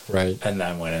 Right. And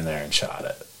then went in there and shot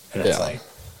it. And it's like,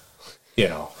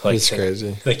 like it's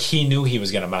crazy. Like he knew he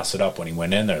was going to mess it up when he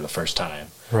went in there the first time.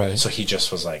 Right. So he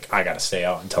just was like, I got to stay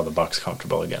out until the buck's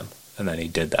comfortable again. And then he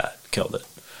did that, killed it.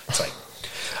 It's like,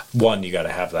 one, you got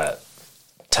to have that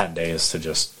 10 days to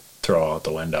just throw out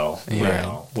the window,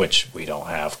 which we don't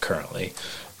have currently.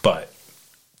 But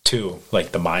two,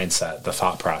 like the mindset, the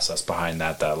thought process behind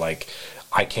that like,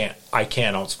 I can't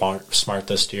outsmart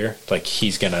this deer. Like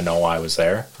he's going to know I was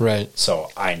there. Right.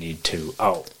 So I need to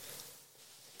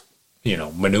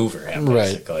maneuver him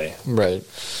basically. Right.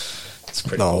 It's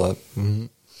pretty cool.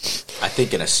 I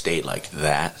think in a state like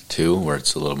that too, where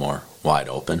it's a little more wide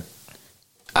open,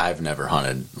 I've never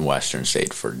hunted western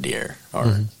state for deer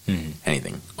or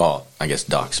anything. Well, I guess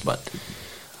ducks, but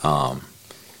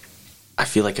I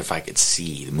feel like if I could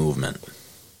see the movement,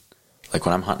 like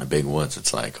when I'm hunting a big woods,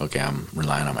 it's like, okay, I'm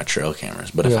relying on my trail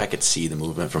cameras. But if I could see the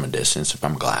movement from a distance, if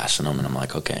I'm glassing them and I'm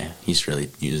like, okay, he's really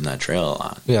using that trail a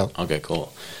lot. Yeah. Okay,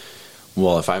 cool.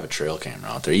 Well, if I have a trail camera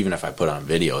out there, even if I put on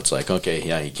video, it's like, okay,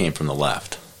 yeah, he came from the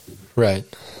left. Right.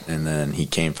 And then he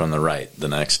came from the right the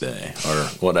next day or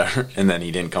whatever. And then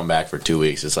he didn't come back for 2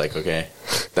 weeks. It's like, okay,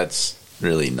 that's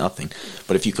really nothing.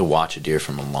 But if you could watch a deer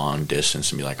from a long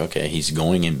distance and be like, okay, he's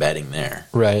going and bedding there.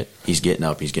 Right. He's getting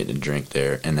up, he's getting a drink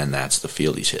there, and then that's the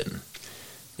field he's hitting.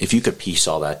 If you could piece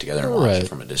all that together and watch it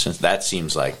from a distance, that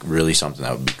seems like really something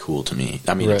that would be cool to me.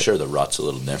 I mean, I'm sure the rut's a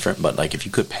little different, but like if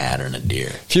you could pattern a deer.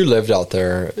 If you lived out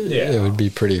there, it would be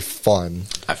pretty fun.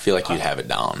 I feel like you'd have it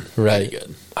down pretty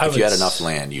good. If you had enough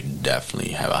land, you'd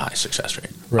definitely have a high success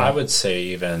rate. Right. I would say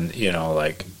even,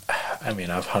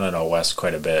 I've hunted out west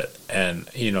quite a bit, and,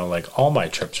 like all my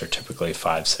trips are typically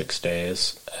 5-6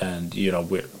 days, and,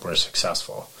 we're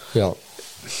successful. Yeah.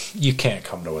 You can't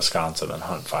come to Wisconsin and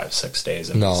hunt 5-6 days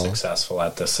and be successful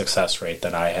at the success rate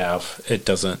that I have. It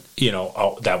doesn't,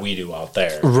 that we do out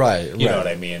there. Right. You know what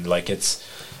I mean? Like it's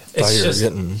just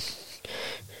getting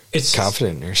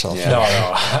confident in yourself. Yeah. No.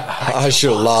 I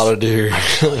shoot a lot of deer.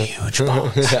 Huge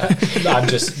bones. I'm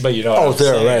just, but what I'm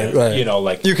saying, right.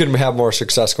 Like you can have more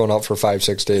success going out for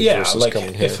 5-6 days versus like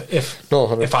coming here.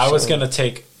 If I was going to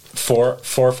take 4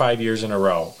 or 5 years in a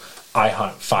row, I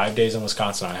hunt 5 days in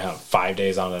Wisconsin, I hunt 5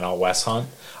 days on an out west hunt,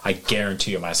 I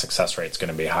guarantee you my success rate is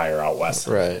going to be higher out west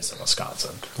than it is in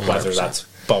Wisconsin. 100%. Whether that's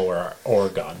bow or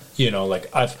gun.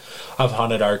 Like I've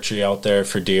hunted archery out there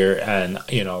for deer, and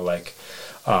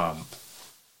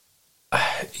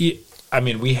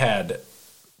we had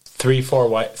 3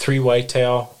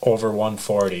 whitetail over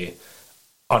 140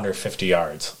 under 50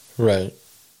 yards. Right.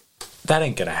 That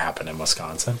ain't gonna happen in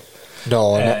Wisconsin.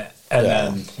 No. And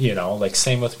then, like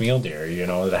same with mule deer,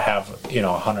 to have,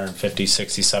 150,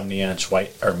 60, 70 inch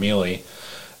white or muley,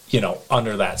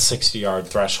 under that 60-yard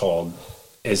threshold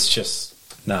is just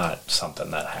not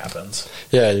something that happens.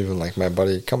 Yeah, even like my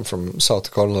buddy come from South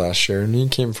Dakota last year, and he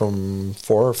came from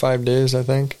 4 or 5 days, I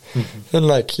think. Mm-hmm. And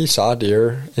like he saw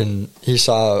deer, and he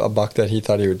saw a buck that he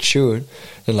thought he would shoot,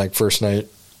 and like first night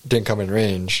didn't come in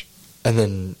range, and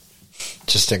then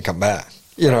just didn't come back.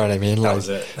 You know what I mean? That was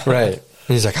it. Right.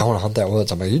 And he's like, I want to hunt that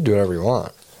woods. I'm like, you do whatever you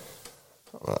want.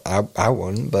 I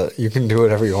wouldn't, but you can do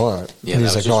whatever you want. Yeah, and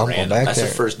he's like, no, I'm random. going back That's there.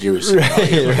 That's the first deer we've seen.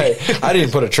 Right. I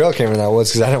didn't put a trail camera in that woods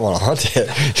because I didn't want to hunt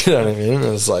it. You know what I mean? It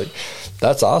was like,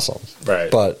 that's awesome. Right.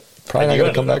 But probably not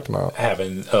going to come back tomorrow.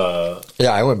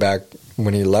 Yeah, I went back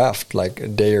when he left, like a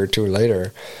day or two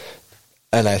later,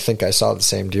 and I think I saw the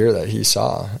same deer that he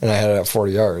saw, and I had it at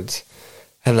 40 yards.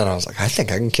 And then I was like, I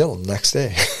think I can kill him next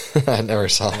day. I never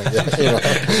saw him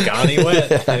again. Gone he went.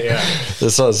 Yeah.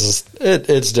 This was just,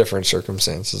 it's different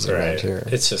circumstances around here.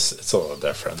 It's a little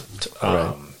different.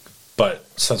 Right. But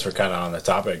since we're kind of on the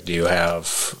topic, do you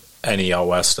have any out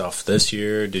west stuff this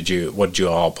year? What did you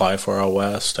all apply for out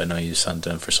west? I know you sent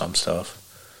in for some stuff.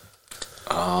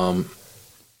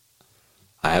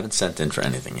 I haven't sent in for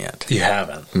anything yet. You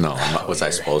haven't? No. Was I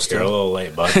supposed to? You're a little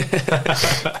late, bud.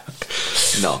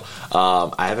 No.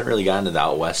 I haven't really gotten to the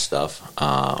out west stuff.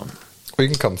 We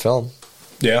can come film.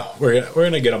 Yeah, we're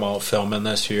gonna get them out filming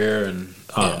this year, and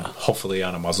hopefully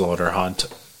on a muzzleloader hunt.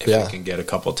 If we can get a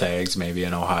couple tags, maybe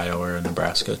an Ohio or a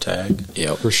Nebraska tag.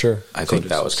 Yep, for sure. I think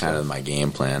that was kind of my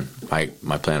game plan. My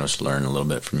plan was to learn a little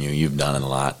bit from you. You've done it a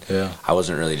lot. Yeah, I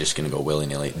wasn't really just going to go willy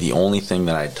nilly. The only thing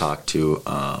that I talked to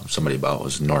somebody about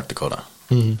was North Dakota.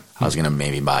 Mm-hmm. I was going to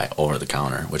maybe buy over the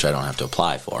counter, which I don't have to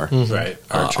apply for. Mm-hmm. Right,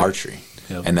 archery,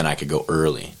 yep. And then I could go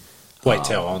early.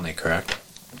 Whitetail only, correct?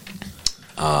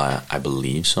 I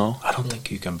believe so. I don't think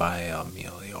you can buy a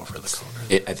muley over the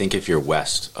counter. I think if you're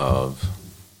west of,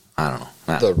 I don't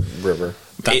know, the river.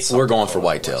 We're going for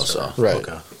whitetail, so right.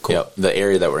 Okay, cool. Yep, the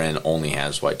area that we're in only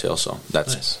has whitetail, so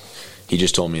that's nice. He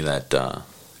just told me that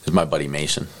it's my buddy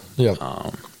Mason. Yep.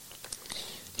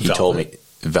 He told me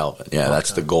velvet. Yeah,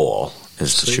 that's the goal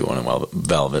is to shoot one in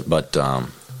velvet, but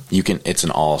you can. It's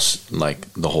an all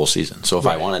like the whole season. So if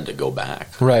I wanted to go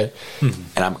back, right,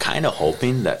 and I'm kind of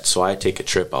hoping that. So I take a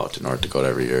trip out to North Dakota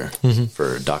every year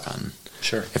for duck hunting.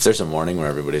 Sure. If there's a morning where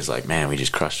everybody's like, "Man, we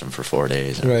just crushed them for 4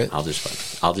 days," right. I'll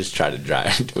just try to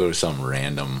drive to go to some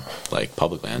random like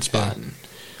public land spot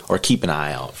or keep an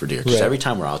eye out for deer because every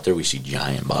time we're out there, we see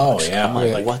giant bucks. Oh yeah, I'm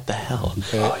like, what the hell?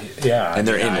 Yeah, and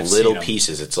they're in little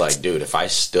pieces. It's like, dude, if I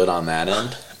stood on that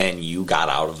end and you got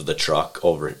out of the truck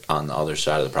over on the other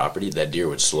side of the property, that deer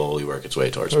would slowly work its way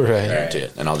towards me. Right.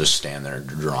 It, and I'll just stand there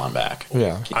drawn back.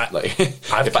 Yeah.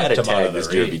 If I had a tag, this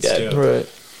deer would be dead. Right.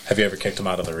 Have you ever kicked them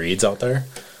out of the reeds out there?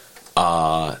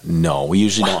 No, we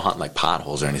usually don't hunt like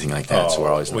potholes or anything like that, so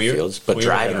we're always in the fields. But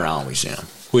driving around, we see them.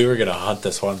 We were going to hunt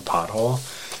this one pothole,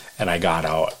 and I got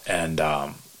out, and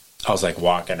I was like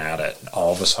walking at it, and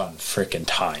all of a sudden, freaking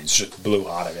tines just blew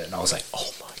out of it, and I was like,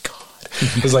 oh my God.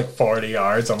 It was like 40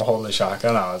 yards. I'm holding the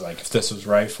shotgun. I was like, if this was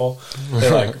rifle,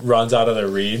 it like runs out of the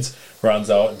reeds, runs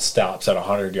out and stops at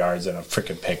 100 yards in a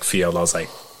freaking pick field. I was like,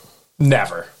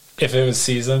 never. If it was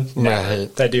season, never.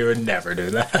 That deer would never do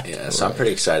that. Yeah, so I'm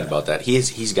pretty excited about that.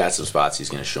 He's got some spots he's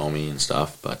going to show me and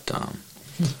stuff, but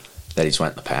that he's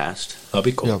went in the past. That'll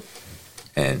be cool. Yep.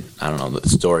 And I don't know, the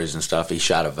stories and stuff. He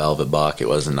shot a velvet buck. It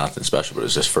wasn't nothing special, but it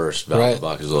was his first velvet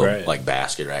buck. It was a little like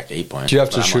basket rack 8-point. Do you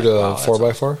have to shoot a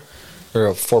 4x4 or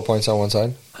a 4 points on one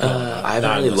side? I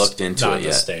haven't really looked into it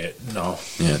yet. No.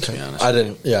 Yeah, to be honest. I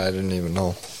didn't even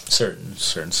know.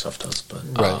 Certain stuff does, but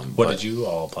what did you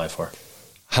all apply for?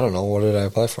 I don't know. What did I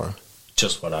apply for?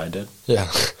 Just what I did.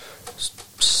 Yeah.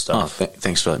 Stuff. Oh,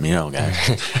 thanks for letting me know,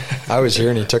 guys. I was here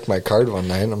and he took my card one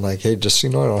night and I'm like, hey, just so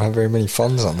you know, I don't have very many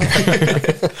funds on there.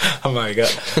 Oh my God.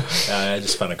 I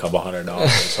just spent a couple $100. I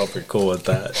hope you're cool with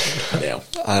that. Yeah.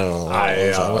 I don't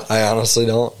know. I honestly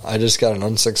don't. I just got an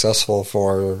unsuccessful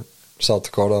for South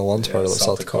Dakota. One's part of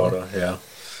South Dakota. Yeah.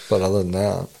 But other than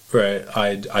that. Right.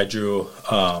 I drew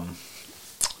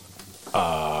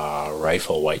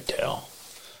rifle whitetail.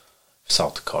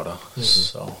 South Dakota,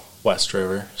 so West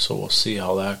River. So we'll see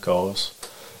how that goes.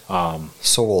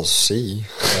 So we'll see.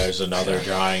 There's another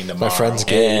drawing tomorrow. My friend's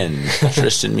gay. And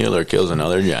Tristan Mueller kills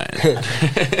another giant.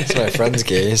 So my friend's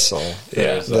gay, so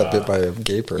got bit by a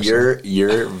gay person.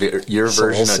 Your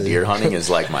version of deer hunting is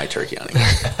like my turkey hunting.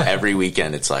 Every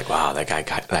weekend, it's like, wow, that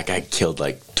guy killed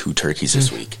like 2 turkeys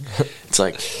this week. It's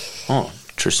like, oh,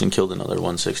 Tristan killed another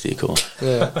 160. Cool.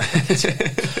 Yeah.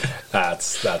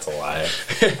 That's a lie.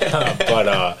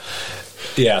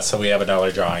 But so we have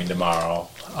another drawing tomorrow.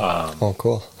 Oh,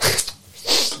 cool.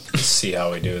 See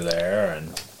how we do there, and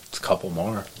it's a couple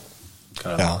more.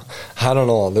 Yeah. I don't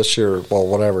know. This year, well,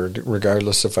 whatever.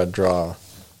 Regardless if I draw,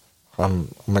 I'm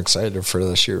excited for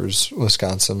this year's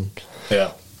Wisconsin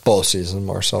bow season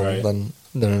more so than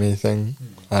anything.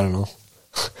 I don't know.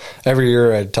 Every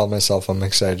year I tell myself I'm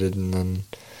excited, and then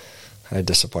I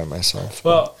disappoint myself.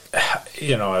 Well,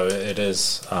 it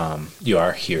is, you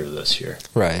are here this year.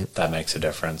 Right. That makes a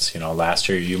difference. Last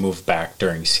year you moved back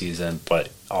during season, but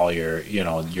all your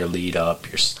lead up,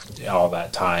 all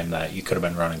that time that you could have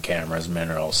been running cameras,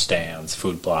 minerals, stands,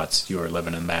 food plots, you were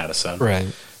living in Madison. Right.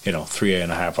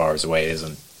 3.5 hours away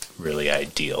isn't really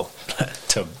ideal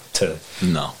to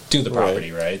do the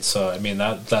property, right? So, I mean,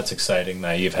 that's exciting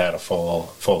that you've had a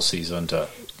full season to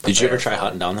prepare. Did you ever try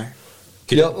hunting down there?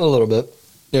 Yeah, a little bit.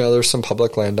 Yeah, there's some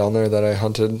public land down there that I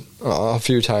hunted a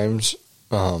few times.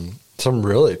 Some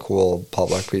really cool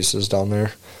public pieces down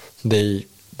there. They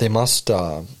must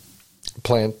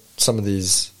plant some of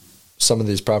these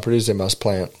properties. They must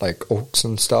plant like oaks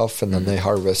and stuff, and then they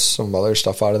harvest some other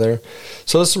stuff out of there.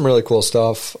 So there's some really cool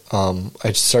stuff.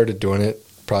 I started doing it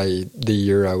probably the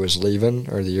year I was leaving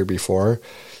or the year before,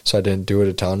 so I didn't do it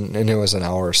a ton, and it was an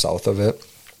hour south of it.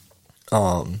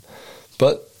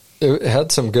 But it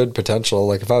had some good potential.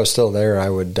 Like, if I was still there, I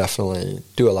would definitely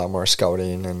do a lot more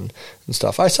scouting and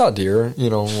stuff. I saw deer,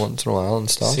 once in a while and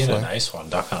stuff. Seen a nice one,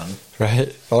 duck hunting.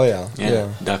 Right? Oh, yeah.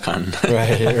 Duck hunting.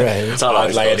 Right. It's all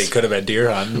like it could have been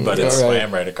deer hunting, but it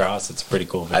swam right across. It's a pretty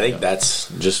cool video. I think that's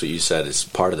just what you said is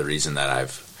part of the reason that I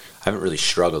haven't really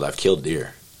struggled. I've killed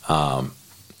deer.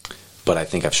 But I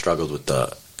think I've struggled with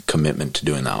the commitment to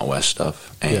doing the out west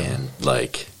stuff. And,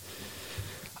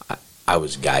 I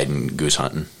was guiding goose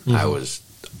hunting. Mm-hmm. I was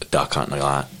duck hunting a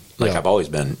lot. I've always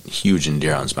been huge in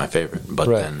deer hunts, my favorite. But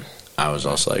then I was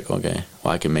also like, okay,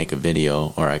 well, I can make a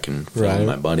video or I can film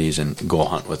my buddies and go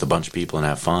hunt with a bunch of people and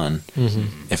have fun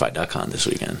if I duck hunt this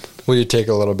weekend. Will you take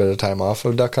a little bit of time off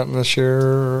of duck hunting this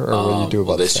year, or will you do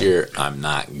about this year? I'm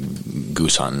not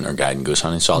goose hunting or guiding goose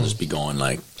hunting, so I'll just be going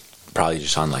probably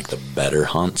just on the better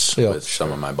hunts with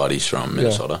some of my buddies from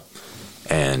Minnesota,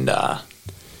 and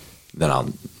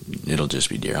then it'll just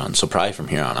be deer hunting. So probably from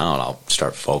here on out, I'll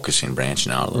start focusing,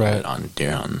 branching out a little bit on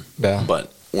deer hunting. Yeah.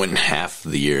 But when half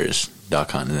the year is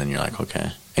duck hunting, then you're like,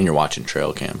 okay, and you're watching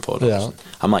trail cam photos. Yeah.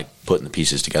 I'm putting the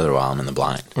pieces together while I'm in the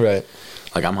blind. Right.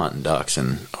 I'm hunting ducks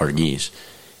or geese,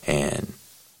 and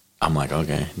I'm like,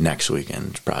 okay, next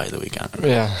weekend, probably the weekend.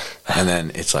 Yeah. And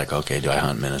then it's like, okay, do I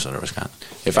hunt Minnesota or Wisconsin?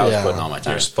 If I was putting all my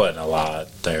time. You're splitting a lot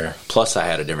there. Plus, I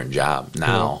had a different job.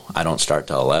 Now, I don't start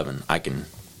till 11. I can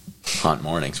hunt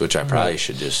mornings, which I probably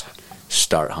should just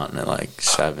start hunting at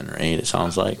 7 or 8, it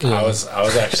sounds like. I was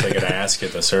actually going to ask you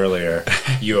this earlier.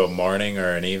 You a morning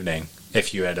or an evening,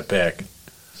 if you had to pick?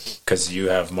 Because you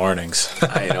have mornings.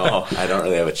 I know. I don't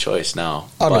really have a choice now.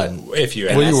 If you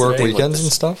will you work weekends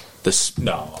and stuff?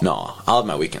 No. I'll have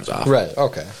my weekends off. Right,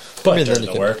 okay. But during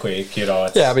the work week,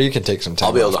 but you can take some time.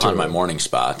 I'll be able to hunt my morning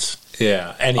spots.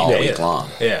 Yeah, all week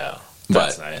long. Yeah,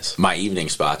 that's nice. My evening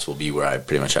spots will be where I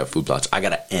pretty much have food plots. I got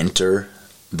to enter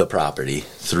the property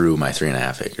through my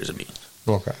 3.5 acres of beans.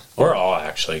 Okay. We're all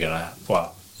actually gonna.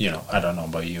 Well, I don't know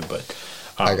about you, but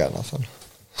I got nothing.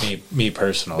 Me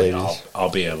personally, I'll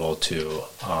be able to.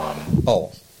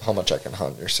 How much I can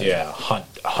hunt? You're saying? Yeah,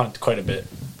 hunt quite a bit.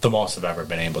 The most I've ever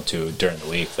been able to during the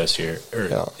week this year.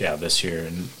 This year,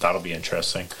 and that'll be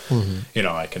interesting. Mm-hmm.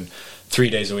 I can 3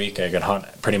 days a week. I can hunt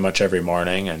pretty much every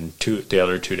morning, and the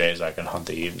other 2 days I can hunt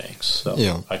the evenings.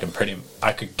 So I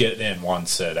could get in one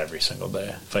sit every single day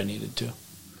if I needed to.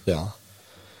 Yeah,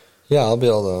 I'll be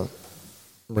able to.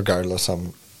 Regardless,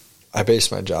 I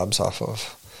base my jobs off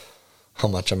of how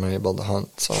much I'm able to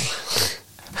hunt. So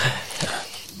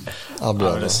I'm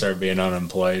going to start being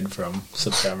unemployed from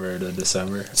September to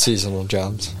December. Seasonal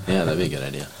jobs. Yeah, that'd be a good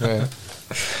idea. Right.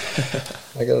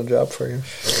 I got a job for you.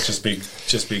 Just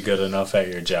be good enough at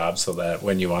your job so that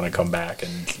when you want to come back in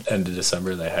end of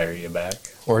December, they hire you back.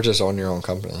 Or just own your own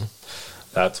company.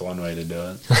 That's one way to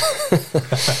do it.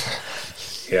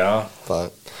 Yeah.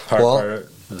 But part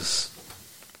is.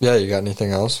 Yeah, you got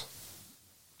anything else?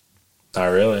 Not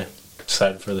really.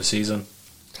 Excited for the season.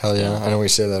 Hell yeah. I know we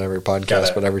say that every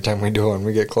podcast, but every time we do one,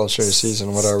 we get closer to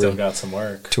season. What are we? Still got some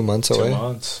work. 2 months away? 2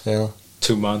 months. Yeah.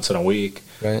 2 months and a week.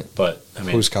 Right. But,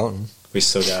 who's counting? We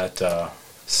still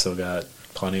got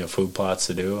plenty of food plots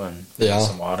to do and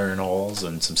some watering holes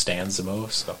and some stands to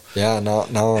move. So yeah, now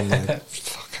I'm like,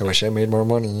 fuck, I wish I made more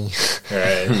money.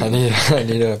 Right. I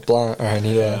need a blind, or I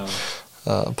need a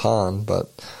pond, but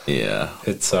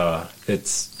it's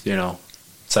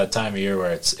that time of year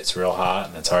where it's real hot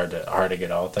and it's hard to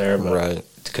get out there, but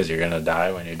because you're gonna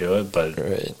die when you do it, but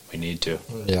we need to.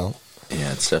 Yeah,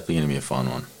 it's definitely gonna be a fun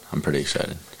one. I'm pretty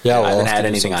excited. Yeah, I haven't had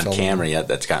anything on camera yet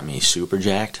that's got me super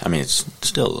jacked. I mean, it's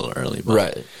still a little early, but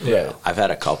right. I've had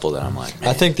a couple that I'm like, man,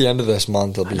 I think the end of this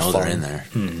month will be fun. They're in there,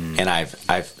 and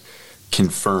I've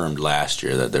confirmed last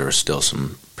year that there were still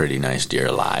some pretty nice deer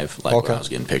alive. When I was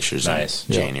getting pictures in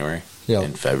January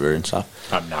and February and stuff.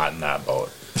 I'm not in that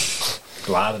boat.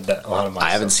 A lot of my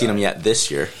I haven't seen them yet this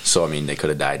year, so I mean they could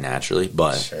have died naturally,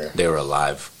 but they were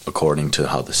alive according to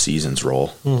how the seasons roll,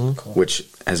 which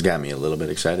has got me a little bit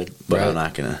excited. But I'm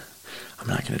not gonna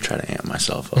try to amp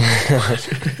myself up,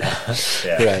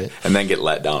 right, and then get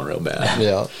let down real bad.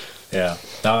 Yeah.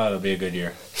 No, it'll be a good year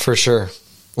for sure.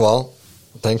 Well,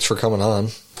 thanks for coming on.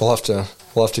 We'll have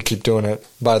to keep doing it.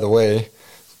 By the way,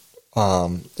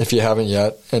 if you haven't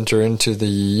yet, enter into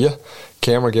the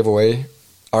camera giveaway.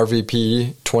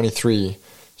 RVP 23.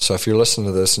 So if you're listening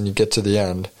to this and you get to the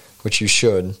end, which you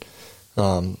should,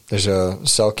 there's a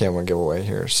cell camera giveaway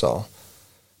here. So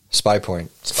Spy Point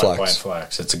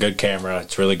Flex. It's a good camera.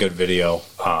 It's really good video.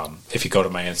 If you go to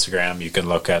my Instagram, you can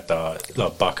look at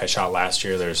the buck I shot last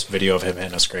year. There's video of him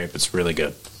hitting a scrape. It's really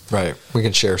good. Right. We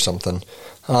can share something.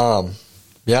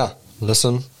 Yeah.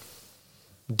 Listen.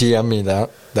 DM me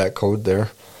that code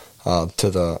there to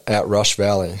the @Rush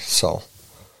Valley. So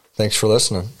thanks for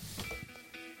listening.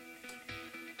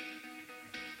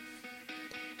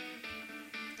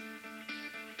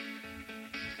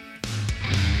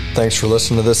 Thanks for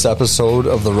listening to this episode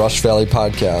of the Rush Valley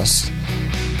Podcast.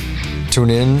 Tune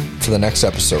in for the next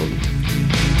episode.